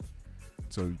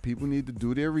 So people need to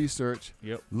do their research.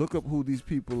 Yep. Look up who these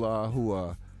people are who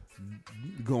are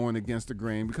going against the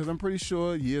grain, because I'm pretty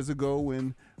sure years ago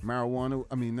when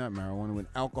when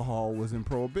alcohol was in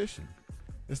prohibition,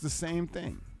 it's the same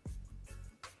thing.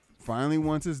 Finally,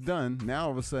 once it's done, now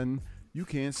all of a sudden you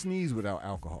can't sneeze without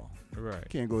alcohol. Right. You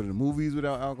can't go to the movies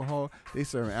without alcohol. They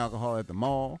serving alcohol at the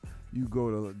mall. You go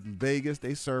to Vegas,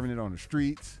 they serving it on the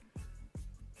streets.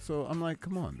 So I'm like,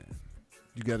 come on, man.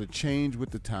 You got to change with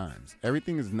the times.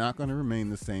 Everything is not going to remain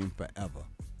the same forever.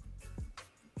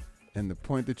 And the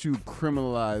point that you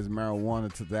criminalize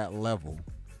marijuana to that level,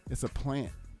 it's a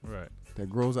plant that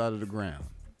grows out of the ground.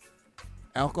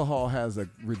 Alcohol has a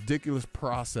ridiculous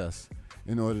process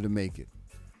in order to make it.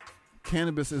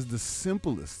 Cannabis is the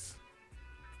simplest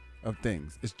of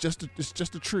things. It's just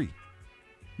a tree.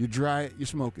 You dry it, you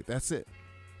smoke it. That's it.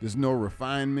 There's no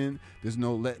refinement. There's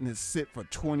no letting it sit for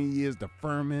 20 years to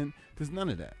ferment. There's none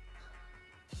of that.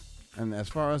 And as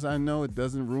far as I know, it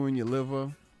doesn't ruin your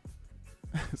liver.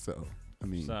 So, I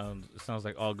mean, sounds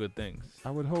like all good things.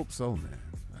 I would hope so, man.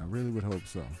 I really would hope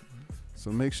so.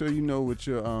 So make sure you know what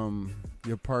your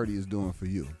party is doing for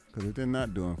you. Because if they're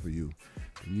not doing for you,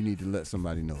 then you need to let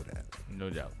somebody know that.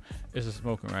 No doubt. It's a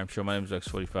Smoking Rhyme Show. My name is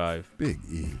X45. Big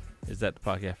E. Is that the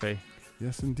Pod Cafe?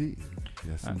 Yes, indeed.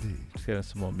 Yes, indeed. Let's get into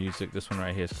some more music. This one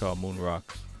right here is called Moon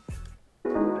Rocks.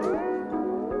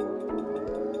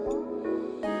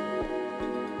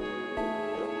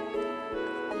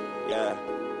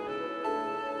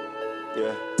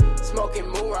 Yeah. Smoking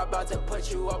moon rock, about to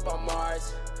put you up on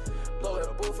Mars. Blow the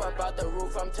booth up out the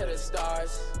roof, I'm to the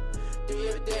stars. Do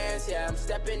your dance, yeah, I'm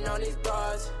stepping on these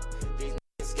bars. These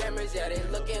scammers, yeah, they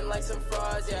looking like some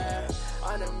frauds, yeah.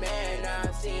 I'm a man, now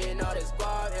I'm seeing all this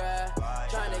guap, yeah.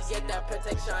 Trying to get that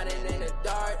protect shining in the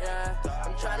dark, yeah.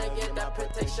 I'm trying to get that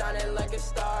protect shining like a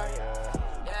star,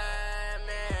 yeah,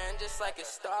 man, just like a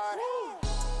star.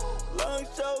 Lungs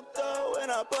choked up when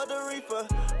I bought the reefer.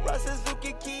 Russ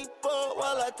Suzuki keep up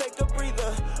while I take a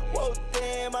breather. Whoa,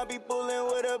 damn, I be bullin'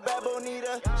 with a bad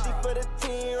bonita. She for the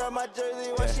team, run my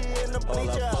jersey while she in the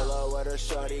bleacher. Pull up with a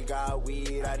shorty, got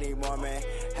weed, I need more, man.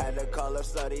 Had to call up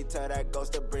Slutty, tell that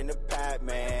ghost to bring the pat,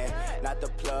 man. Not the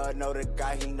plug, know the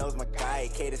guy, he knows my guy.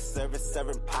 Cater service,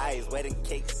 serving pies, wedding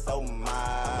cake so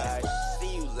much.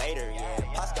 See you later, yeah.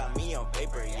 Pops got me on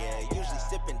paper, yeah. Usually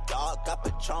sipping dog, got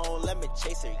Patron, lemon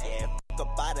chaser, yeah. Fuck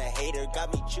about a hater,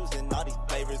 got me choosing all these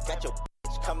flavors. Got your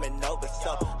bitch coming over,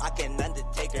 so I can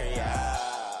undertake her, yeah.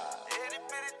 Itty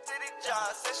bitty titty John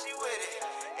said she with it.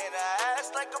 And I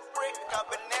ass like a brick, got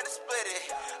banana split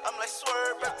it. I'm like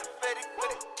swerve after Fetty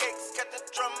with the cakes. Got the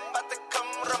drum about to come,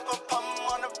 rum pum pum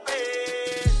on the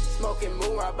bed. Smoking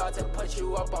moon rock, about to put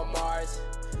you up on Mars.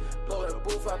 Blow the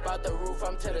booth up out the roof,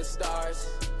 I'm to the stars.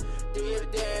 Do your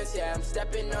dance, yeah, I'm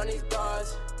stepping on these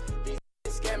bars. These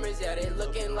scammers, yeah, they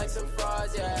looking like some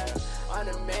frauds, yeah. I'm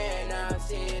the man, now I'm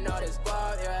seeing all this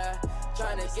guap, yeah.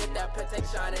 Trying to get that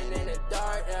protect shining in the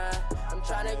dark, yeah. I'm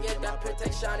trying to get that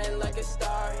protect shining like a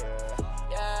star,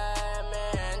 yeah,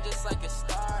 man, just like a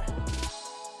star.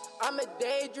 I'm a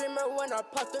daydreamer when I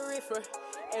puff the reefer.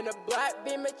 In a black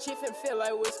Beamer chief and feel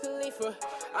like Wiz Khalifa.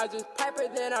 I just pipe her,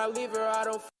 then I leave her, I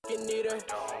don't fucking need her.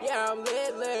 Yeah, I'm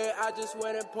lit, I just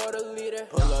went and poured a liter.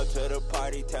 Pull up to the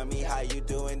party, tell me how you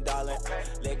doing, darling.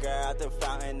 Liquor out the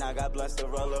fountain, I got blessed to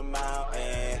roll a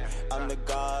mountain. I'm the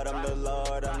God, I'm the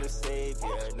Lord, I'm the Savior.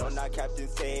 No, not Captain,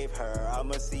 save her,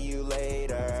 I'ma see you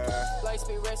later. Lights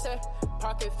be racer,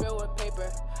 pocket filled with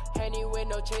paper. Henny with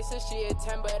no chaser, she a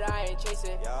 10 but I ain't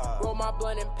chasing. Roll my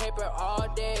blunt and paper all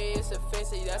day, it's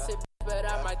offensive. That's it, but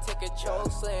I might take a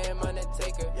choke slam,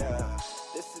 Undertaker. Yeah,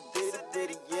 this is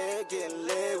Diddy, yeah, getting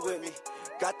lit with me.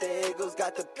 Got the Eagles,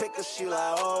 got the pickles, she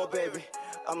like, oh baby.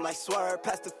 I'm like, swerve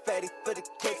past the fatty for the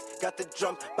kicks. Got the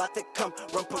drum, bout to come,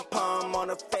 rum pum pum on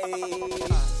her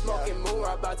face. Smoking moon,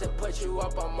 I'm about to put you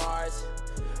up on Mars.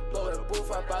 Blow the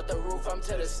booth up out the roof, I'm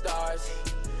to the stars.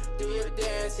 Do your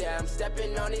dance, yeah, I'm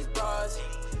stepping on these bras.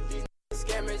 These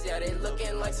scammers, yeah, they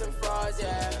looking like some frauds,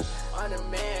 yeah. I'm the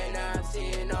man, now I'm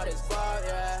seeing all this fraud,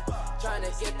 yeah. Trying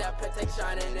to get that Patek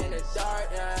shining in the dark,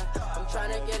 yeah. I'm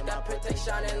trying to get that Patek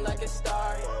shining like a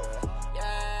star.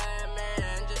 Yeah,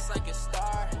 man, just like a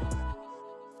star.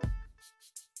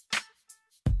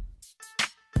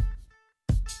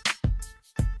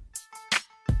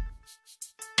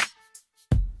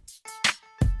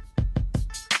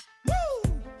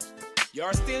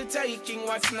 You're still taking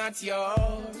what's not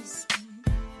yours.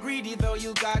 Greedy though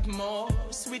you got more.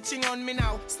 Switching on me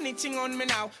now, snitching on me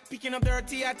now. Picking up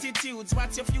dirty attitudes.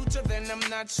 What's your future then? I'm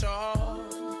not sure.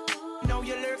 Now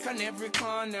you lurk on every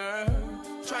corner,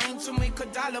 trying to make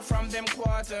 $1 from them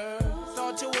quarters.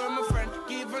 Thought you were my friend,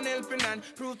 give an helping hand.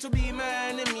 Prove to be my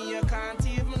enemy, I can't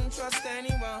even trust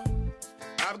anyone.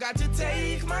 I've got to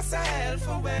take myself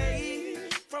away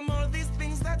from all these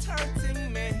things that's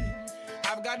hurting me.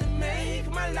 I've got to make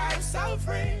my life so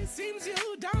free. Seems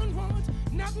you don't want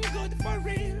nothing good for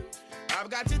real. I've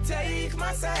got to take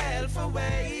myself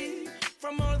away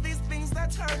from all these things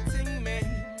that's hurting me.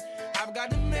 I've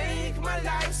got to make my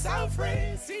life so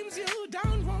free. Seems you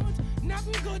don't want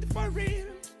nothing good for real.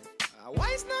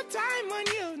 Waste no time on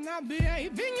you, not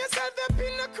behaving yourself up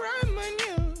in a crime on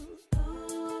you.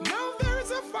 Now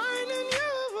there's a fine in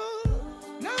you.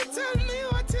 Now tell me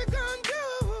what you gonna do.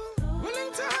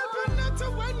 Willing to help and not to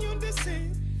want you to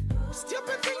see.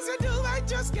 Stupid things you do, I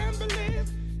just can't believe.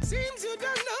 Seems you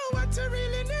don't know what you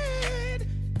really need.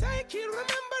 Take it,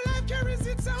 remember life carries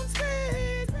its own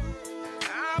speed.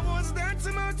 I was there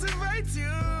to motivate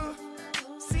you.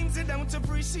 Seems you don't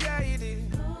appreciate it.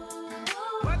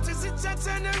 What is it that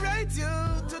generate you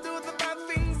to do the bad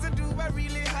things that do? I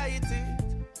really hate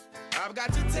it. I've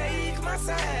got to take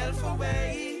myself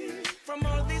away from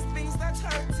all these things that's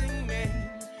hurting me.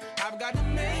 I've got to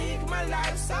make my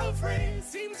life so free.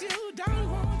 Seems you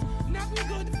don't want nothing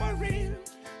good for real.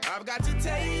 I've got to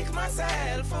take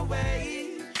myself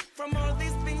away from all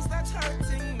these things that's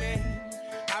hurting me.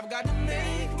 I've got to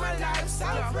make my life so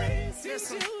free.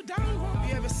 Seems you don't want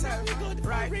nothing good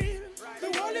for real.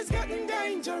 The world is getting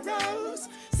dangerous.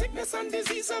 Sickness and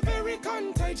disease are very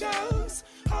contagious.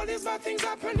 All these bad things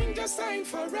happening just ain't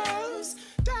for us.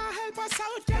 To help us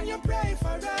out, can you pray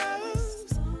for us?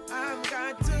 I've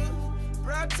got to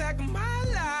protect my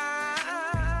life.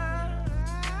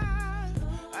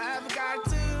 I've got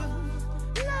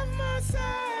to love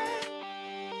myself.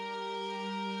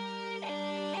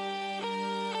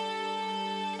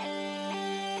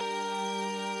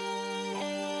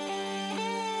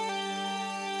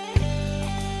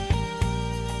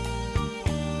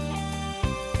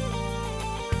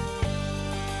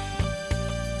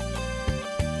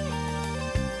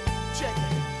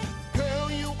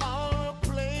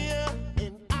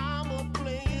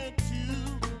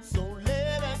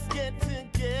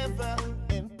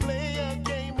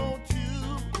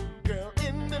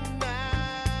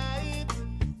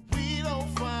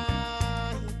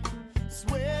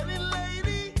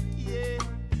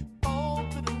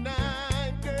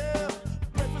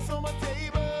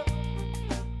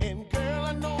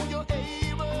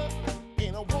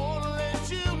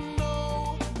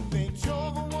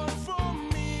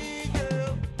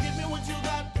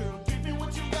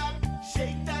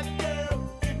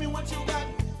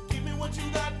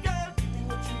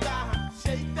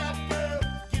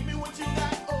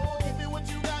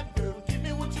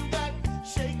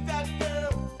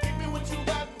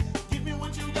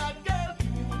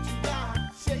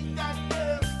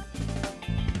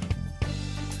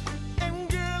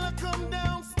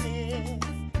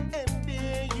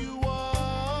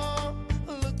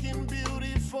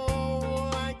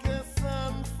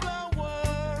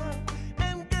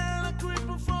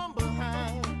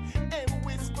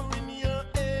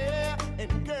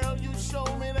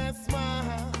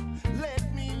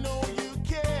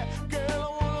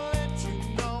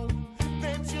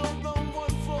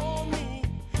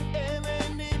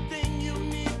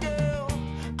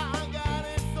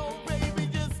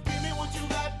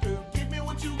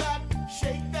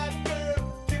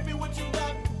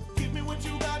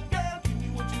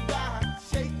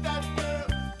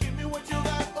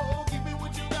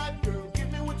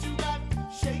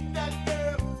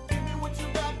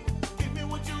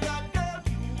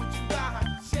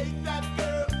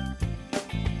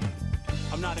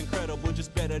 I'm not incredible,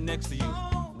 just better next to you.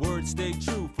 Words stay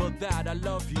true, for that I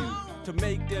love you. To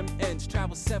make them ends,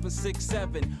 travel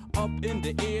 767. Up in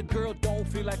the air, girl, don't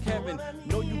feel like heaven.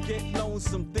 Know you get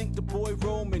lonesome, think the boy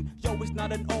roaming. Yo, it's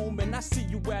not an omen, I see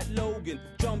you at Logan.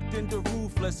 Jumped in the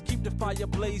roof, let's keep the fire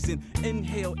blazing.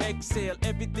 Inhale, exhale,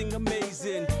 everything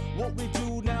amazing. What we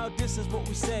do now, this is what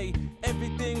we say.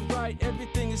 Everything right,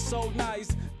 everything is so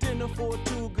nice. Dinner for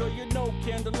two, girl, you know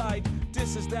candlelight.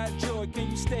 This is that joy,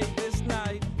 can you stay this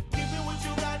night? Give me what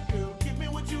you got, girl. Give me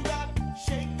what you got.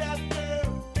 Shake that,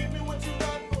 girl. Give me what you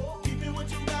got. Oh, give me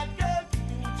what you got, girl. Give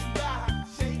me what you got.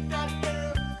 Shake that,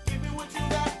 girl. Give me what you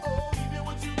got. Oh, give me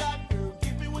what you got, girl.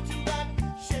 Give me what you got.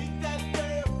 Shake that,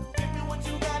 girl. Give me what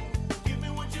you got. Give me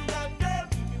what you got, girl.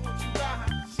 Give me what you got.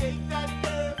 Shake that,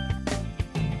 girl.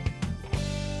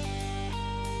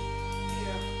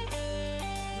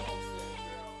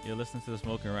 You're listening to the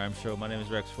Smoking Rhyme Show. My name is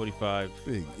Rex45.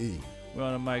 Big E. We're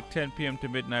on the mic 10 p.m. to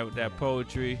midnight with that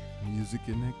poetry. Music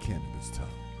and that cannabis talk.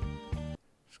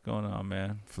 What's going on,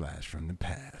 man? Flash from the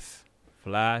past.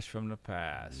 Flash from the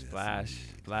past. Yes,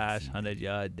 Flash,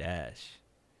 100-yard dash.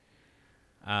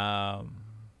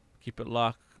 Keep it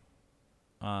locked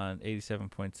on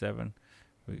 87.7.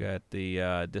 We got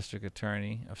the District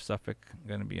Attorney of Suffolk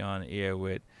going to be on air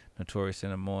with Notorious in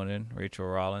the Morning, Rachel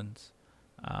Rollins.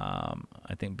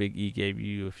 I think Big E gave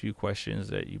you a few questions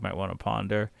that you might want to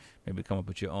ponder. Maybe come up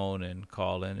with your own and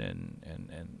call in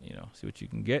and you know, see what you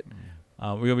can get.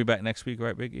 We're going to be back next week,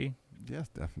 right, Big E? Yes,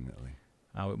 definitely.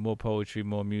 With more poetry,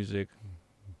 more music.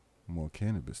 More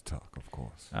cannabis talk, of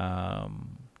course.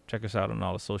 Check us out on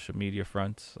all the social media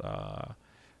fronts.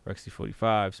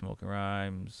 Rexy45, Smoking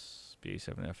Rhymes,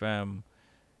 BA7FM.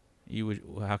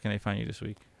 How can they find you this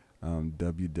week?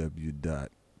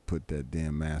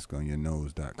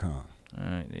 www.putthatdamnmaskonyournose.com. All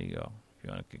right, there you go. If you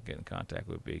want to get in contact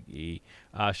with Big E.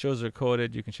 Shows are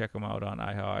recorded. You can check them out on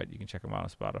iHeart. You can check them out on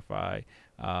Spotify,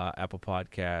 Apple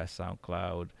Podcasts,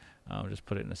 SoundCloud. Just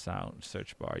put it in the sound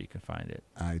search bar. You can find it.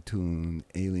 iTunes,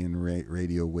 Alien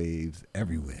Radio Waves,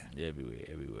 everywhere.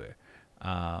 Everywhere.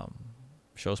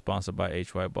 Show sponsored by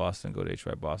HY Boston. Go to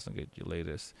HY Boston, get your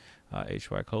latest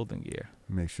HY clothing gear.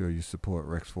 Make sure you support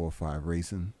Rex45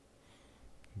 Racing.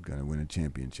 Gonna win a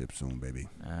championship soon, baby.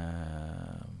 All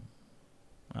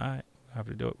right, happy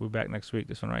to do it. We're back next week.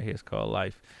 This one right here is called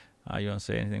Life. You want to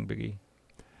say anything, Biggie?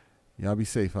 Y'all be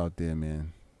safe out there,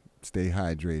 man. Stay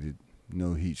hydrated.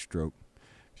 No heat stroke.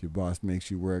 If your boss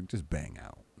makes you work, just bang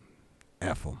out.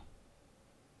 F 'em.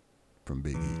 From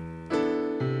Big E.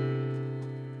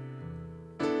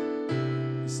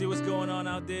 You see what's going on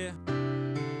out there?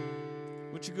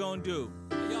 What you gonna do?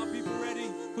 Are y'all people ready?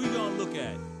 Who you gonna look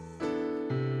at?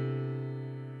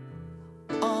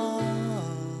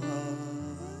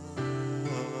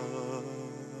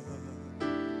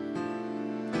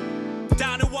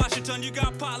 Down in Washington, you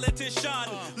got politician,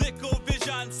 liquor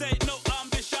vision, say no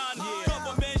ambition.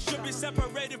 Government should be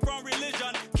separated from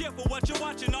religion. Careful what you're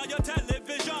watching on your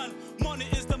television. Money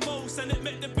is the most, and it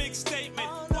make the big statement.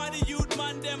 Why the youth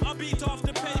man them are beat off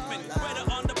the pavement? Whether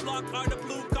on the block or the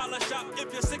blue collar shop.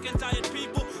 If you're sick and tired,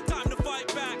 people, time to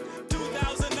fight back.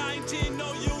 2019,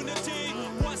 no unity.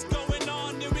 What's going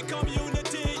on in the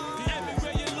community?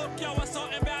 Everywhere you look, yo,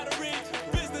 assault and battery.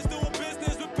 Business doing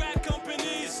business with bad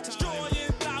companies.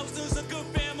 Destroying thousands of good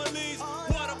families.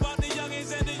 What about the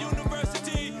youngins and the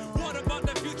university? What about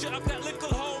the future of that little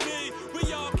homie?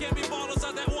 We all can't be ballers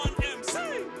of that one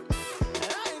MC.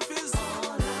 Life is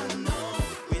all I know.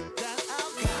 With that,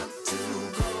 I've got to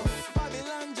go.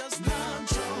 Babylon just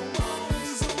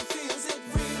non-traumas. Who feels it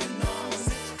really knows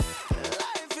it.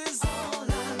 Life is all I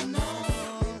know.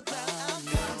 With that, I've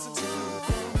got to go.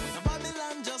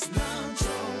 Babylon just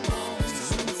non-traumas.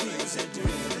 Who feels it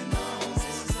really knows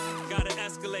it. Gotta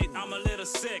escalate, I'm a little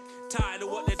sick. Tired of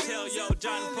what they tell yo,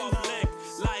 John Public.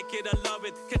 Like it or love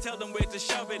it, can tell them where to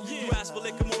shove it. You ask for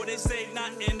liquor more, they say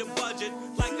not in the budget.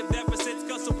 Like the